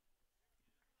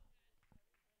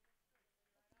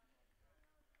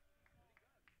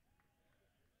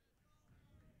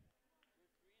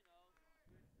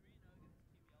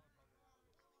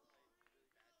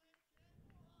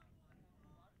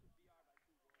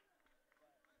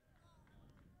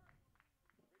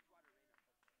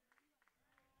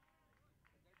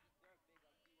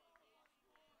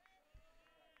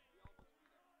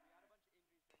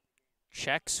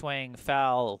 Check swing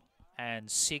foul, and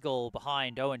Siegel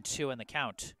behind 0-2 in the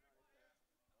count.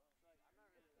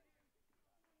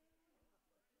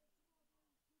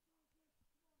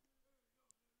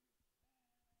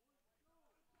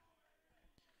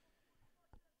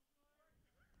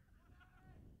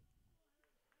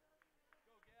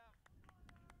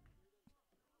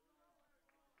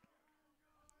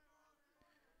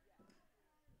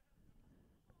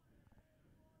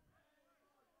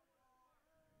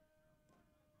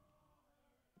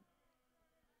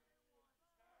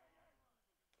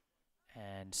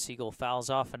 And Siegel fouls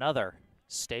off another.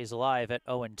 Stays alive at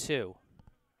 0-2.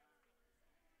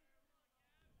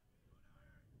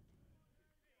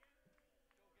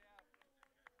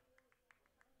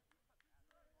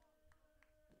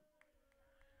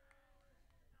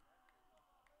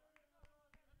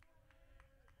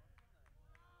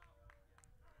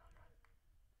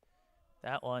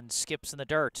 That one skips in the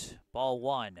dirt. Ball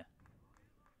 1.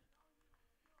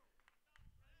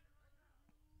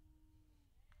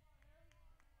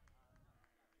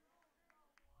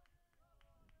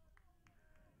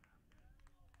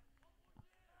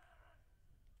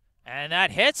 And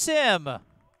that hits him.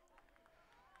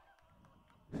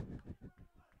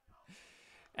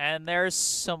 And there's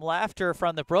some laughter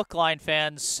from the Brookline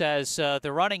fans as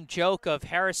the running joke of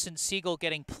Harrison Siegel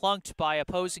getting plunked by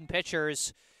opposing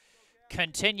pitchers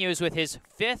continues with his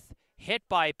 5th hit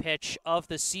by pitch of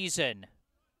the season.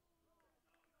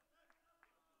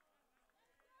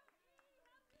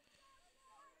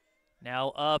 Now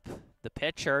up the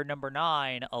pitcher, number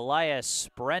 9, Elias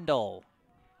Brendel.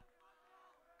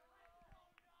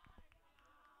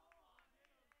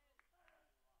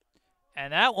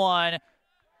 And that one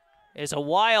is a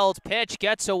wild pitch,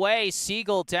 gets away.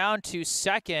 Siegel down to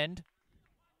second.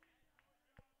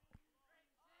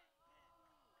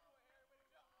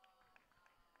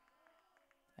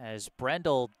 As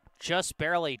Brendel just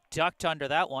barely ducked under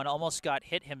that one, almost got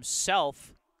hit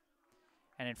himself.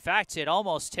 And in fact, it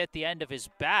almost hit the end of his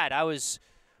bat. I was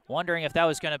wondering if that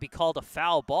was going to be called a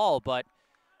foul ball, but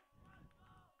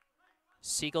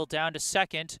Siegel down to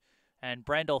second. And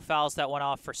Brendel fouls that one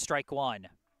off for strike 1.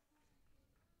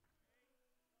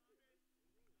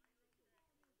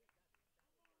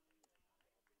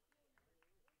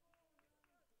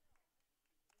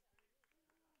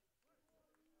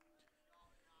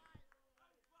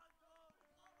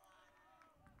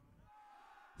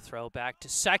 Throw back to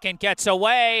second, gets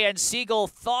away, and Siegel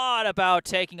thought about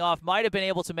taking off. Might have been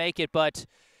able to make it, but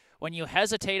when you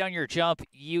hesitate on your jump,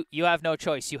 you have no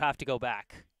choice. You have to go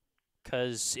back,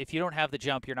 because if you don't have the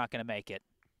jump, you're not going to make it.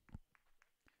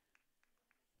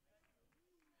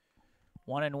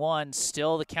 1-1,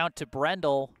 still the count to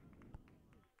Brendel.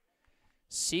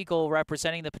 Siegel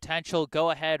representing the potential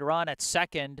go-ahead run at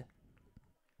second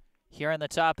here in the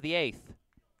top of the 8th.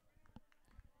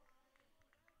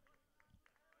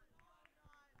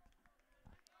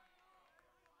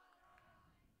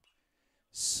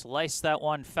 Slice that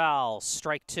one foul,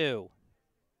 strike 2.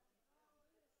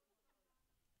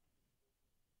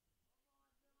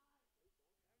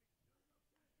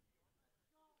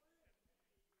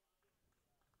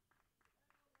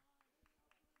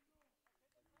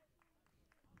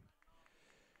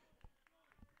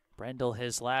 Brendel,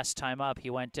 his last time up,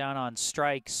 he went down on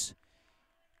strikes,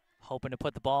 hoping to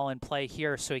put the ball in play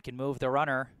here so he can move the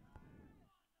runner.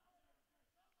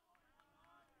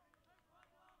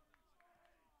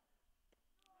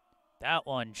 That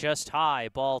one just high,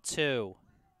 ball 2.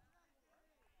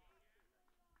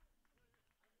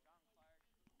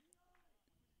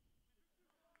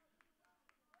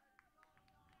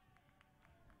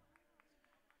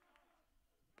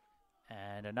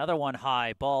 And another one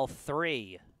high, ball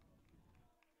 3.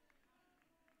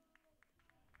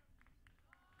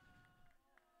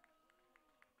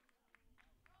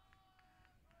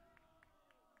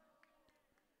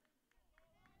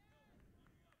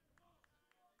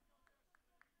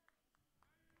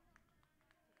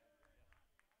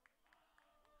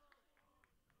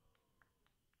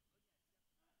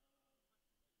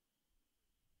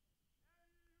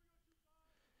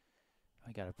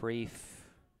 I got a brief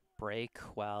break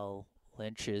while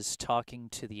Lynch is talking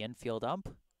to the infield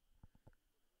ump.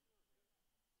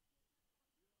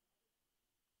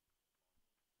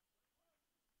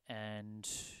 And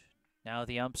now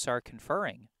the umps are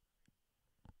conferring.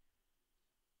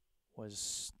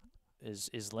 Is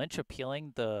Lynch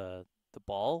appealing the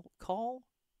ball call?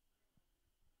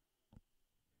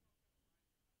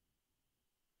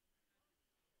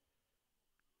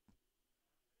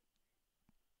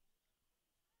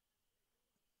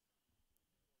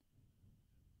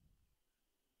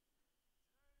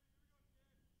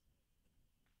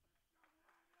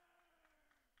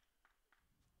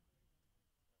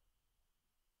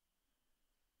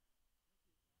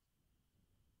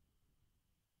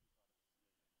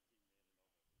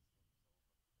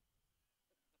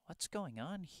 What's going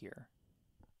on here?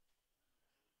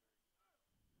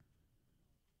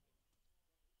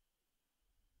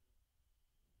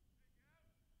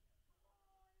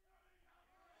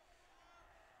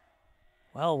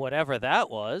 Well, whatever that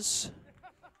was.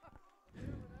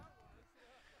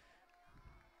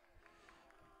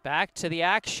 Back to the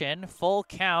action, full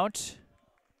count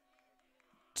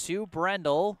to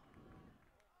Brendel.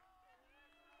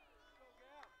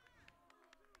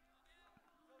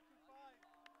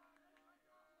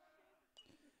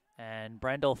 And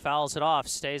Brendel fouls it off,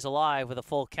 stays alive with a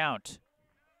full count.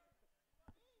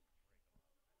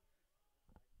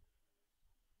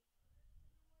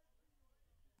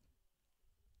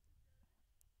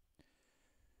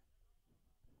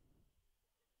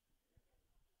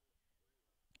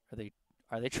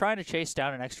 Are they trying to chase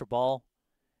down an extra ball?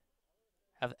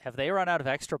 Have they run out of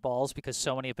extra balls because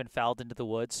so many have been fouled into the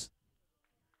woods?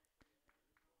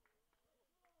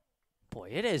 Boy,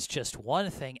 it is just one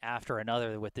thing after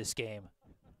another with this game.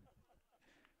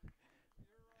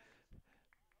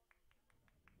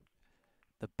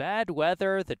 The bad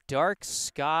weather, the dark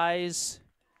skies,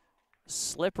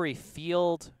 slippery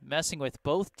field, messing with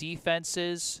both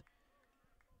defenses.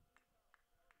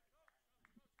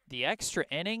 The extra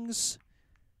innings,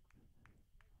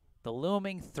 the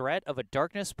looming threat of a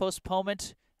darkness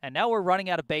postponement, and now we're running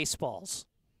out of baseballs.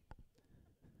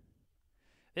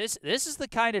 This is the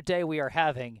kind of day we are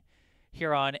having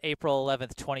here on April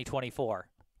 11th, 2024.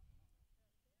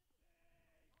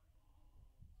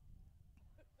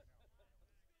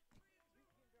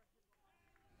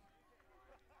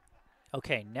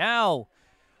 Okay, now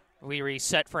we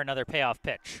reset for another payoff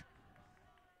pitch.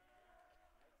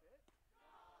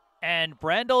 And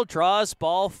Brendel draws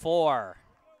ball 4.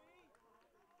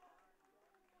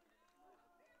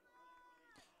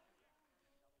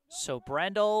 So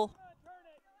Brendel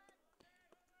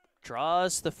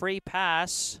draws the free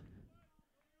pass.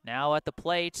 Now at the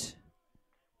plate,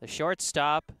 the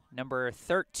shortstop, number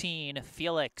 13,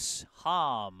 Felix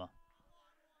Hom.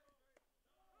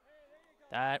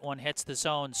 That one hits the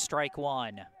zone, strike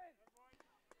 1.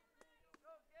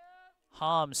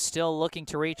 Hom still looking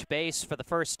to reach base for the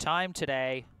first time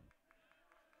today.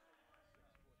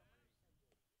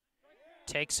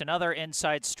 Takes another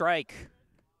inside strike.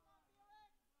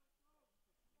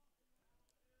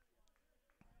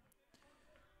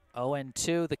 Oh, and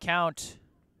 2 the count.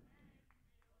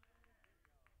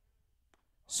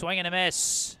 Swing and a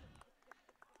miss.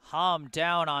 Hom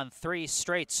down on 3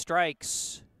 straight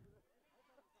strikes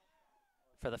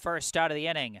for the first out of the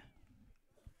inning.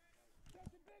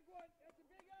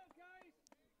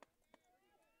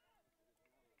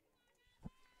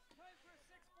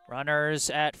 Runners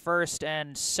at first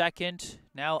and second.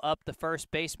 Now up the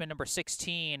first baseman, number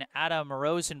 16, Adam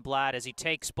Rosenblatt, as he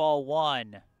takes ball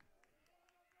 1.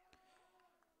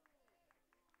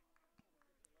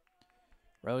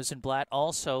 Rosenblatt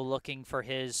also looking for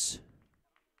his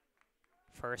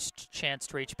first chance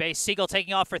to reach base. Siegel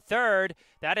taking off for third.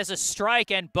 That is a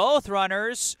strike, and both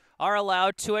runners are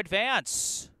allowed to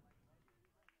advance.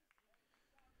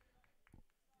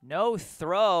 No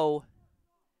throw,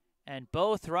 and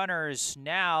both runners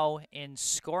now in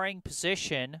scoring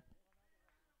position,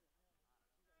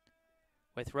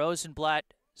 with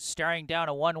Rosenblatt staring down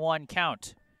a 1-1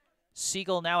 count.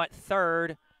 Siegel now at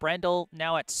third, Brendel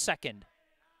now at second.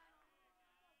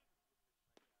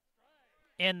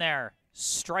 In there,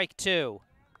 strike 2.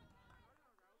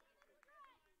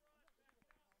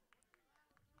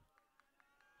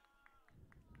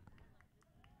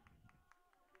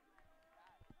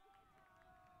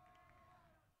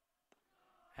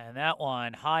 And that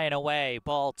one high and away,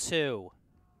 ball 2.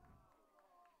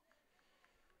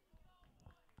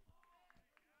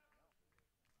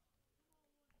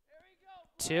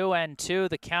 Two and 2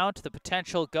 the count. The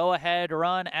potential go-ahead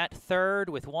run at third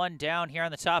with 1 down here on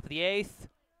the top of the 8th.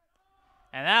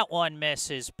 And that one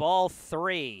misses, ball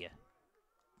 3.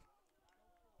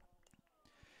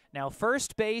 Now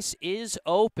first base is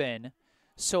open,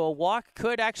 so a walk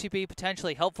could actually be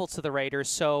potentially helpful to the Raiders.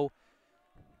 So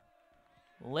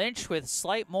Lynch with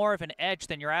slight more of an edge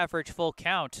than your average full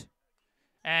count.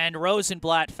 And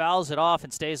Rosenblatt fouls it off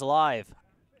and stays alive.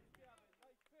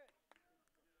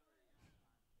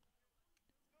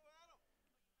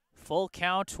 Full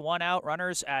count, 1 out,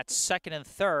 runners at second and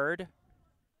third.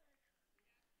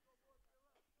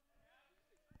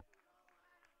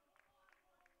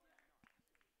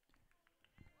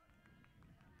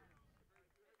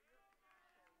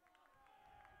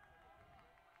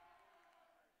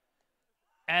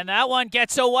 And that one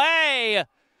gets away.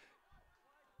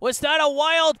 Was that a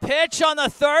wild pitch on the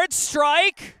third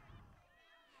strike?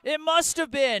 It must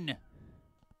have been.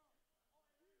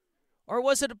 Or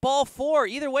was it ball 4?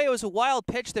 Either way, it was a wild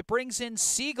pitch that brings in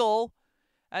Siegel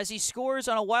as he scores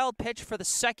on a wild pitch for the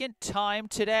second time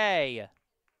today.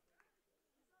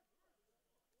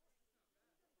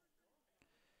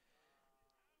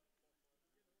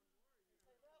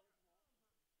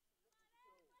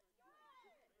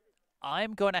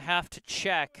 I'm going to have to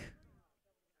check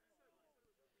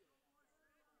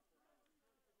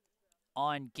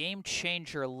on Game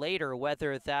Changer later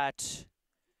whether that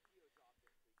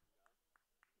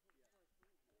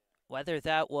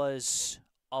was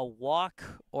a walk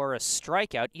or a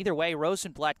strikeout. Either way,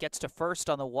 Rosenblatt gets to first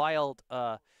on the wild,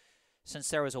 since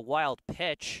there was a wild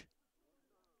pitch.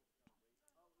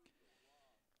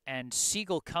 And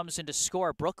Siegel comes in to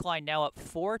score. Brookline now up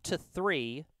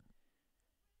 4-3.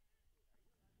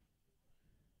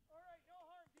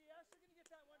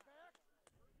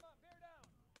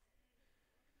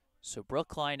 So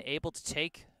Brookline able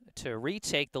to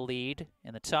retake the lead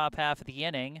in the top half of the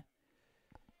inning.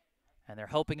 And they're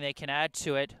hoping they can add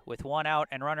to it with 1 out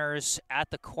and runners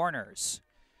at the corners.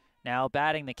 Now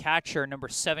batting the catcher, number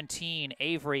 17,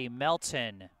 Avery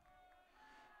Melton.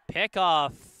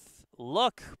 Pickoff,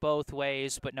 look both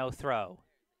ways, but no throw.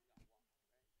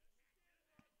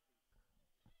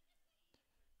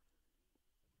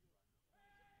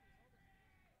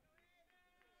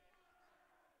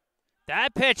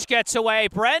 That pitch gets away.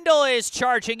 Brendel is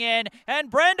charging in, and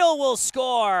Brendel will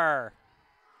score.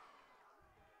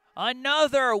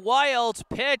 Another wild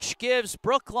pitch gives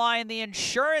Brookline the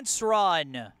insurance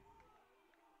run.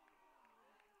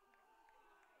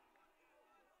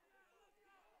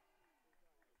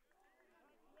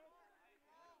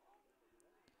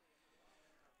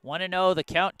 Want to know the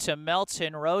count to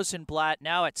Melton. Rosenblatt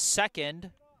now at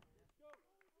second.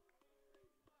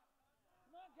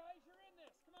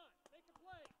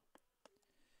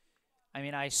 I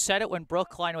mean, I said it when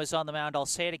Brookline was on the mound. I'll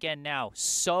say it again now.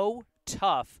 So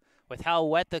tough with how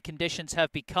wet the conditions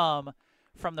have become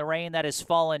from the rain that has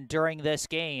fallen during this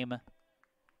game. And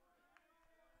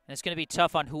it's going to be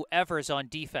tough on whoever's on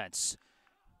defense.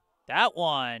 That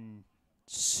one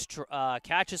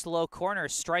catches the low corner,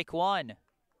 strike 1.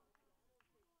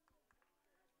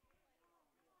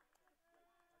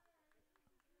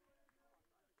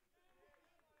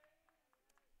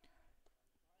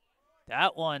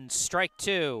 That one, strike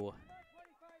 2.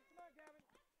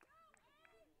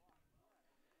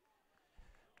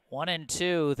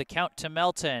 1-2, the count to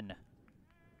Melton.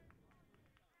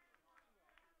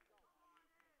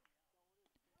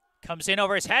 Comes in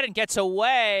over his head and gets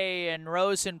away, and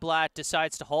Rosenblatt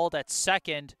decides to hold at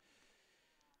second.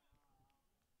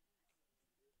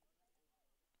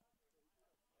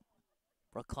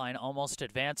 Brookline almost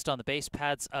advanced on the base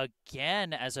paths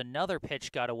again as another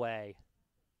pitch got away.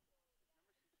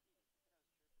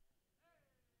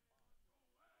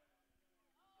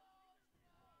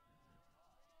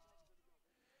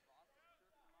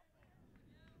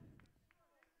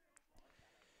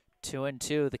 Two and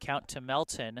two, the count to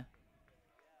Melton.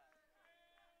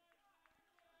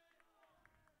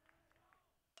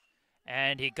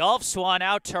 And he golfs one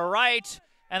out to right,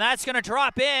 and that's going to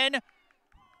drop in.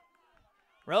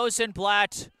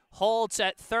 Rosenblatt holds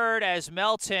at third as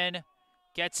Melton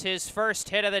gets his first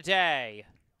hit of the day.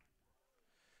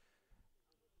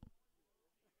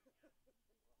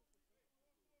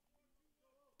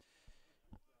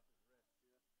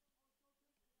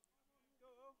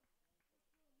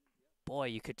 Boy,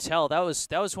 you could tell that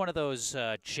was one of those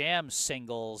jam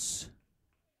singles.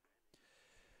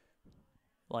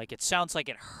 Like, it sounds like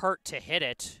it hurt to hit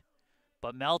it,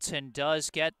 but Melton does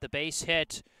get the base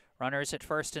hit. Runners at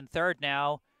first and third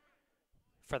now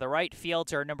for the right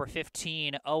fielder, number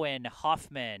 15, Owen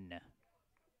Hoffman.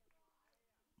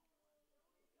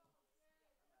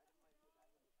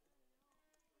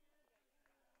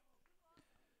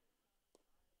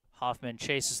 Hoffman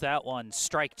chases that one,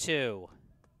 strike 2.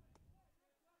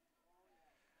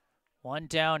 One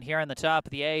down here on the top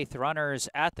of the 8th, runners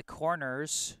at the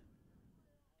corners.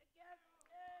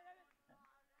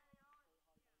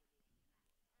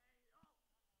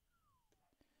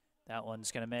 That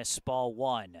one's going to miss, ball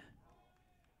 1.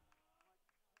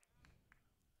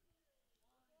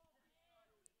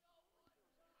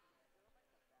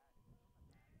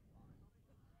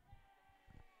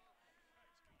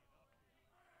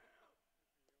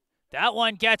 That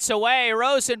one gets away.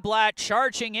 Rosenblatt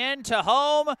charging in to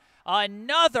home.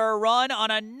 Another run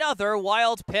on another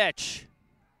wild pitch.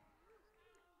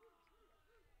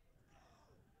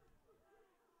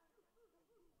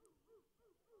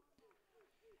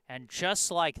 And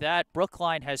just like that,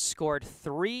 Brookline has scored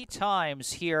 3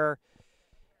 times here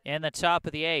in the top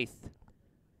of the 8th.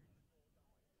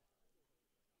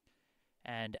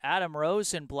 And Adam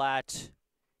Rosenblatt,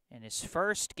 in his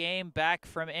first game back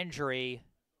from injury,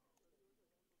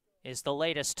 is the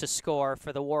latest to score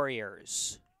for the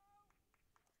Warriors.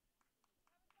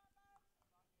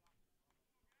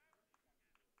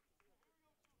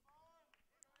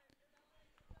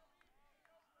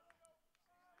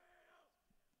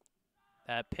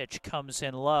 That pitch comes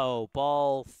in low,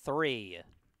 ball 3.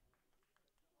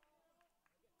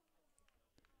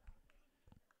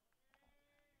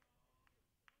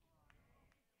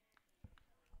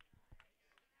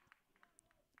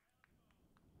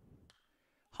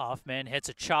 Hoffman hits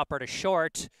a chopper to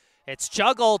short. It's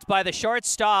juggled by the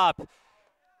shortstop,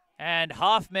 and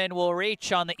Hoffman will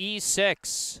reach on the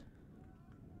E6.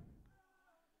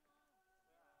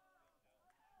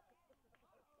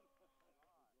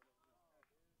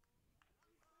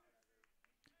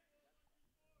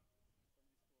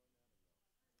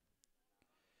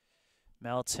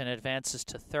 Melton advances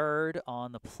to third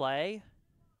on the play.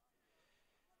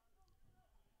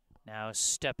 Now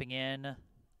stepping in,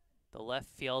 the left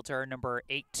fielder, number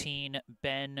 18,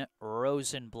 Ben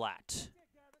Rosenblatt.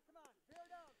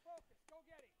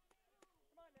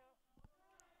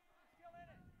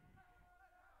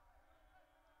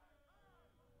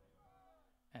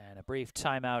 And a brief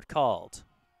timeout called.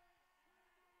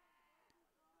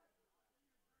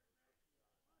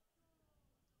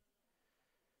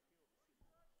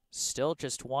 Still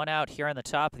just one out here on the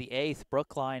top of the 8th.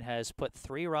 Brookline has put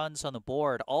 3 runs on the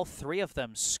board, all 3 of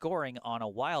them scoring on a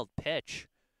wild pitch.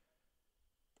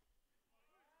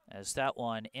 As that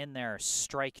one in there,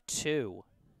 strike 2.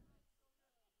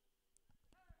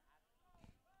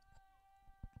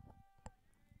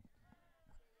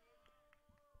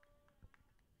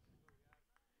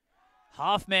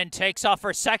 Hoffman takes off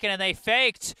for second, and they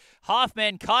faked.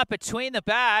 Hoffman caught between the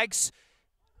bags.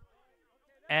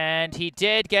 And he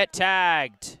did get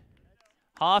tagged.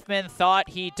 Hoffman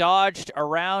thought he dodged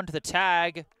around the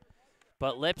tag,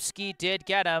 but Lipsky did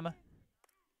get him.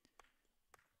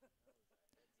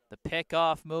 The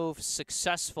pickoff move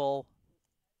successful.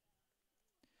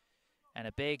 And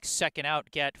a big second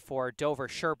out get for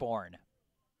Dover-Sherborn.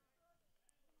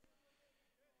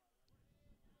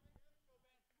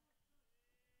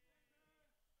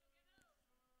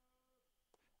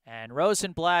 And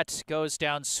Rosenblatt goes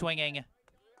down swinging.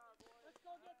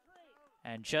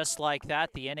 And just like that,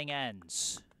 the inning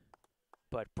ends.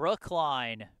 But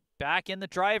Brookline back in the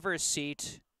driver's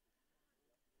seat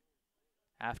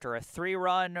after a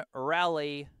 3-run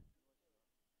rally.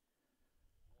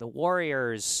 The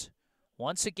Warriors,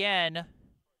 once again,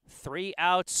 3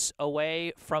 outs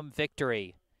away from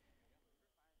victory.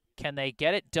 Can they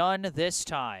get it done this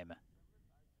time?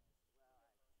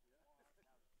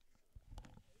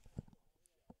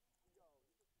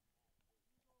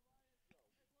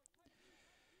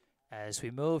 As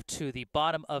we move to the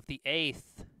bottom of the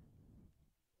 8th,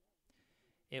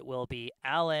 it will be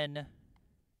Allen,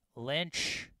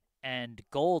 Lynch, and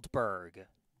Goldberg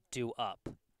due up.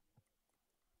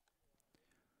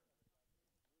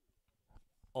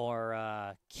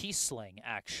 Or Kiesling,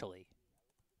 actually.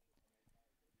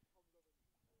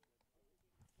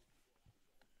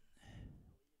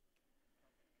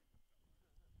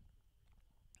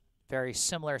 Very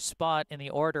similar spot in the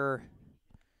order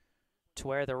to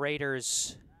where the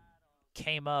Raiders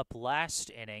came up last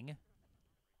inning.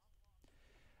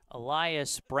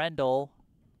 Elias Brendel,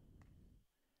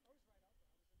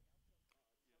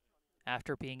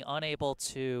 after being unable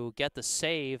to get the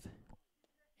save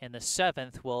in the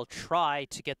 7th, will try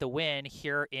to get the win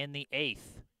here in the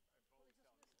 8th.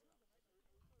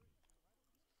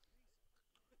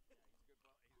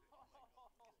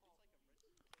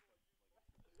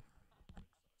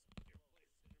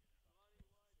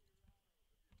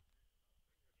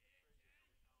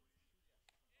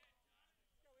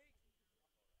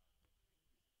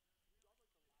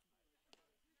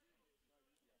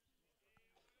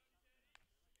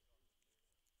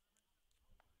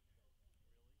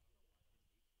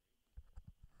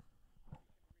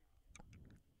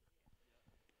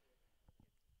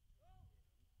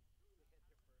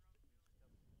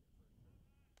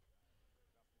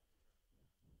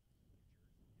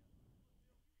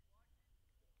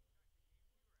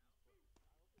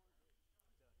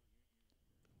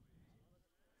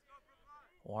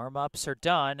 Warm-ups are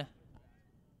done.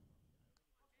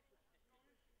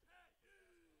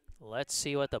 Let's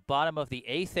see what the bottom of the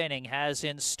 8th inning has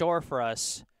in store for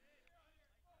us.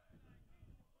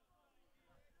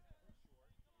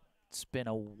 It's been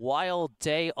a wild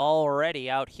day already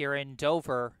out here in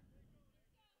Dover.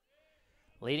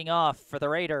 Leading off for the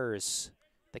Raiders,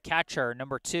 the catcher,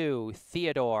 number 2,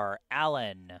 Theodore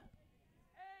Allen.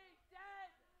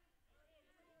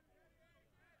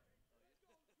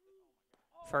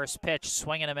 First pitch,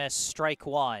 swing and a miss, strike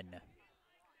 1.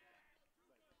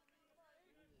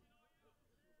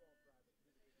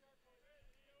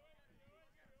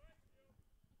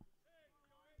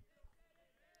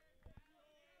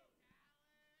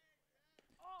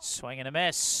 Swing and a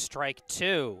miss, strike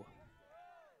 2.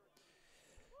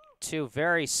 2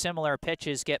 very similar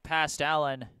pitches get past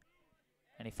Allen,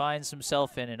 and he finds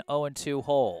himself in an 0-2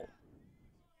 hole.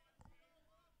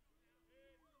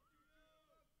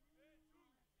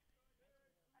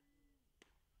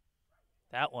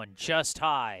 That one just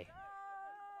high.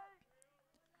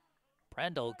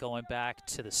 Brendel going back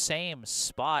to the same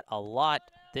spot a lot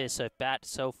this at bat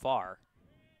so far.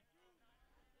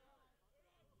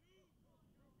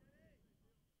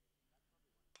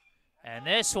 And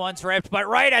this one's ripped, but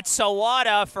right at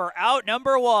Sawada for out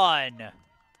number 1.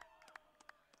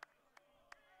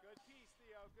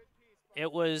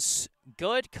 It was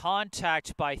good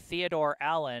contact by Theodore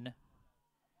Allen.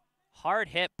 Hard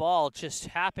hit ball just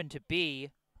happened to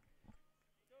be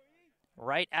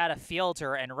right at a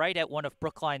fielder and right at one of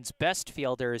Brookline's best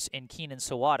fielders in Keenan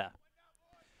Sawada.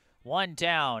 1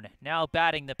 down, now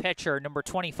batting the pitcher, number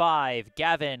 25,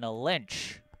 Gavin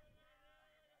Lynch.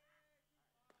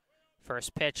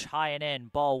 First pitch high and in,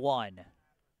 ball 1.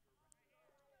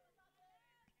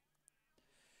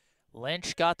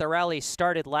 Lynch got the rally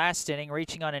started last inning,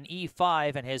 reaching on an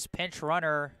E5, and his pinch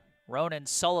runner, Ronan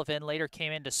Sullivan, later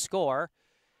came in to score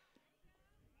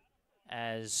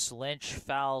as Lynch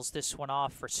fouls this one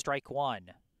off for strike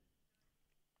 1.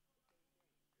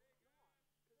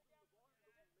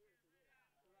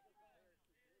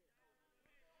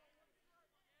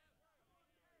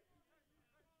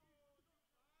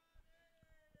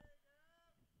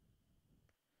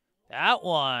 That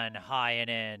one high and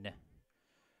in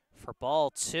for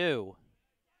ball 2.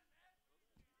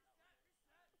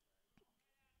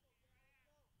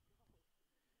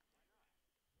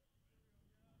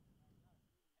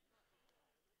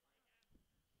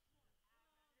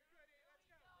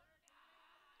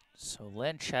 So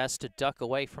Lynch has to duck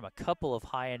away from a couple of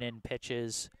high and in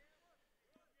pitches.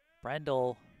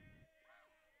 Brendel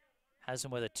has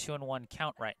him with a 2-1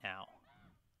 count right now.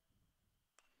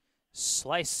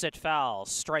 Slices it foul,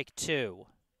 strike 2.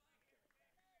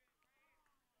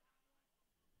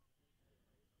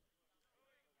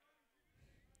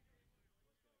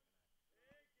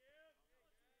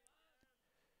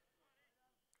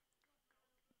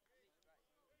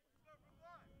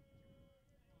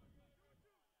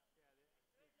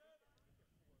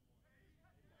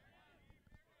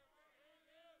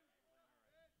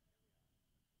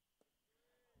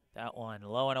 That one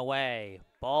low and away,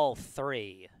 ball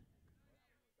 3.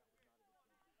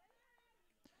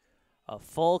 A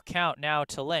full count now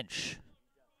to Lynch.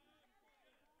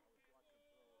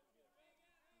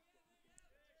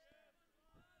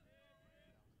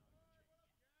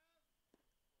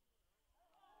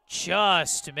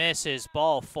 Just misses,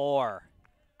 ball 4.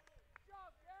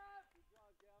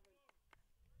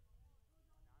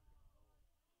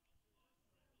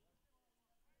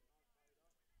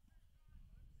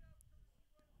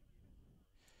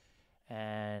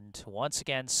 And once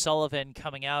again, Sullivan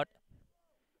coming out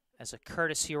as a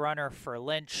courtesy runner for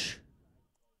Lynch.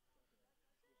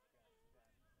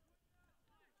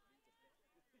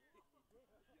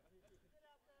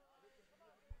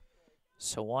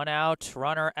 So 1 out,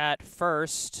 runner at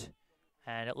first.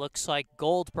 And it looks like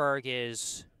Goldberg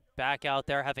is back out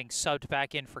there, having subbed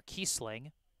back in for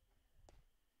Kiesling,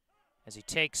 as he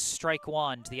takes strike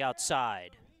 1 to the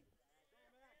outside.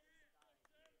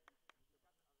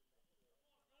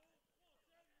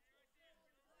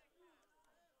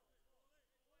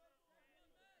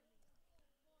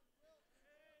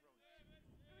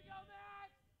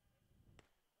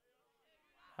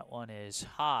 That one is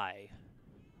high.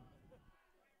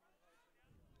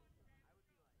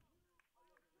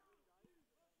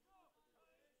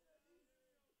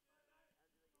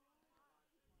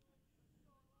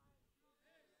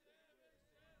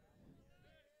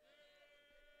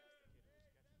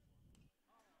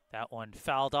 That one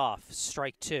fouled off,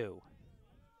 strike 2.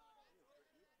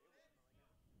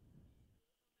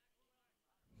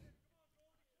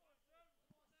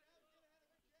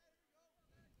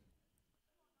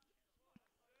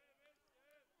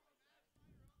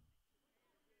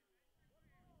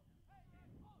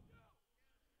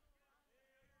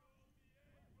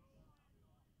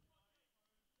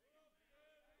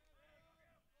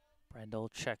 Brendel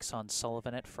checks on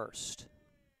Sullivan at first.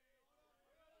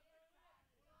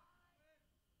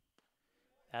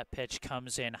 That pitch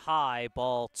comes in high,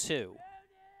 ball 2.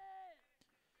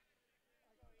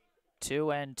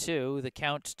 2-2, the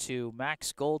count to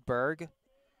Max Goldberg.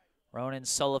 Ronan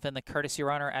Sullivan, the courtesy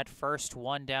runner at first,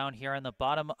 1 down here in the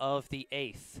bottom of the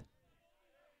 8th.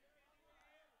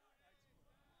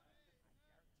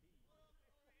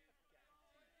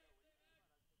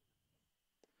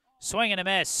 Swing and a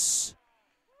miss.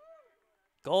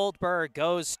 Goldberg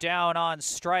goes down on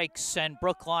strikes, and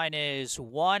Brookline is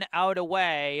 1 out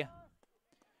away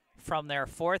from their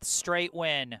 4th straight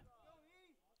win.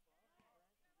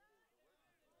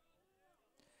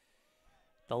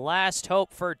 The last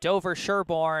hope for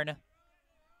Dover-Sherborn,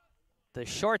 the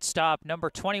shortstop, number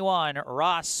 21,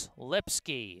 Ross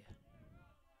Lipsky.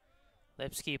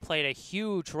 Lipsky played a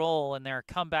huge role in their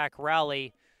comeback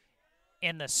rally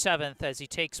in the 7th as he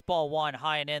takes ball 1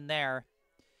 high and in there.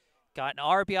 Got an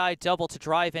RBI double to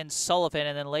drive in Sullivan,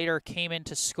 and then later came in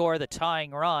to score the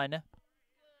tying run.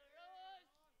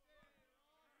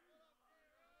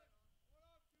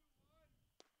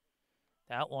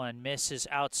 That one misses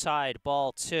outside,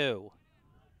 ball 2.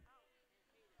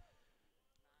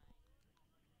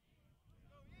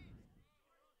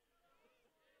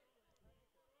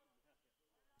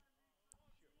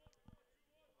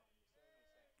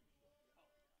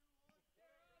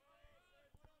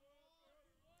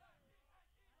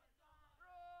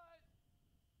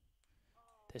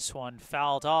 This one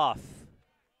fouled off.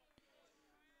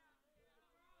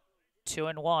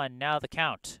 2-1, now the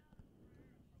count.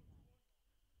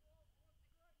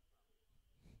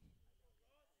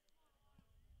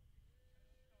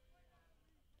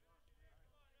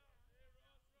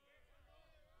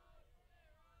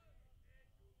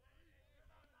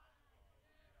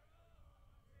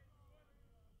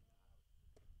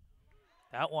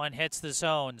 That one hits the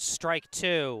zone, strike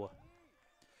 2.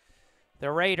 The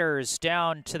Raiders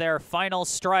down to their final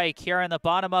strike here in the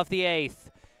bottom of the 8th.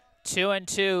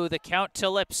 2-2, the count to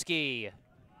Lipsky.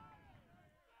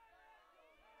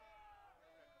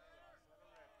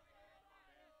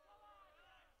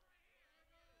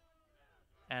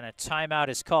 And a timeout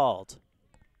is called.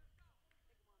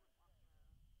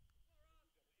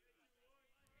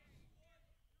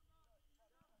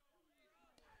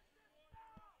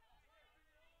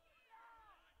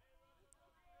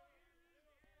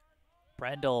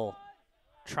 Brendel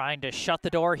trying to shut the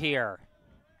door here.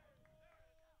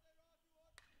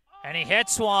 And he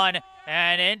hits one,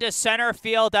 and into center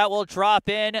field that will drop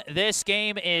in. This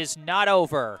game is not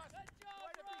over.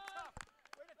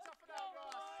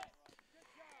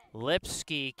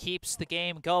 Lipsky keeps the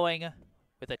game going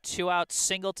with a 2-out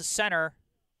single to center.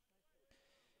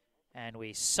 And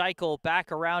we cycle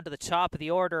back around to the top of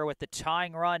the order with the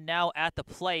tying run now at the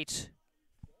plate.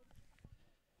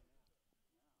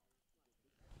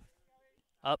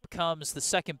 Up comes the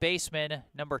second baseman,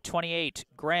 number 28,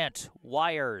 Grant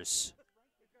Wires.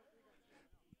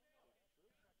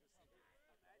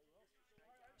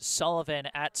 Sullivan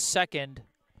at second,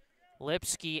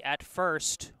 Lipsky at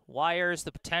first, Wires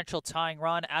the potential tying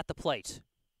run at the plate.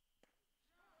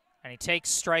 And he takes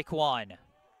strike one.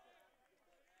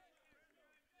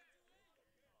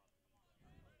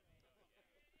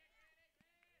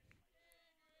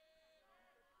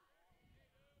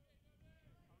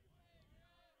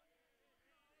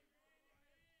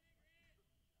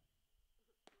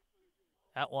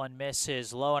 That one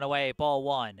misses, low and away, ball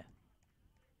one.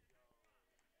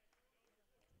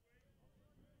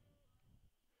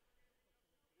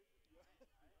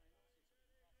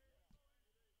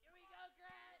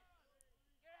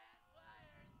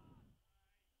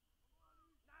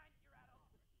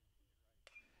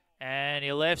 And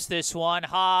he lifts this one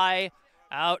high,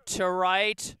 out to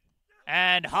right,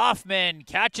 and Hoffman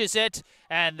catches it,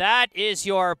 and that is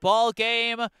your ball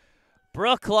game.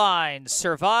 Brookline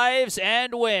survives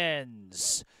and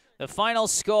wins. The final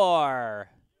score,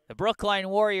 the Brookline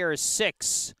Warriors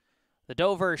 6, the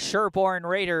Dover-Sherborn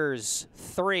Raiders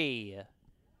 3.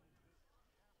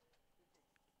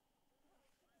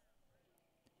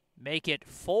 Make it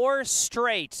 4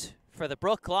 straight for the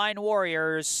Brookline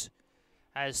Warriors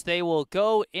as they will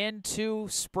go into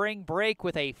spring break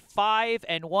with a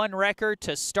 5-1 record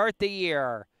to start the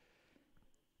year.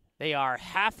 They are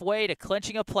halfway to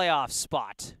clinching a playoff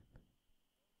spot.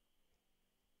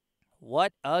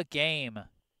 What a game.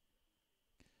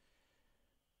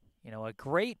 You know, a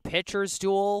great pitcher's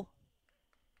duel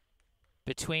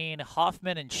between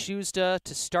Hoffman and Shuzda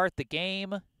to start the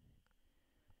game.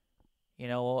 You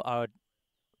know, a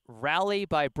rally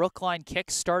by Brookline,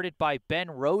 kick-started by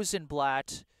Ben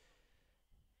Rosenblatt,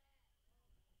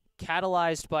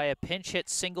 catalyzed by a pinch-hit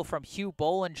single from Hugh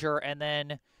Bollinger, and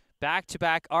then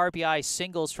back-to-back RBI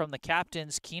singles from the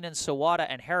captains, Keenan Sawada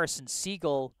and Harrison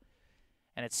Siegel.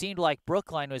 And it seemed like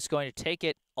Brookline was going to take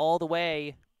it all the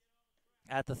way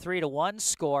at the 3-1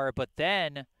 score, but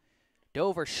then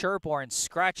Dover-Sherborn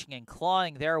scratching and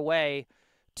clawing their way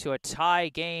to a tie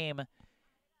game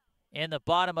in the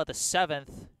bottom of the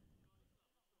 7th,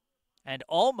 and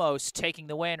almost taking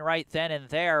the win right then and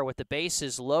there with the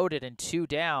bases loaded and 2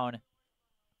 down.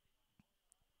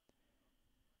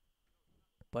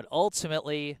 But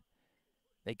ultimately,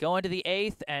 they go into the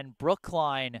 8th, and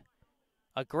Brookline,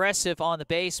 aggressive on the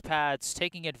base paths,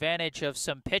 taking advantage of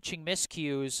some pitching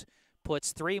miscues,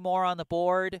 puts 3 more on the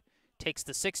board, takes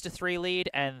the 6-3 lead,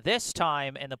 and this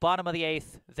time, in the bottom of the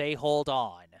 8th, they hold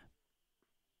on.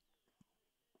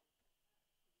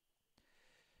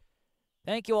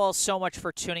 Thank you all so much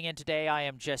for tuning in today. I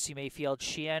am Jesse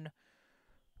Mayfield-Sheehan.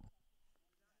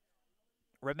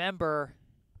 Remember,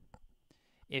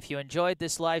 if you enjoyed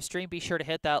this live stream, be sure to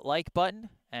hit that like button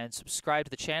and subscribe to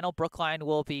the channel. Brookline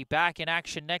will be back in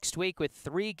action next week with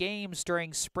 3 games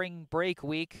during spring break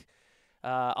week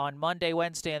on Monday,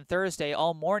 Wednesday, and Thursday,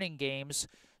 all morning games.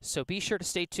 So be sure to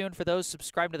stay tuned for those.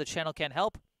 Subscribe to the channel can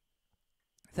help.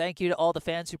 Thank you to all the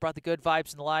fans who brought the good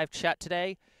vibes in the live chat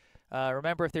today.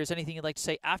 Remember, if there's anything you'd like to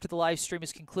say after the live stream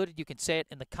is concluded, you can say it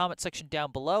in the comment section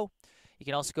down below. You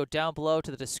can also go down below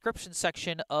to the description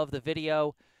section of the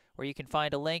video, where you can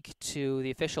find a link to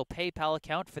the official PayPal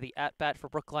account for the At Bat for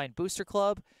Brookline Booster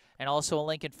Club, and also a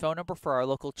link and phone number for our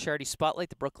local charity spotlight,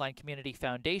 the Brookline Community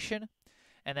Foundation.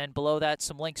 And then below that,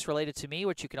 some links related to me,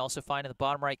 which you can also find in the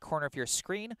bottom right corner of your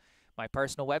screen. My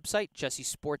personal website,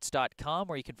 jessesports.com,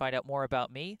 where you can find out more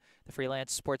about me, the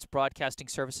freelance sports broadcasting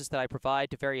services that I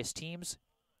provide to various teams,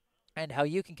 and how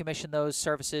you can commission those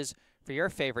services for your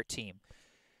favorite team.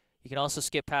 You can also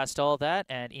skip past all that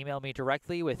and email me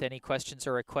directly with any questions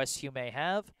or requests you may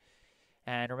have.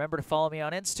 And remember to follow me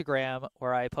on Instagram,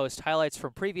 where I post highlights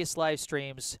from previous live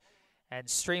streams and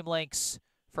stream links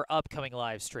for upcoming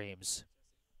live streams.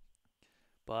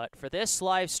 But for this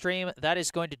live stream, that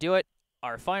is going to do it.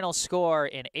 Our final score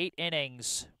in 8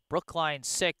 innings, Brookline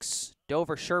 6,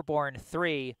 Dover-Sherborn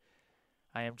 3.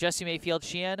 I am Jesse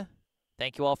Mayfield-Sheehan.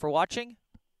 Thank you all for watching,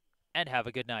 and have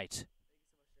a good night.